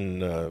shot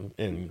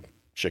in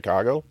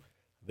Chicago,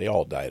 they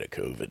all died of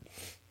COVID.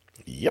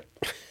 Yep.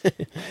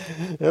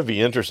 That'd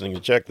be interesting to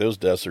check those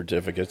death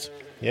certificates.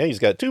 Yeah, he's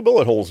got 2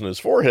 bullet holes in his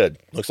forehead.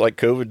 Looks like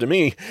COVID to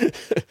me.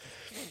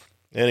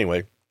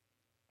 Anyway,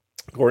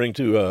 according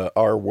to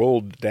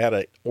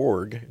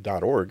ourworlddata.org,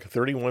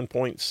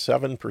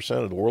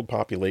 31.7% of the world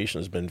population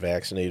has been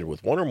vaccinated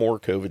with 1 or more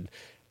COVID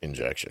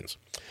injections.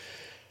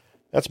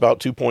 That's about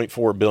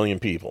 2.4 billion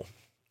people.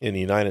 In the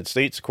United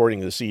States, according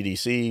to the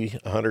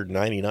CDC,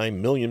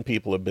 199 million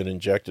people have been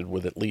injected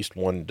with at least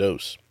 1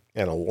 dose.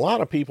 And a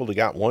lot of people that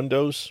got 1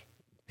 dose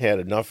had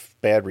enough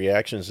bad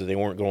reactions that they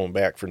weren't going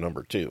back for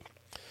number 2.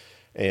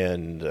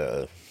 And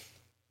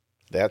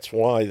that's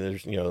why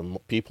there's,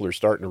 people are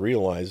starting to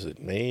realize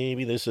that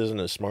maybe this isn't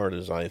as smart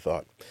as I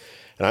thought.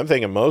 And I'm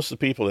thinking most of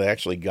the people that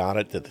actually got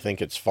it, that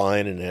think it's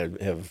fine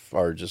and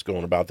are just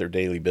going about their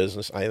daily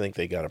business, I think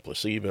they got a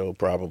placebo,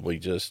 probably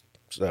just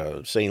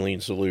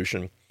saline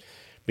solution.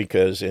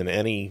 Because in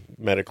any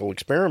medical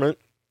experiment,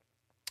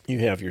 you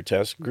have your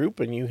test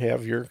group and you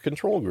have your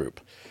control group.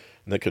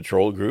 And the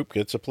control group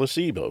gets a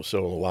placebo.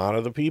 So a lot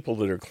of the people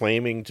that are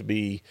claiming to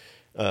be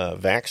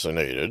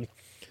vaccinated,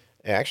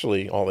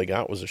 actually all they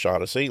got was a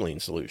shot of saline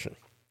solution.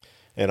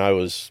 And I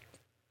was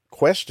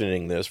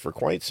questioning this for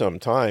quite some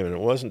time, and it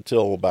wasn't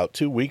until about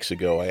 2 weeks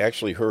ago I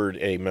actually heard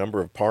a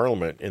member of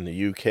parliament in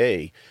the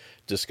UK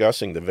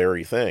discussing the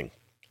very thing.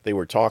 They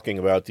were talking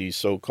about these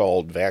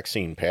so-called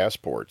vaccine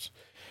passports.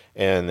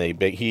 And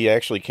he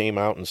actually came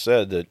out and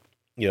said that,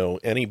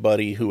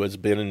 anybody who has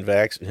been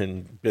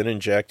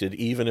injected,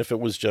 even if it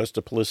was just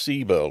a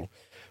placebo,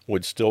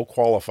 would still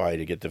qualify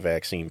to get the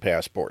vaccine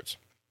passports.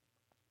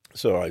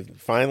 So I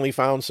finally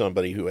found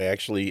somebody who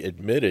actually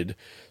admitted,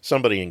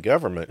 somebody in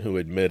government who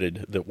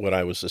admitted that what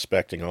I was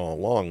suspecting all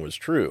along was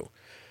true,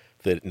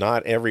 that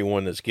not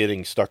everyone that's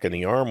getting stuck in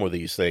the arm with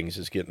these things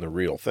is getting the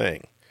real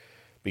thing.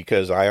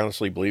 Because I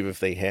honestly believe if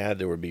they had,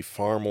 there would be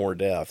far more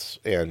deaths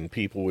and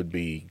people would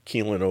be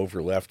keeling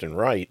over left and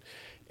right.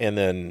 And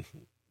then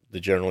the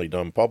generally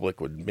dumb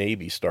public would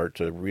maybe start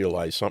to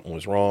realize something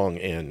was wrong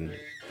and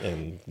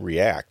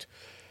react.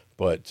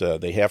 But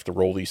they have to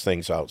roll these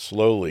things out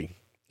slowly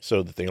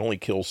so that they only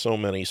kill so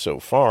many so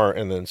far.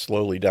 And then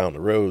slowly down the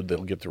road,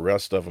 they'll get the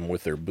rest of them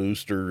with their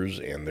boosters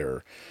and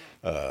their,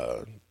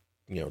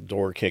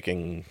 door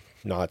kicking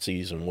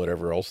Nazis and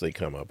whatever else they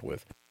come up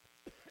with.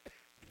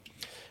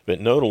 But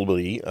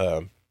notably,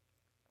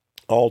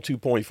 all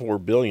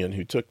 2.4 billion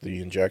who took the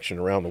injection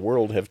around the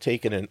world have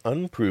taken an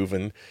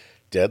unproven,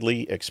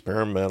 deadly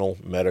experimental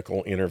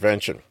medical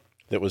intervention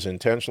that was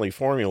intentionally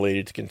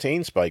formulated to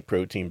contain spike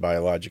protein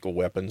biological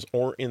weapons,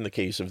 or in the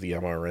case of the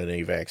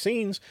mRNA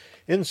vaccines,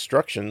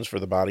 instructions for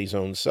the body's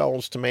own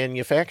cells to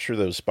manufacture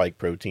those spike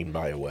protein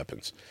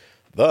bioweapons.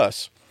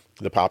 Thus,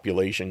 the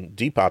depopulation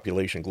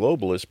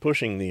globalists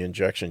pushing the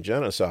injection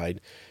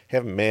genocide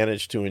have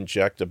managed to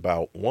inject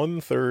about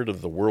 1/3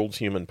 of the world's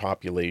human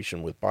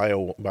population with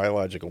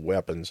biological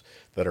weapons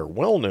that are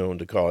well known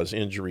to cause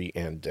injury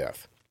and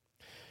death.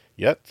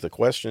 Yet the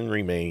question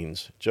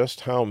remains,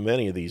 just how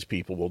many of these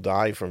people will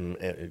die from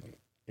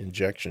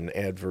injection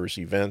adverse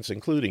events,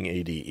 including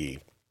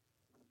ADE?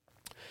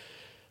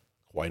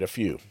 Quite a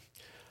few.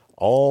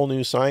 A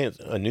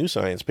new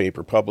science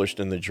paper published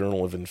in the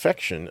Journal of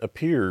Infection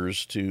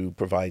appears to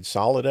provide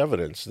solid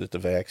evidence that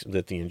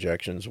the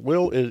injections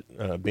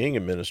being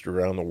administered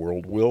around the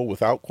world will,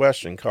 without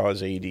question,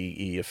 cause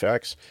ADE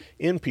effects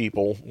in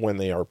people when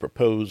they are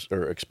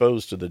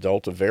exposed to the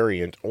Delta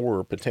variant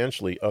or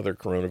potentially other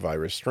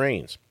coronavirus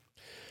strains.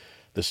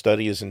 The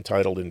study is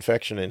entitled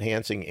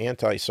Infection-Enhancing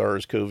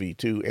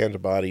Anti-SARS-CoV-2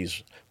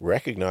 Antibodies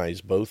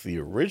Recognize Both the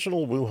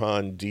Original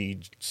Wuhan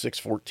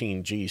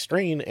D614G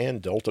strain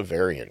and Delta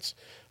variants,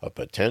 a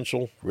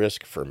Potential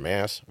Risk for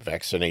Mass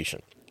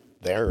Vaccination.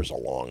 There's a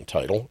long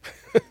title.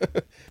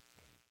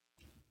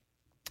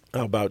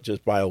 How about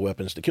just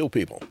bioweapons to kill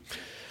people?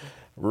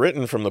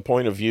 Written from the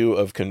point of view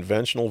of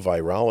conventional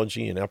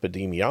virology and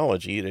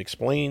epidemiology, it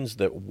explains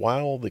that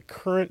while the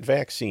current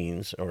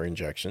vaccines or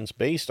injections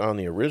based on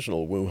the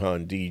original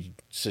Wuhan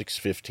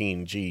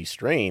D615G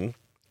strain,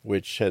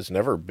 which has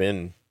never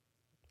been,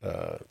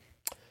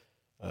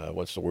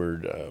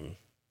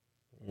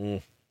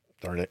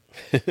 darn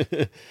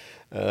it.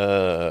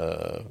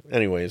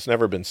 Anyway, it's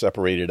never been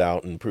separated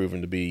out and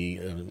proven to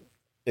be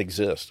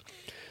exist.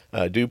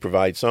 Do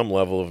provide some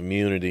level of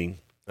immunity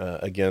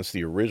against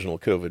the original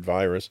COVID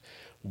virus,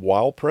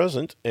 while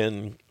present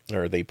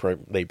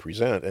they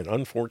present an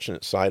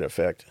unfortunate side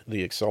effect,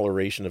 the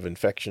acceleration of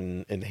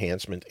infection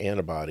enhancement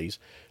antibodies,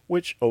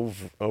 which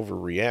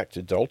overreact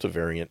to Delta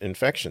variant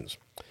infections.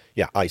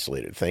 Yeah,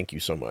 isolated. Thank you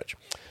so much.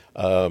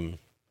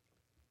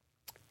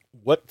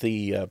 What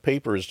the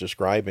paper is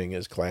describing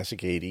is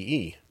classic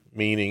ADE,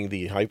 meaning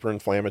the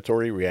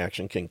hyperinflammatory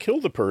reaction can kill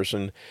the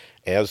person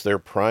as their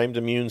primed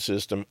immune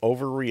system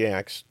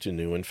overreacts to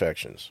new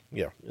infections.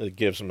 Yeah, it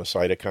gives them a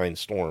cytokine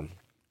storm,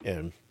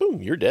 and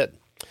boom, you're dead.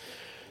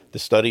 The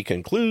study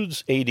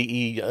concludes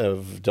ADE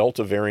of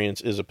Delta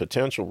variants is a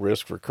potential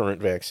risk for current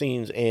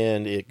vaccines,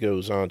 and it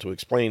goes on to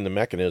explain the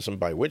mechanism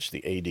by which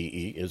the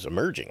ADE is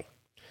emerging.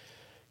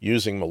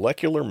 Using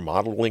molecular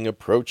modeling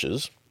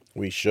approaches,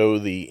 we show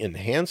the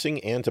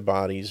enhancing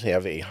antibodies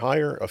have a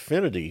higher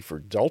affinity for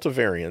Delta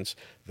variants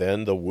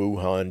than the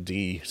Wuhan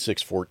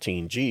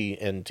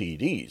D614G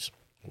NTDs,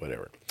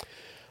 whatever.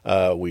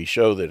 We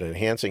show that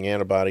enhancing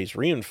antibodies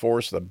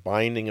reinforce the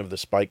binding of the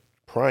spike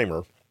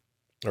primer,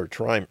 or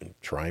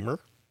trimer?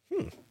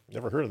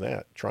 Never heard of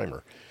that,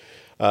 trimer,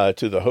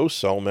 to the host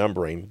cell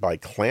membrane by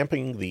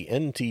clamping the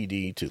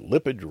NTD to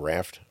lipid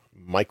raft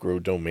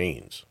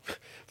microdomains.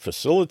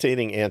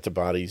 Facilitating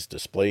antibodies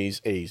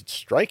displays a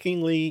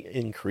strikingly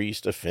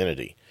increased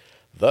affinity.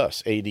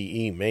 Thus,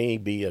 ADE may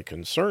be a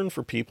concern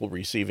for people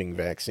receiving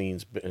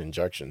vaccines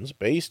injections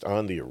based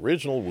on the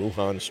original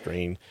Wuhan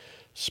strain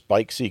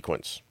spike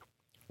sequence.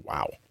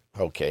 Wow.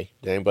 Okay.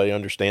 Did anybody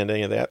understand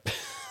any of that?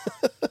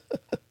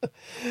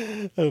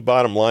 The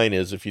bottom line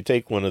is, if you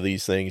take one of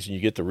these things and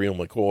you get the real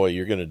McCoy,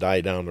 you're going to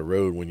die down the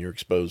road when you're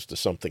exposed to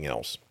something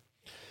else.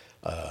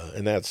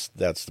 And that's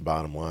the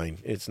bottom line.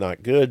 It's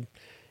not good.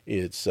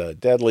 It's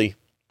deadly,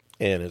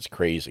 and it's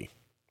crazy.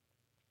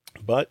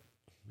 But,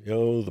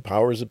 the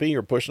powers that be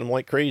are pushing them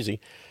like crazy.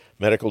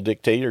 Medical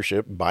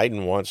dictatorship.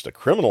 Biden wants to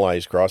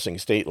criminalize crossing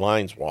state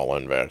lines while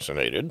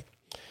unvaccinated.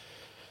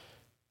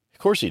 Of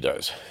course he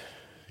does.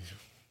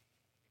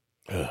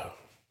 Ugh.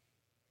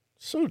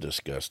 So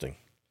disgusting.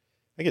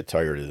 I get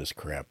tired of this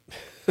crap.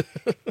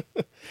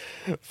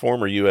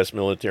 Former U.S.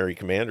 military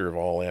commander of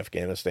all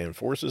Afghanistan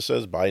forces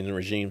says Biden's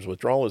regime's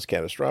withdrawal is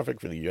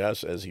catastrophic for the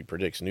U.S. as he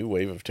predicts new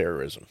wave of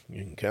terrorism.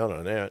 You can count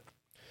on that.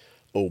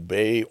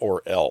 Obey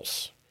or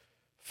else.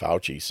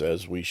 Fauci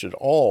says we should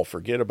all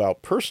forget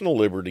about personal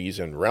liberties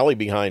and rally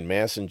behind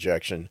mass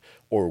injection,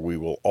 or we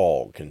will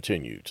all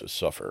continue to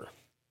suffer.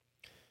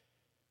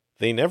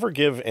 They never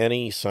give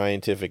any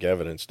scientific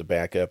evidence to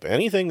back up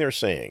anything they're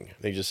saying.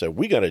 They just say,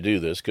 we got to do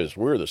this because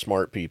we're the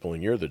smart people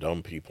and you're the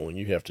dumb people and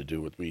you have to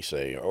do what we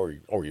say or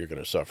you're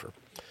going to suffer.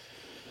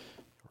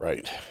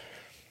 Right.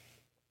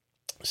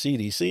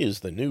 CDC is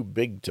the new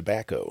big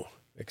tobacco,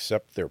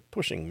 except they're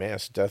pushing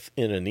mass death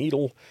in a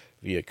needle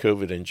via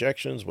COVID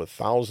injections with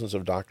thousands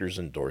of doctors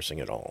endorsing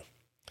it all.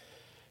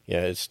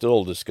 Yeah, it's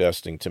still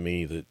disgusting to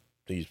me that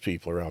these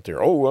people are out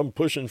there. Oh, I'm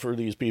pushing for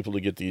these people to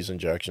get these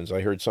injections.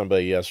 I heard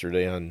somebody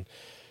yesterday on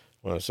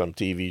some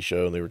TV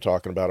show, and they were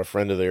talking about a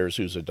friend of theirs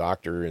who's a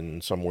doctor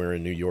somewhere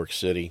in New York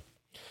City,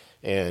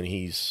 and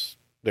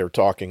they're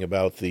talking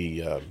about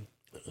the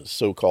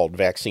so-called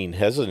vaccine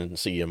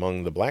hesitancy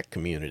among the black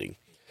community.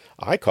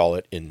 I call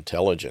it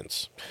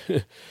intelligence.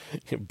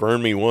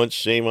 Burn me once,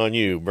 shame on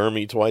you. Burn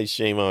me twice,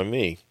 shame on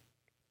me.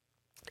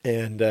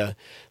 And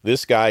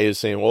this guy is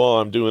saying, well,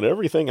 I'm doing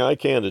everything I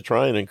can to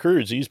try and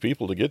encourage these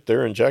people to get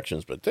their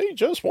injections, but they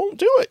just won't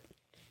do it.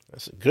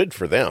 That's good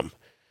for them.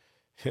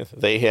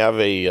 They have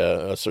they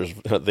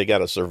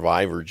got a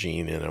survivor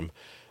gene in them.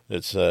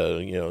 It's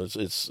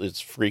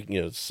it's freaking,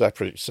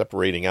 it's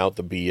separating out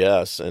the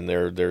BS, and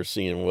they're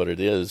seeing what it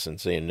is and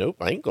saying, nope,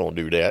 I ain't gonna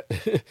do that.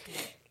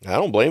 I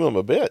don't blame them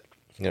a bit.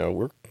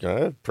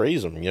 I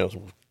praise them.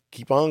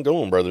 Keep on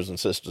going, brothers and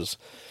sisters.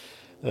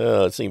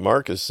 Let's see.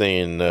 Mark is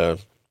saying,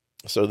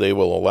 so they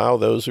will allow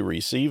those who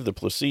receive the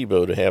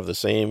placebo to have the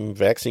same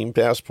vaccine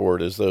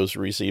passport as those who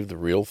receive the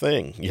real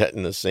thing. Yet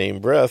in the same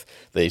breath,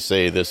 they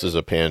say this is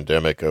a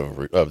pandemic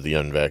of the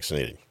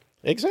unvaccinated.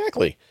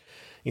 Exactly.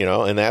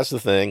 And that's the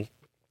thing.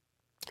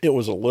 It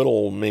was a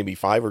little, maybe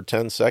 5 or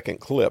 10 second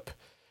clip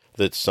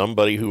that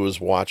somebody who was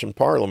watching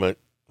Parliament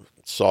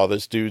saw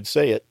this dude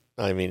say it.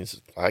 I mean,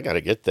 I got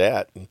to get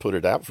that and put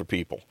it out for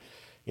people.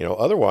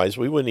 Otherwise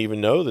we wouldn't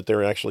even know that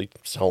they're actually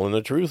telling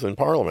the truth in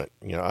Parliament.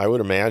 I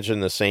would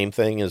imagine the same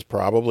thing is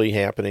probably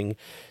happening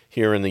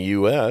here in the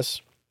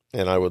U.S.,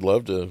 and I would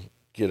love to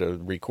get a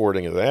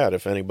recording of that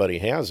if anybody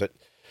has it.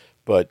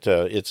 But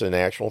it's an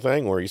actual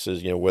thing where he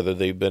says, whether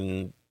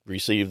they've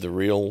received the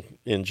real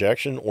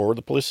injection or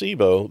the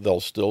placebo, they'll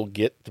still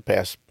get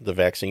the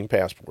vaccine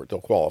passport. They'll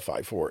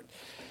qualify for it.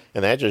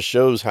 And that just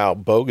shows how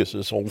bogus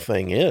this whole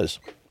thing is.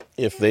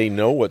 If they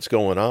know what's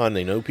going on,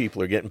 they know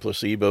people are getting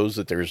placebos,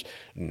 that there's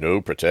no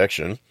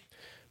protection,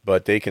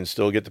 but they can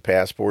still get the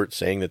passport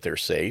saying that they're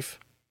safe.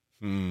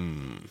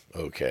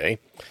 Okay.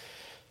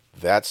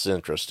 That's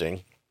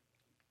interesting.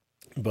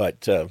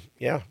 But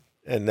yeah,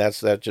 and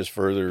that just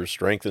further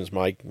strengthens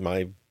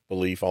my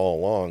belief all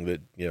along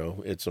that, you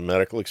know, it's a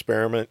medical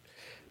experiment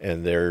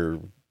and they're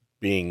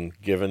being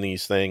given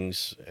these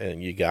things,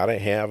 and you got to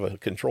have a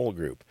control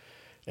group.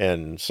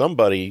 And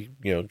somebody,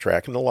 you know,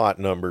 tracking the lot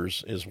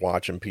numbers is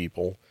watching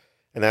people.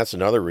 And that's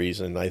another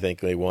reason I think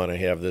they want to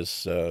have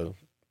this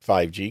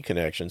 5G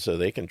connection, so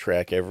they can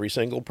track every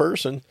single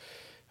person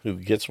who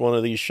gets one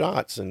of these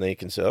shots, and they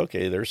can say,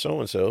 okay, there's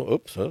so-and-so.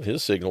 Oops, oh,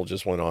 his signal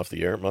just went off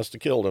the air. It must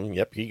have killed him.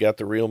 Yep, he got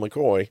the real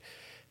McCoy.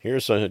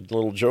 Here's a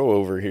little Joe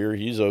over here.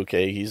 He's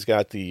okay. He's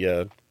got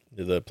the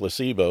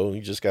placebo.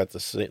 He just got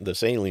the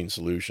saline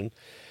solution.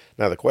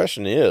 Now, the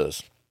question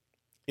is,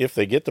 if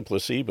they get the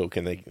placebo,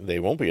 they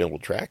won't be able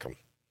to track them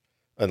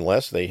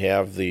unless they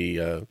have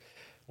the,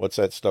 what's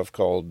that stuff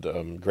called,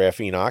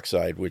 graphene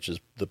oxide, which is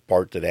the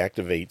part that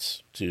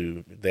activates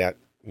to that,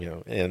 you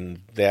know,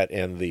 and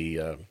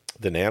the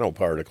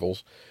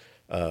nanoparticles.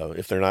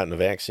 If they're not in the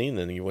vaccine,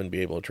 then you wouldn't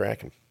be able to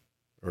track them,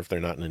 or if they're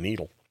not in the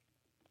needle.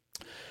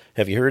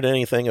 Have you heard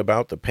anything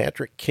about the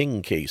Patrick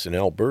King case in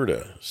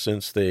Alberta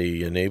since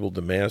they enabled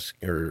the mask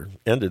or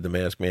ended the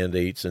mask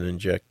mandates and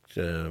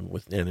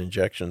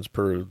injections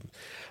per?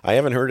 I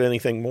haven't heard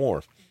anything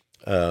more.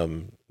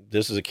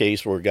 This is a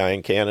case where a guy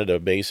in Canada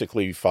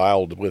basically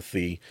filed with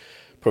the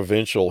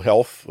provincial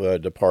health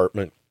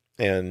department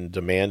and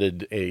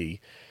demanded a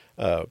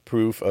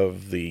proof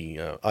of the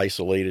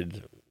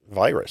isolated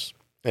virus,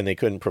 and they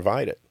couldn't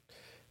provide it.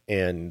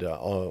 And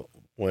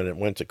when it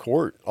went to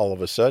court, all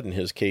of a sudden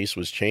his case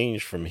was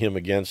changed from him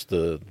against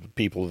the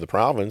people of the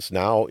province.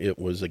 Now it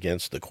was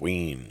against the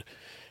Queen,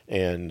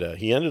 and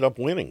he ended up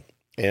winning.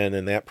 And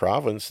in that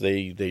province,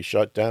 they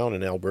shut down,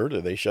 in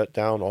Alberta, they shut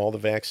down all the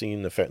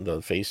vaccine,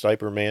 the face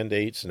diaper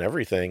mandates and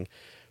everything,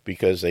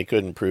 because they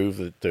couldn't prove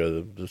that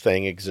the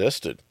thing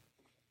existed.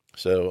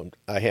 So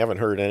I haven't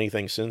heard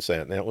anything since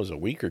that, and that was a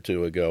week or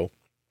two ago.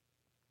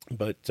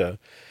 But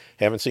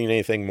haven't seen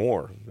anything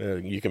more.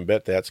 You can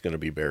bet that's going to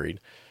be buried.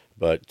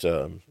 But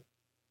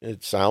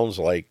it sounds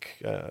like,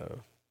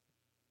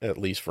 at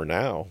least for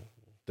now,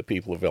 the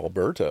people of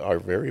Alberta are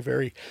very,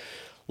 very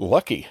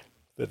lucky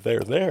that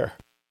they're there.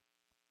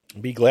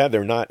 Be glad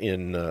they're not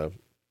in,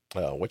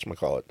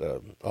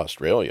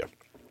 Australia.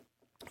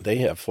 They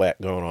have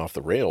flat going off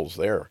the rails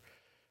there,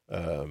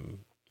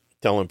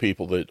 telling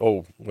people that,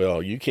 oh,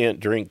 well, you can't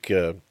drink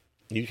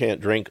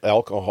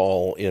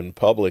alcohol in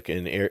public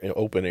in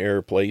open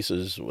air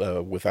places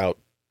without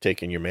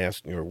taking your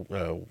mask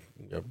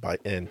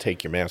and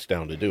take your mask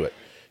down to do it.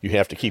 You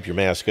have to keep your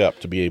mask up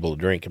to be able to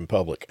drink in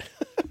public.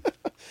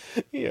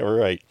 Yeah,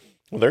 right.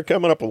 Well, they're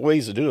coming up with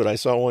ways to do it. I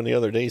saw one the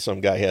other day.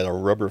 Some guy had a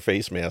rubber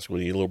face mask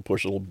where you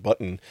push a little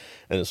button,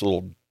 and this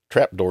little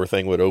trapdoor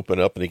thing would open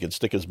up, and he could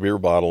stick his beer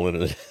bottle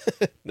in it.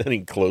 Then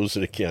he'd close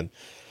it again.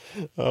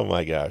 Oh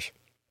my gosh.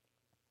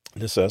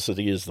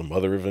 Necessity is the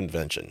mother of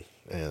invention.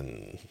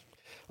 And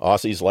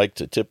Aussies like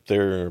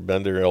to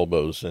bend their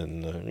elbows,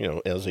 and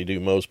as they do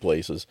most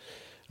places.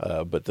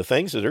 But the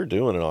things that they're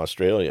doing in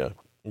Australia,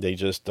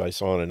 I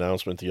saw an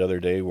announcement the other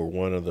day where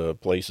one of the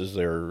places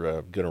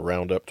they're going to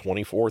round up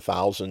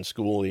 24,000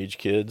 school-age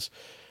kids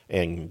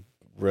and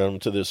run them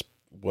to this,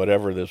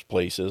 whatever this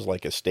place is,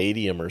 like a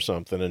stadium or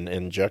something, and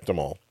inject them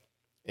all.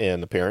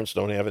 And the parents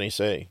don't have any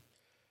say.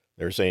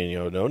 They're saying,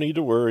 no need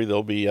to worry.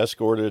 They'll be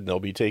escorted and they'll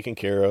be taken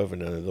care of,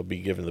 and they'll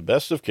be given the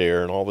best of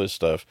care and all this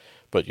stuff.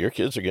 But your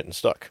kids are getting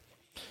stuck.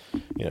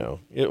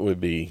 It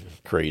would be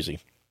crazy.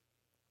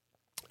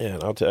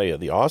 And I'll tell you,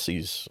 the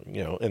Aussies,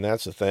 and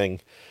that's the thing.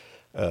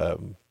 I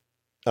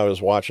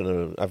was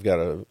watching I've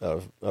got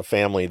a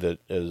family that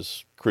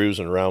is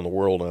cruising around the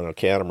world on a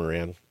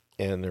catamaran,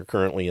 and they're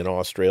currently in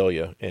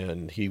Australia.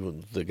 And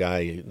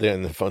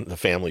the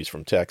family's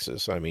from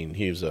Texas. I mean,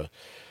 he was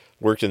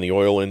worked in the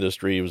oil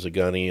industry. He was a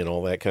gunny and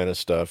all that kind of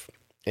stuff.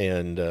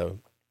 And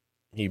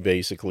he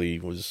basically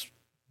was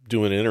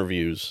doing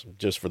interviews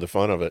just for the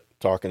fun of it,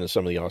 talking to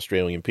some of the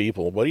Australian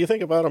people. What do you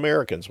think about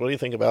Americans? What do you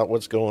think about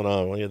what's going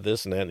on? What do you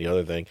this and that and the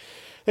other thing?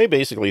 They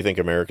basically think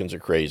Americans are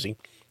crazy.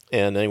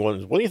 And they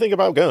want, what do you think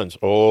about guns?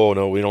 Oh,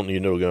 no, we don't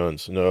need no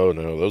guns. No,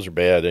 those are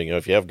bad.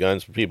 If you have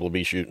guns, people will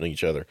be shooting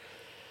each other.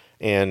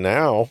 And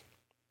now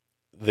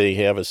they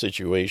have a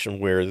situation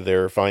where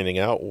they're finding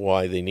out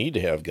why they need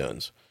to have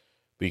guns.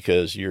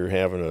 Because you're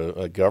having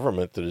a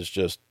government that has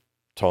just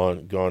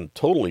gone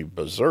totally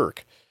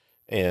berserk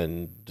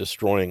and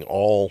destroying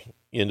all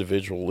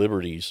individual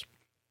liberties,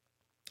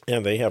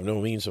 and they have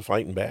no means of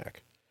fighting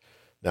back.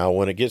 Now,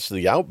 when it gets to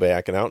the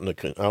outback and out in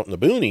the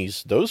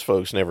boonies, those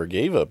folks never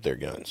gave up their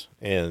guns,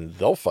 and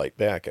they'll fight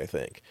back, I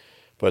think.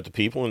 But the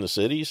people in the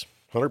cities,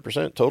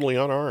 100% totally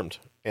unarmed,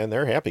 and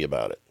they're happy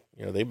about it.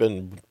 They've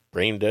been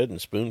brain dead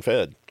and spoon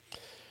fed.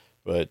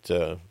 But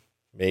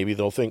maybe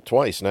they'll think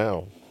twice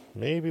now.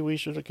 Maybe we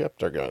should have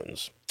kept our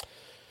guns.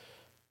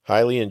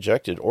 Highly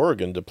injected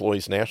Oregon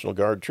deploys National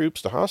Guard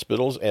troops to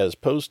hospitals as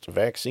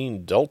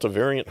post-vaccine Delta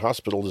variant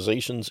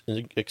hospitalizations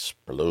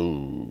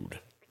explode.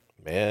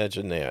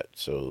 Imagine that.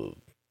 So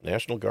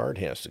National Guard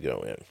has to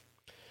go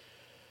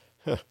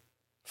in.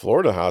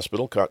 Florida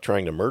hospital caught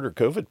trying to murder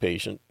COVID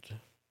patient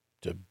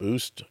to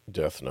boost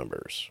death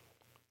numbers.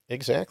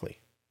 Exactly.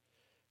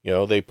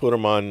 They put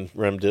them on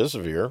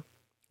remdesivir,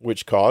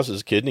 which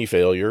causes kidney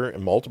failure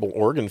and multiple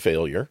organ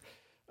failure,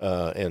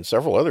 and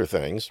several other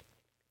things.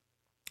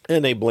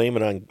 And they blame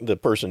it on the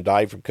person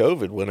died from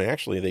COVID when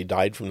actually they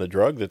died from the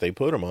drug that they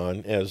put them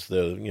on as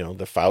the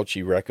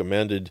Fauci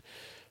recommended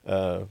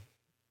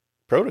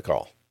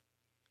protocol.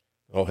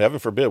 Oh, heaven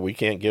forbid, we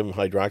can't give them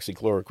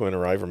hydroxychloroquine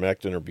or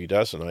ivermectin or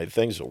budesonide,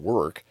 things that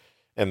work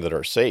and that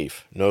are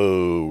safe.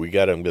 No, we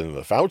got them in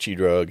the Fauci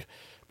drug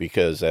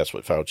because that's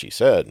what Fauci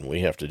said, and we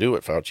have to do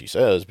what Fauci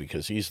says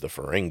because he's the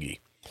Ferengi.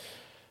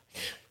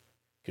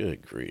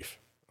 Good grief.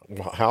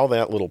 How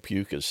that little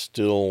puke is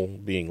still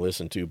being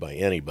listened to by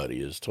anybody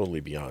is totally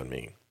beyond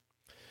me.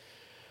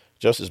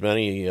 Just as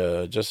many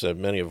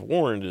have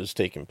warned is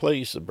taking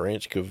place, the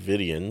branch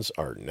Covidians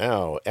are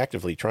now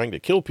actively trying to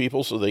kill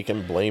people so they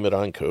can blame it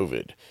on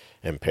COVID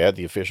and pad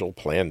the official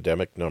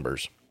pandemic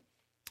numbers.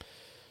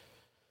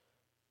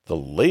 The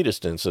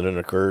latest incident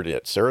occurred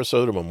at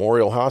Sarasota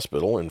Memorial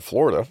Hospital in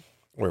Florida,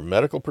 where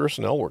medical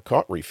personnel were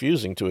caught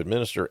refusing to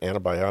administer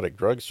antibiotic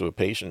drugs to a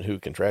patient who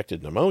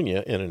contracted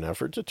pneumonia in an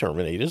effort to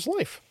terminate his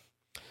life.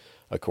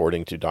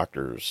 According to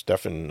Dr.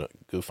 Stefan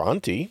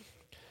Gufanti,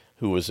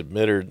 who was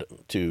admitted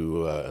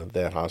to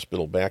that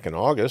hospital back in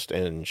August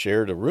and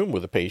shared a room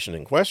with the patient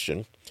in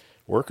question,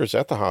 workers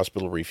at the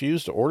hospital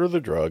refused to order the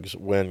drugs.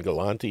 When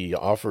Galanti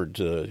offered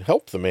to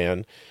help the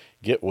man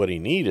get what he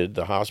needed,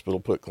 the hospital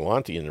put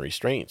Galanti in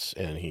restraints,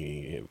 and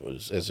it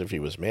was as if he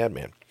was a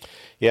madman.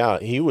 Yeah,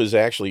 he was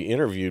actually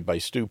interviewed by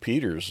Stu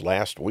Peters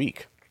last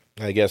week.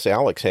 I guess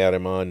Alex had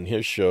him on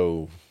his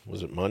show,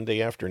 was it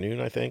Monday afternoon,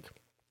 I think?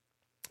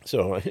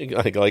 So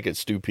I like it,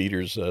 Stu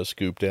Peters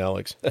scooped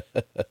Alex.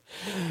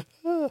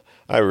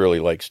 I really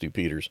like Stu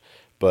Peters.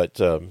 But,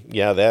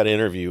 yeah, that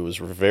interview was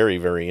very,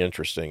 very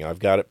interesting. I've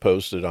got it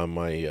posted on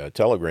my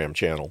Telegram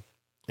channel.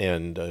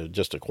 And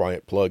just a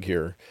quiet plug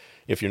here.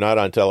 If you're not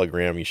on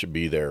Telegram, you should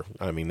be there.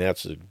 I mean,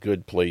 that's a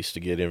good place to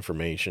get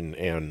information.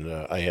 And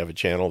I have a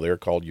channel there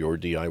called Your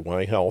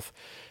DIY Health.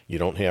 You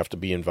don't have to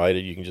be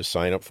invited. You can just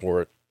sign up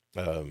for it.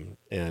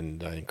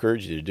 And I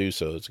encourage you to do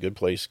so. It's a good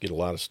place to get a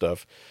lot of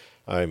stuff.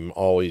 I'm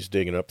always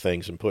digging up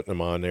things and putting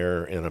them on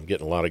there. And I'm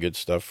getting a lot of good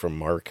stuff from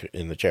Mark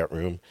in the chat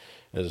room,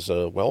 as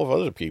well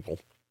as other people.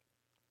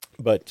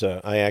 But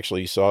I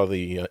actually saw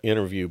the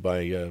interview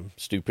by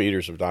Stu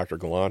Peters of Dr.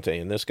 Galante,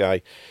 and this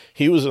guy,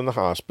 he was in the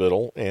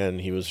hospital,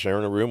 and he was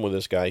sharing a room with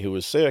this guy who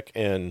was sick,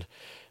 and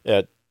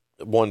at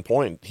one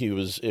point,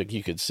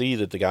 you could see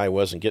that the guy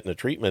wasn't getting the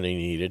treatment he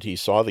needed. He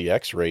saw the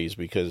x-rays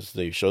because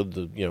they showed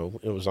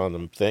it was on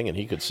the thing, and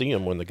he could see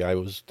him when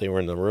they were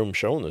in the room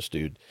showing this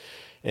dude,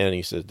 and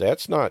he said,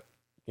 that's not,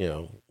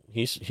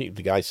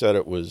 the guy said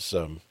it was,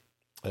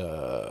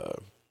 oh,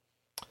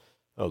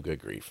 good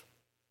grief.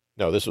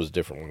 No, this was a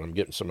different one. I'm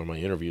getting some of my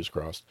interviews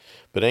crossed.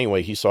 But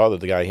anyway, he saw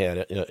that the guy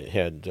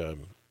had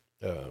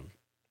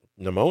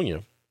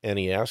pneumonia, and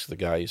he asked the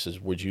guy, he says,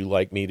 would you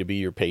like me to be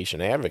your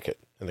patient advocate?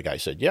 And the guy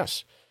said,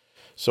 yes.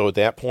 So at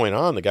that point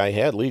on, the guy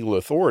had legal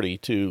authority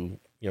to,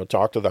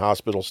 talk to the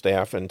hospital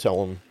staff and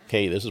tell them,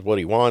 hey, this is what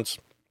he wants.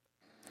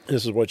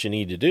 This is what you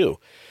need to do.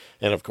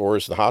 And of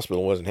course, the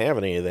hospital wasn't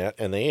having any of that,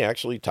 and they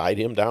actually tied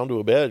him down to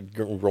a bed,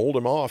 rolled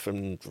him off,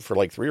 and for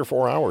like 3 or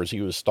 4 hours,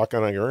 he was stuck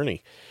on a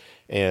gurney.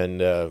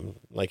 And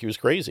like he was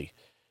crazy.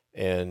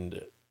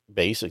 And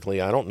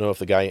basically, I don't know if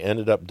the guy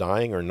ended up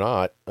dying or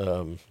not.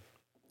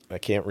 I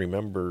can't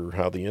remember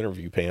how the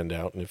interview panned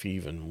out and if he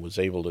even was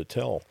able to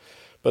tell.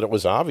 But it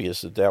was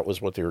obvious that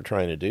was what they were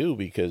trying to do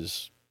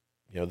because,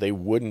 they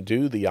wouldn't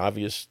do the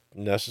obvious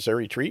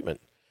necessary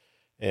treatment.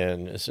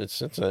 And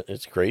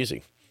it's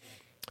crazy.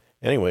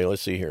 Anyway,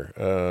 let's see here.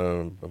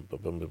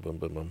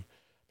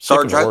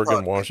 Sarge,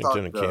 Oregon,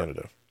 Washington, and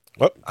Canada.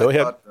 Oh, go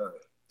ahead.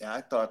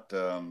 I thought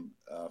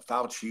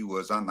Fauci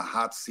was on the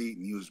hot seat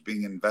and he was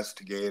being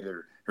investigated,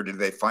 or did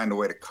they find a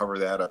way to cover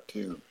that up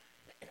too?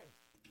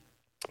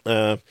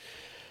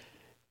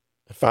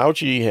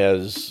 Fauci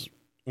has,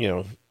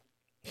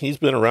 he's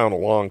been around a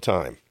long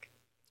time,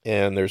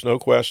 and there's no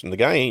question the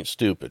guy ain't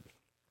stupid.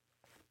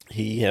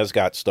 He has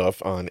got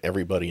stuff on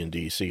everybody in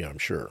D.C., I'm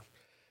sure,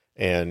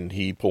 and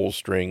he pulls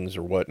strings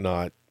or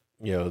whatnot.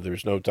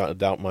 There's no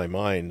doubt in my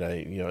mind.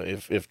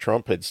 If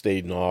Trump had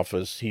stayed in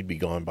office, he'd be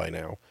gone by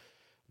now.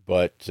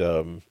 But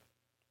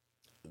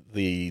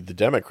the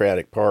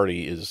Democratic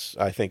Party is,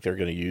 I think they're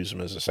going to use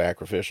him as a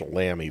sacrificial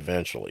lamb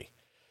eventually.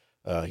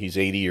 He's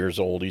 80 years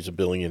old. He's a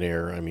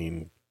billionaire. I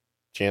mean,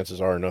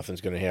 chances are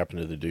nothing's going to happen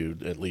to the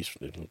dude, at least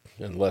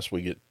unless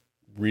we get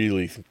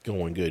really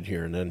going good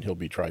here, and then he'll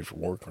be tried for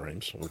war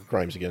crimes or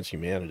crimes against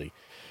humanity.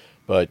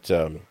 But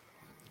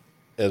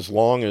as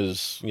long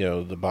as,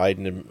 the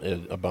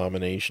Biden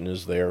abomination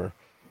is there,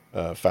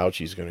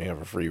 Fauci's going to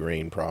have a free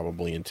reign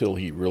probably until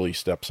he really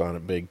steps on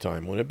it big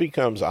time. When it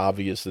becomes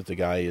obvious that the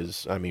guy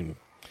is,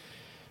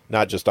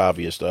 not just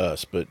obvious to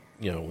us, but,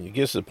 it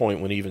gets to the point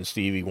when even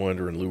Stevie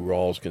Wonder and Lou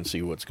Rawls can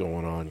see what's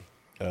going on.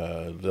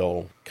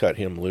 They'll cut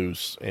him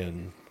loose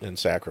and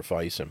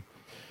sacrifice him.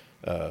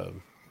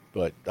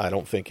 But I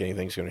don't think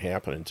anything's going to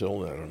happen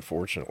until then,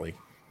 unfortunately.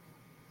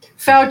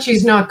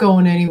 Fauci's not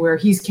going anywhere.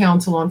 He's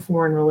Council on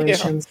Foreign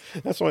Relations.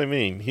 Yeah, that's what I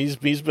mean. He's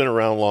been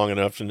around long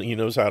enough, and he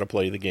knows how to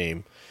play the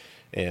game.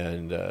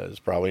 And it's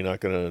probably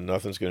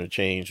nothing's gonna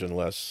change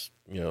unless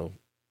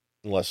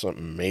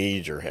something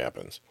major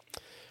happens.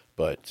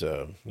 But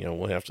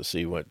we'll have to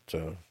see what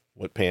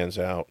pans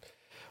out.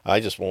 I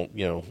just won't,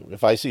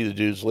 if I see the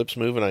dude's lips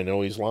moving, I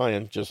know he's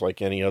lying, just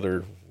like any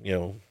other,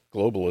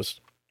 globalist,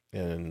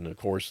 and of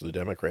course the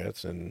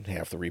Democrats and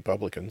half the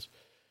Republicans.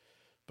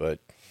 But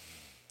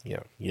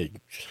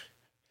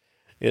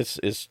it's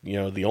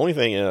the only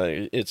thing.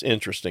 It's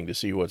interesting to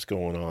see what's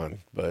going on,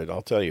 but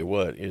I'll tell you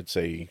what, it's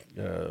a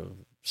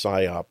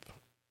psyop,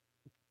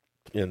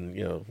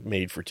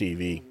 made for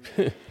TV.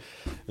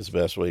 Is the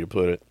best way to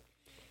put it.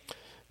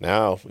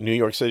 Now, New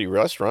York City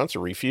restaurants are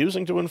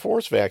refusing to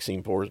enforce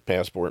vaccine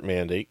passport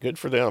mandate. Good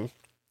for them.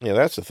 Yeah,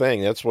 that's the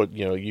thing. That's what,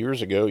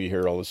 years ago, you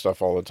hear all this stuff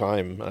all the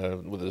time.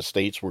 The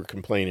states were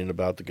complaining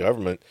about the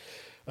government.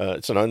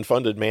 It's an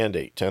unfunded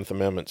mandate, 10th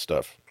Amendment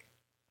stuff.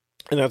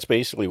 And that's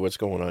basically what's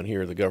going on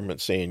here. The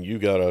government's saying you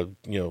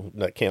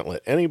that can't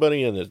let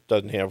anybody in that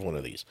doesn't have one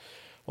of these.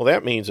 Well,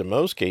 that means in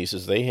most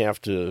cases they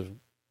have to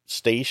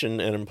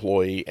station an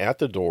employee at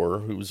the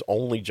door whose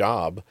only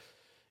job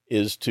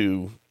is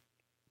to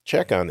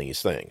check on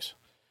these things.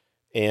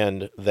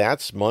 And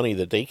that's money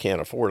that they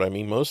can't afford. I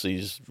mean, most of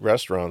these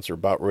restaurants are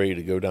about ready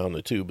to go down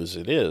the tube as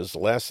it is. The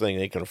last thing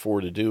they can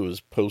afford to do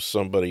is post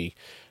somebody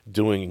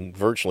doing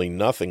virtually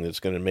nothing that's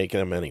going to make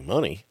them any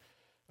money.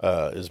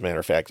 As a matter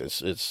of fact,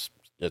 it's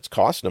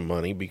costing them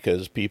money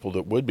because people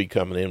that would be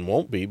coming in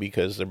won't be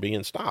because they're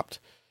being stopped.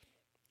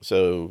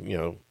 So,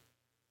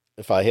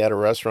 if I had a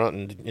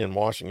restaurant in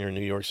Washington or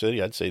New York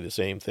City, I'd say the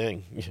same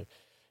thing.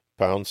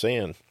 Pound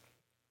sand.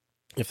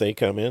 If they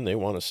come in, they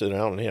want to sit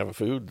down and have a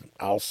food,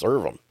 I'll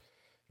serve them.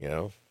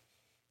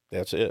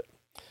 That's it.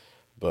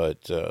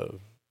 But,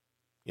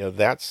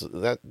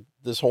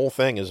 this whole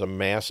thing is a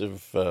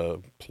massive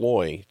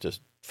ploy to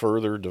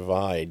further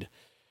divide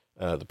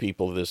the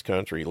people of this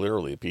country,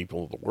 literally the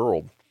people of the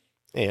world.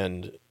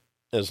 And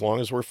as long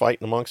as we're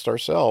fighting amongst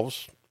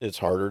ourselves, it's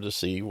harder to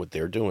see what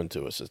they're doing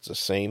to us. It's the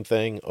same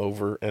thing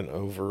over and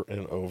over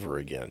and over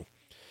again.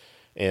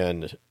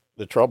 And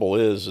the trouble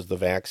is the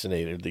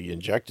vaccinated, the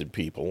injected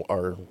people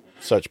are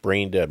such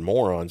brain dead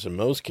morons in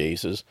most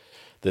cases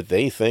that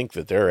they think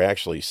that they're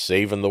actually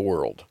saving the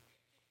world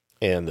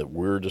and that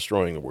we're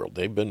destroying the world.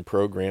 They've been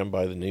programmed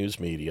by the news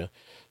media.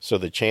 So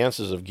the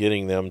chances of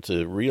getting them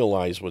to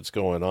realize what's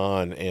going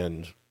on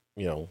and,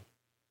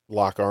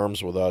 lock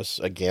arms with us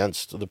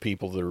against the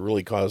people that are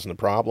really causing the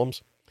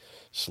problems,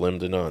 slim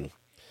to none.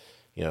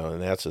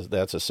 And that's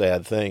a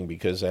sad thing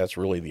because that's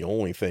really the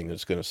only thing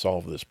that's going to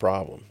solve this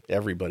problem.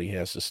 Everybody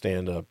has to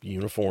stand up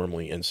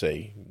uniformly and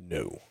say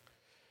no.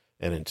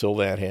 And until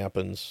that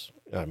happens,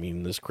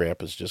 this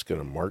crap is just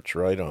going to march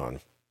right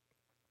on.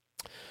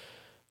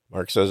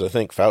 Mark says, I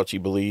think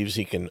Fauci believes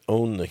he can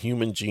own the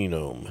human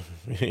genome,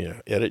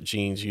 edit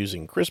genes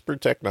using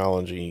CRISPR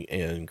technology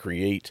and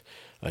create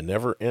a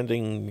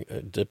never-ending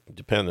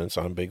dependence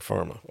on Big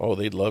Pharma. Oh,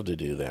 they'd love to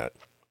do that.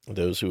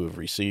 Those who have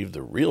received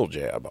the real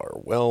jab are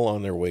well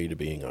on their way to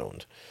being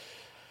owned.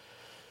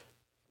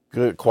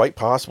 Good, quite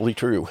possibly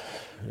true.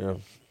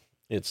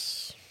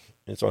 It's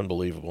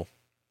unbelievable.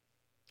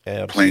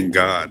 Absolutely. Playing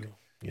God.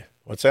 Yeah.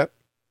 What's that?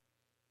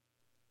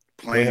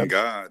 Playing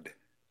God.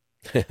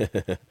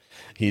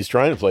 He's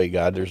trying to play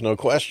God, there's no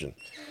question.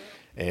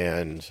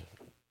 And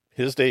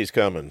his day's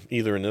coming,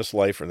 either in this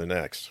life or the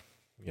next.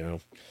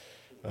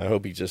 I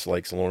hope he just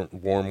likes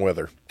warm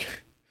weather.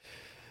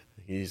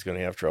 He's going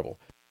to have trouble.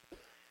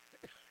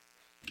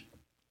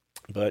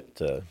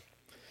 But,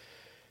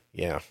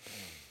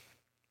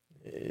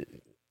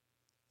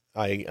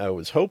 I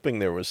was hoping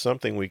there was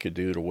something we could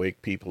do to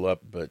wake people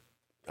up, but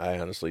I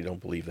honestly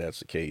don't believe that's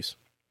the case.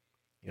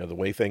 The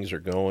way things are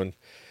going,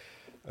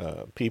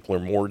 people are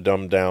more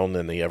dumbed down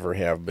than they ever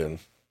have been.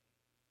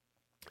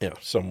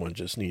 Someone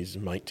just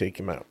might take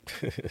him out.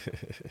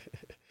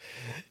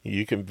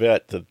 You can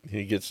bet that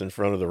he gets in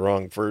front of the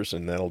wrong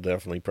person. That'll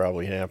definitely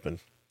probably happen.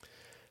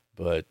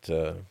 But,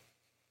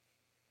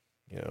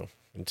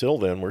 until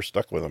then, we're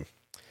stuck with him.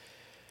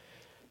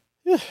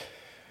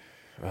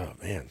 Oh,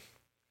 man.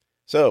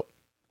 So,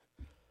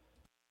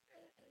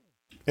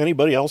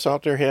 anybody else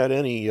out there had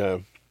any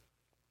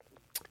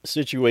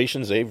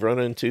situations they've run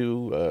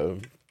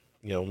into,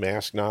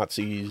 mask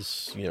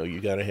Nazis, you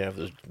got to have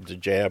the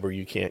jab or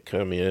you can't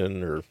come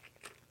in, or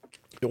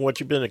what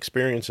you've been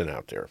experiencing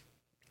out there?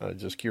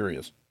 Just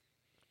curious.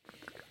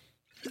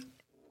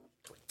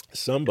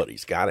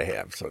 Somebody's got to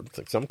have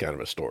some kind of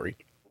a story.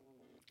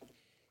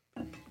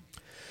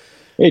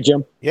 Hey,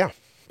 Jim. Yeah,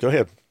 go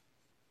ahead.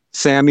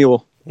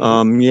 Samuel.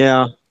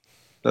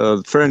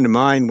 A friend of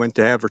mine went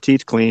to have her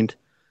teeth cleaned.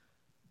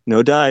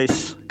 No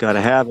dice. Got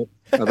to have it.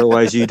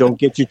 Otherwise, you don't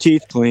get your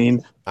teeth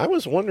cleaned. I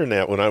was wondering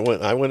that when I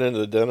went into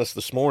the dentist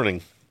this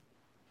morning,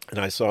 and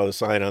I saw the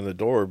sign on the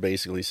door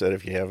basically said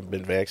if you haven't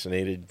been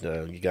vaccinated,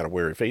 you got to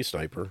wear a face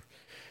diaper.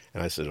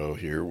 And I said, oh,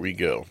 here we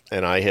go.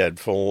 And I had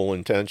full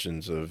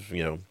intentions of,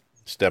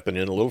 stepping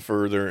in a little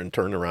further and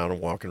turning around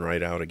and walking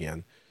right out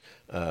again.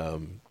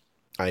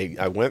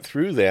 I went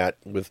through that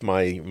with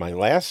my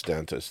last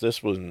dentist.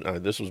 This was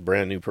a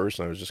brand new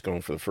person. I was just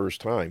going for the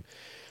first time.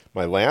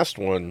 My last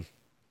one,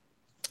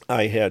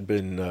 I had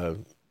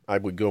been I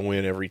would go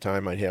in every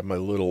time I'd have my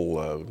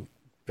little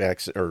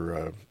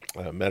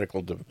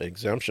medical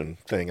exemption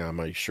thing on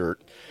my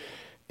shirt,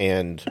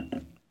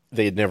 and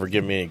they had never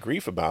given me any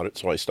grief about it,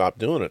 so I stopped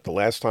doing it. The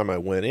last time I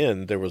went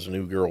in, there was a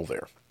new girl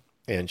there,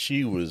 and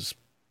she was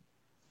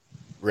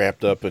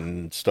wrapped up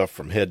in stuff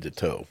from head to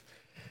toe.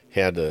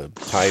 Had a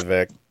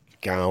Tyvek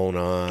gown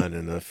on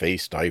and a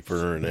face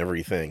diaper and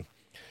everything.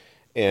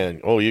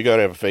 And, oh, you got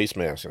to have a face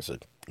mask. I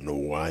said,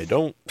 no, I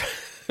don't.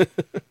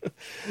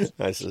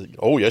 I said,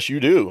 oh, yes,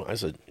 you do. I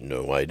said,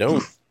 no, I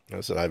don't.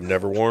 I said, I've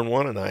never worn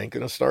one, and I ain't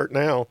going to start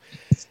now.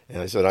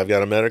 And I said, I've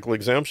got a medical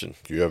exemption.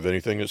 Do you have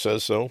anything that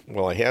says so?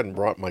 Well, I hadn't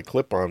brought my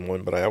clip-on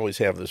one, but I always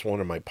have this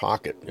one in my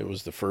pocket. It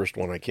was the first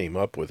one I came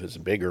up with. It's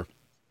bigger.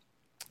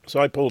 So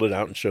I pulled it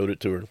out and showed it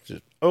to her. She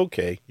said,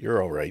 okay,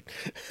 you're all right.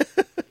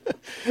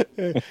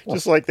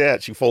 Just like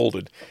that, she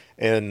folded.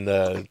 And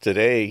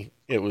today,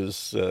 it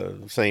was the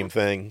same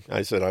thing.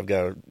 I said, I've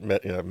got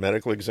a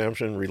medical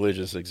exemption,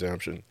 religious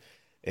exemption.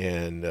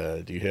 And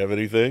do you have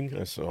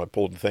anything? So I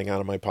pulled the thing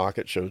out of my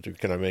pocket, showed her,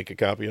 can I make a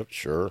copy of it?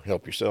 Sure,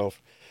 help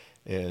yourself.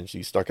 And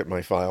she stuck it in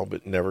my file,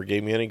 but never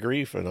gave me any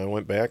grief. And I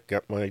went back,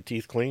 got my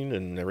teeth cleaned,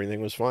 and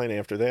everything was fine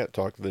after that.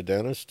 Talked to the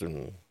dentist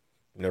and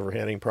never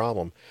had any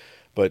problem.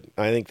 But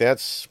I think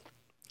that's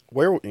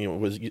where,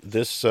 was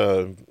this,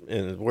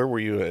 and where were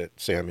you at,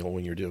 Samuel,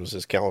 when you were doing, was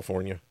this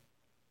California?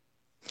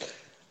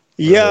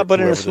 Yeah, but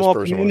in a small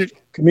community,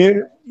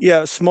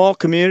 small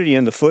community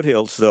in the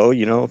foothills, though,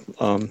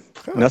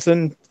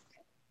 nothing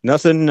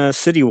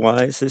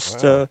city-wise,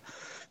 just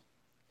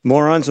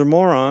morons are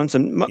morons.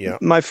 And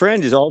my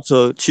friend is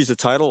also, she's a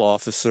title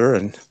officer,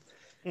 and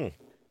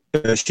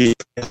she's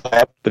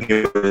up in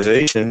the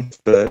organization,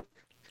 but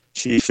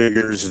she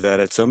figures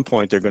that at some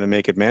point they're going to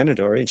make it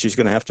mandatory, and she's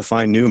going to have to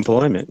find new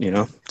employment,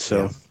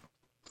 so.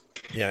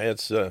 Yeah,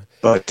 it's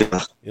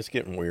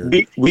getting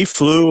weird. We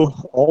flew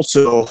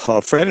also,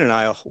 a friend and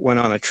I went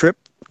on a trip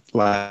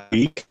last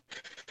week,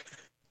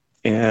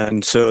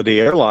 and so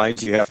the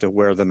airlines, you have to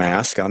wear the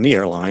mask on the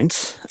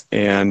airlines,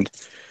 and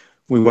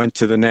we went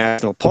to the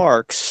national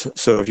parks,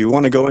 so if you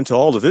want to go into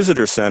all the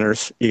visitor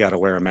centers, you got to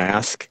wear a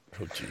mask.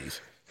 Oh, jeez.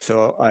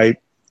 So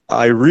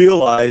I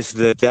realized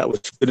that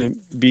was going to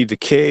be the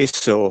case,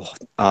 so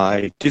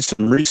I did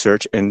some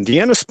research, and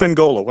Deanna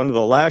Spingola, one of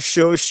the last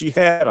shows she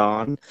had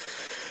on,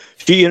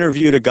 she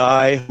interviewed a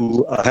guy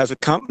who has a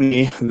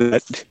company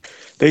that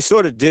they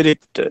sort of did it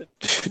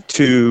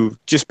to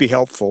just be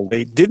helpful.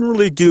 They didn't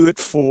really do it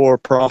for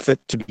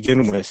profit to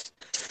begin with.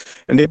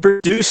 And they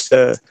produced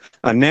a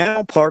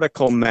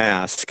nanoparticle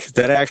mask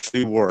that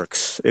actually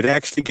works. It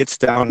actually gets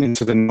down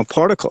into the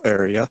nanoparticle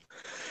area.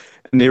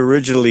 And they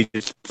originally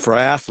did for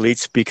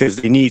athletes because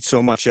they need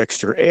so much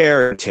extra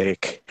air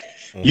intake.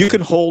 Mm-hmm. You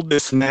can hold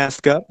this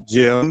mask up,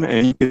 Jim,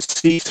 and you can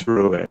see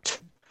through it.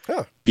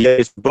 Huh. Yeah,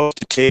 it's supposed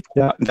to take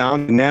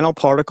down the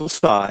nanoparticle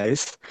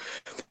size.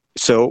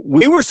 So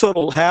we were sort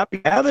of happy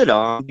to have it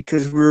on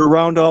because we were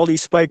around all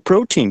these spike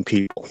protein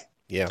people.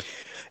 Yeah.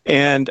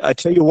 And I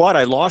tell you what,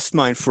 I lost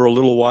mine for a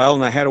little while,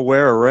 and I had to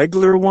wear a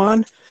regular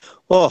one.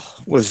 Oh,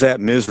 was that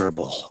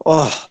miserable.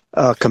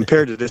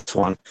 Compared to this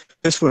one.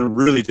 This one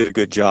really did a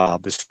good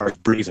job as far as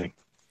breathing.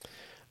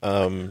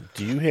 Do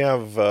you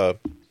have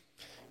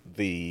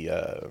the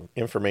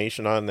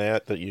information on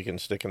that you can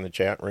stick in the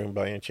chat room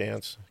by any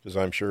chance? Because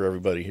I'm sure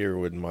everybody here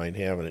wouldn't mind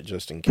having it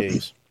just in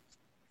case.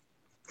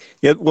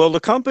 Yeah, well, the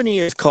company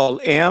is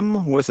called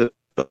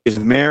is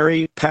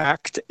Mary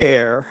Packed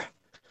Air.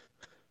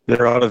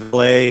 They're out of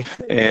LA,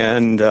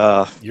 and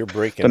you're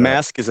breaking. The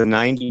mask is a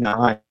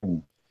 99.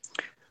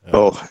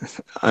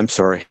 I'm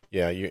sorry.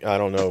 Yeah, I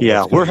don't know.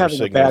 Yeah, we're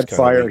having a bad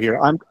fire here.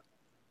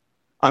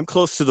 I'm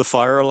close to the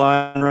fire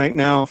line right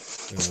now,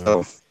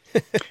 so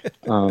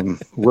they're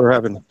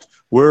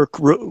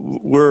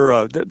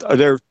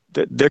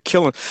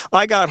killing.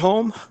 I got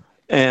home,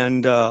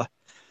 and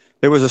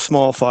there was a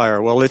small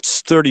fire. Well,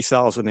 it's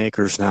 30,000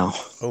 acres now.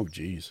 Oh,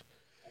 geez.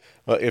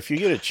 If you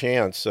get a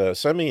chance,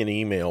 send me an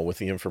email with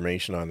the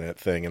information on that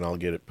thing, and I'll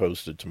get it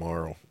posted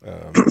tomorrow.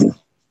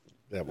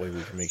 That way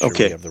we can make sure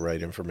we have the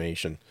right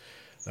information.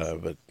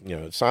 But,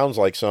 it sounds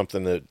like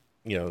something that,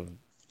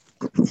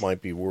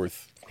 might be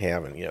worth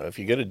having. If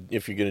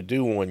you're gonna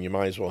do one, you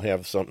might as well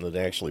have something that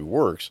actually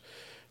works.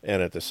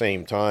 And at the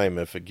same time,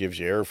 if it gives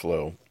you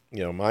airflow,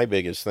 my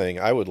biggest thing,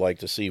 I would like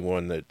to see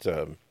one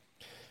that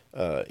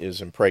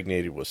is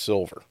impregnated with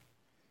silver.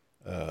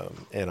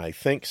 And I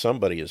think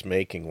somebody is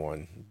making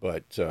one,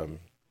 but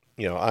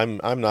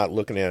I'm not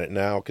looking at it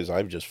now because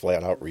I've just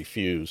flat out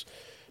refused.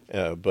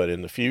 But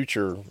in the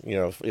future,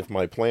 if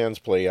my plans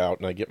play out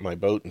and I get my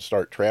boat and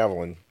start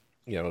traveling,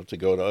 to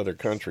go to other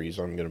countries,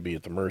 I'm going to be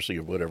at the mercy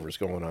of whatever's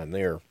going on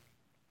there.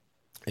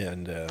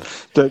 And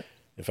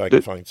if I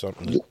can find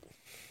something that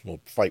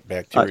will fight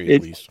bacteria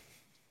at least.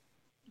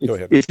 Go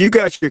ahead. If you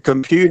got your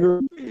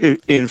computer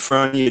in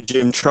front of you,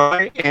 Jim,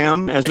 try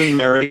M as in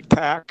Mary,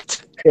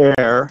 packed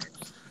air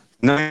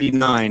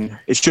 99.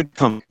 It should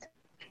come.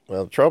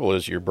 Well, the trouble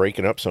is you're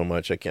breaking up so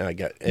much. I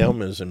got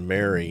M as in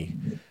Mary.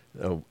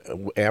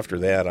 After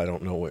that, I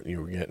don't know what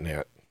you were getting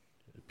at.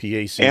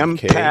 P-A-C-K?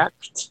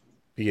 M-packed.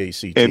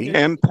 P-A-C-T?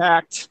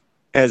 M-packed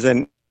as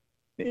in...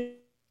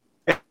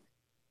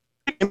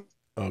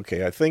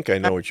 Okay, I think I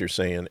know what you're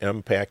saying.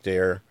 M-packed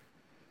air.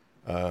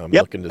 I'm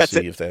Yep, looking to see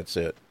it. if that's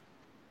it.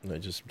 I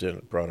just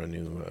brought a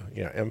new,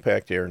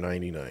 M-packed air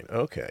 99.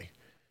 Okay.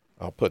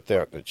 I'll put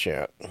that in the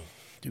chat.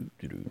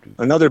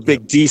 Another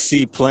big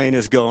DC plane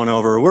is going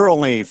over. We're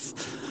only...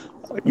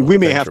 we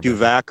may have to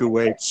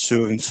evacuate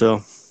soon,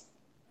 so...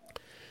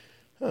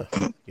 Huh.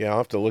 Yeah, I'll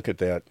have to look at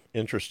that.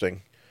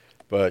 Interesting.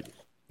 But,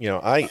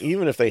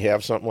 even if they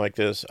have something like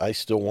this, I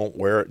still won't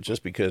wear it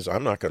just because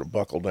I'm not going to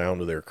buckle down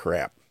to their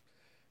crap.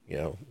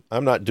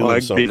 I'm not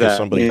doing something because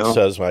somebody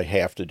says I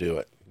have to do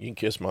it. You can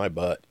kiss my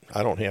butt.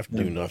 I don't have to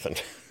do nothing.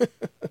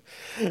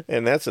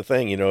 And that's the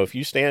thing, if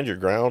you stand your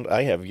ground,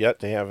 I have yet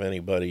to have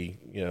anybody,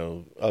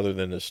 other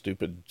than this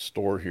stupid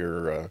store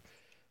here,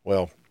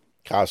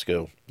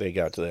 Costco, they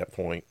got to that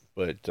point.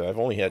 But I've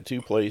only had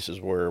 2 places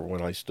where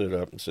when I stood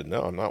up and said,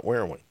 no, I'm not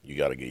wearing one. You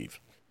got to leave.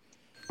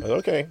 But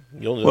okay,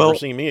 you'll never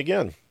see me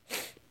again.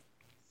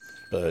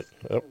 But,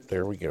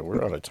 there we go.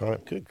 We're out of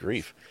time. Good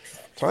grief.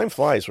 Time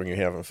flies when you're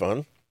having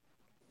fun.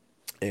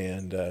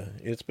 And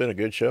it's been a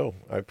good show.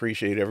 I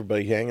appreciate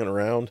everybody hanging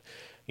around.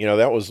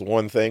 That was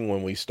one thing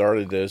when we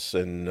started this,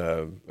 and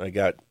I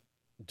got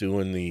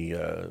doing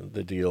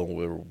the deal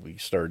where we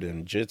started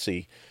in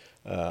Jitsi.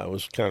 I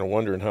was kind of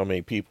wondering how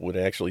many people would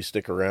actually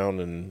stick around,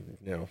 and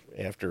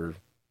after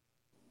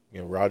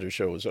Roger's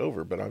show was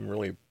over. But I'm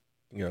really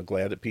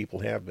glad that people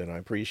have been. I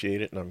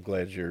appreciate it, and I'm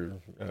glad you're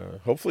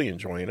hopefully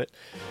enjoying it.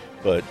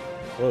 But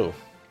whoa.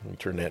 Let me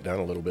turn that down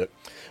a little bit.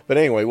 But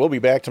anyway, we'll be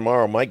back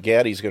tomorrow. Mike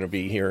Gaddy's going to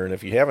be here. And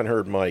if you haven't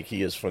heard Mike,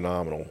 he is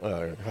phenomenal.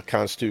 A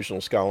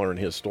constitutional scholar and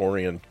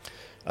historian.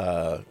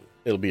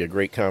 It'll be a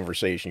great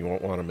conversation. You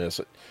won't want to miss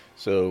it.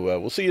 So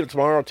we'll see you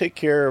tomorrow. Take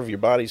care of your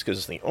bodies because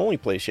it's the only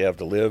place you have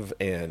to live.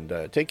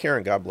 And take care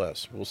and God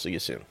bless. We'll see you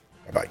soon.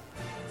 Bye-bye.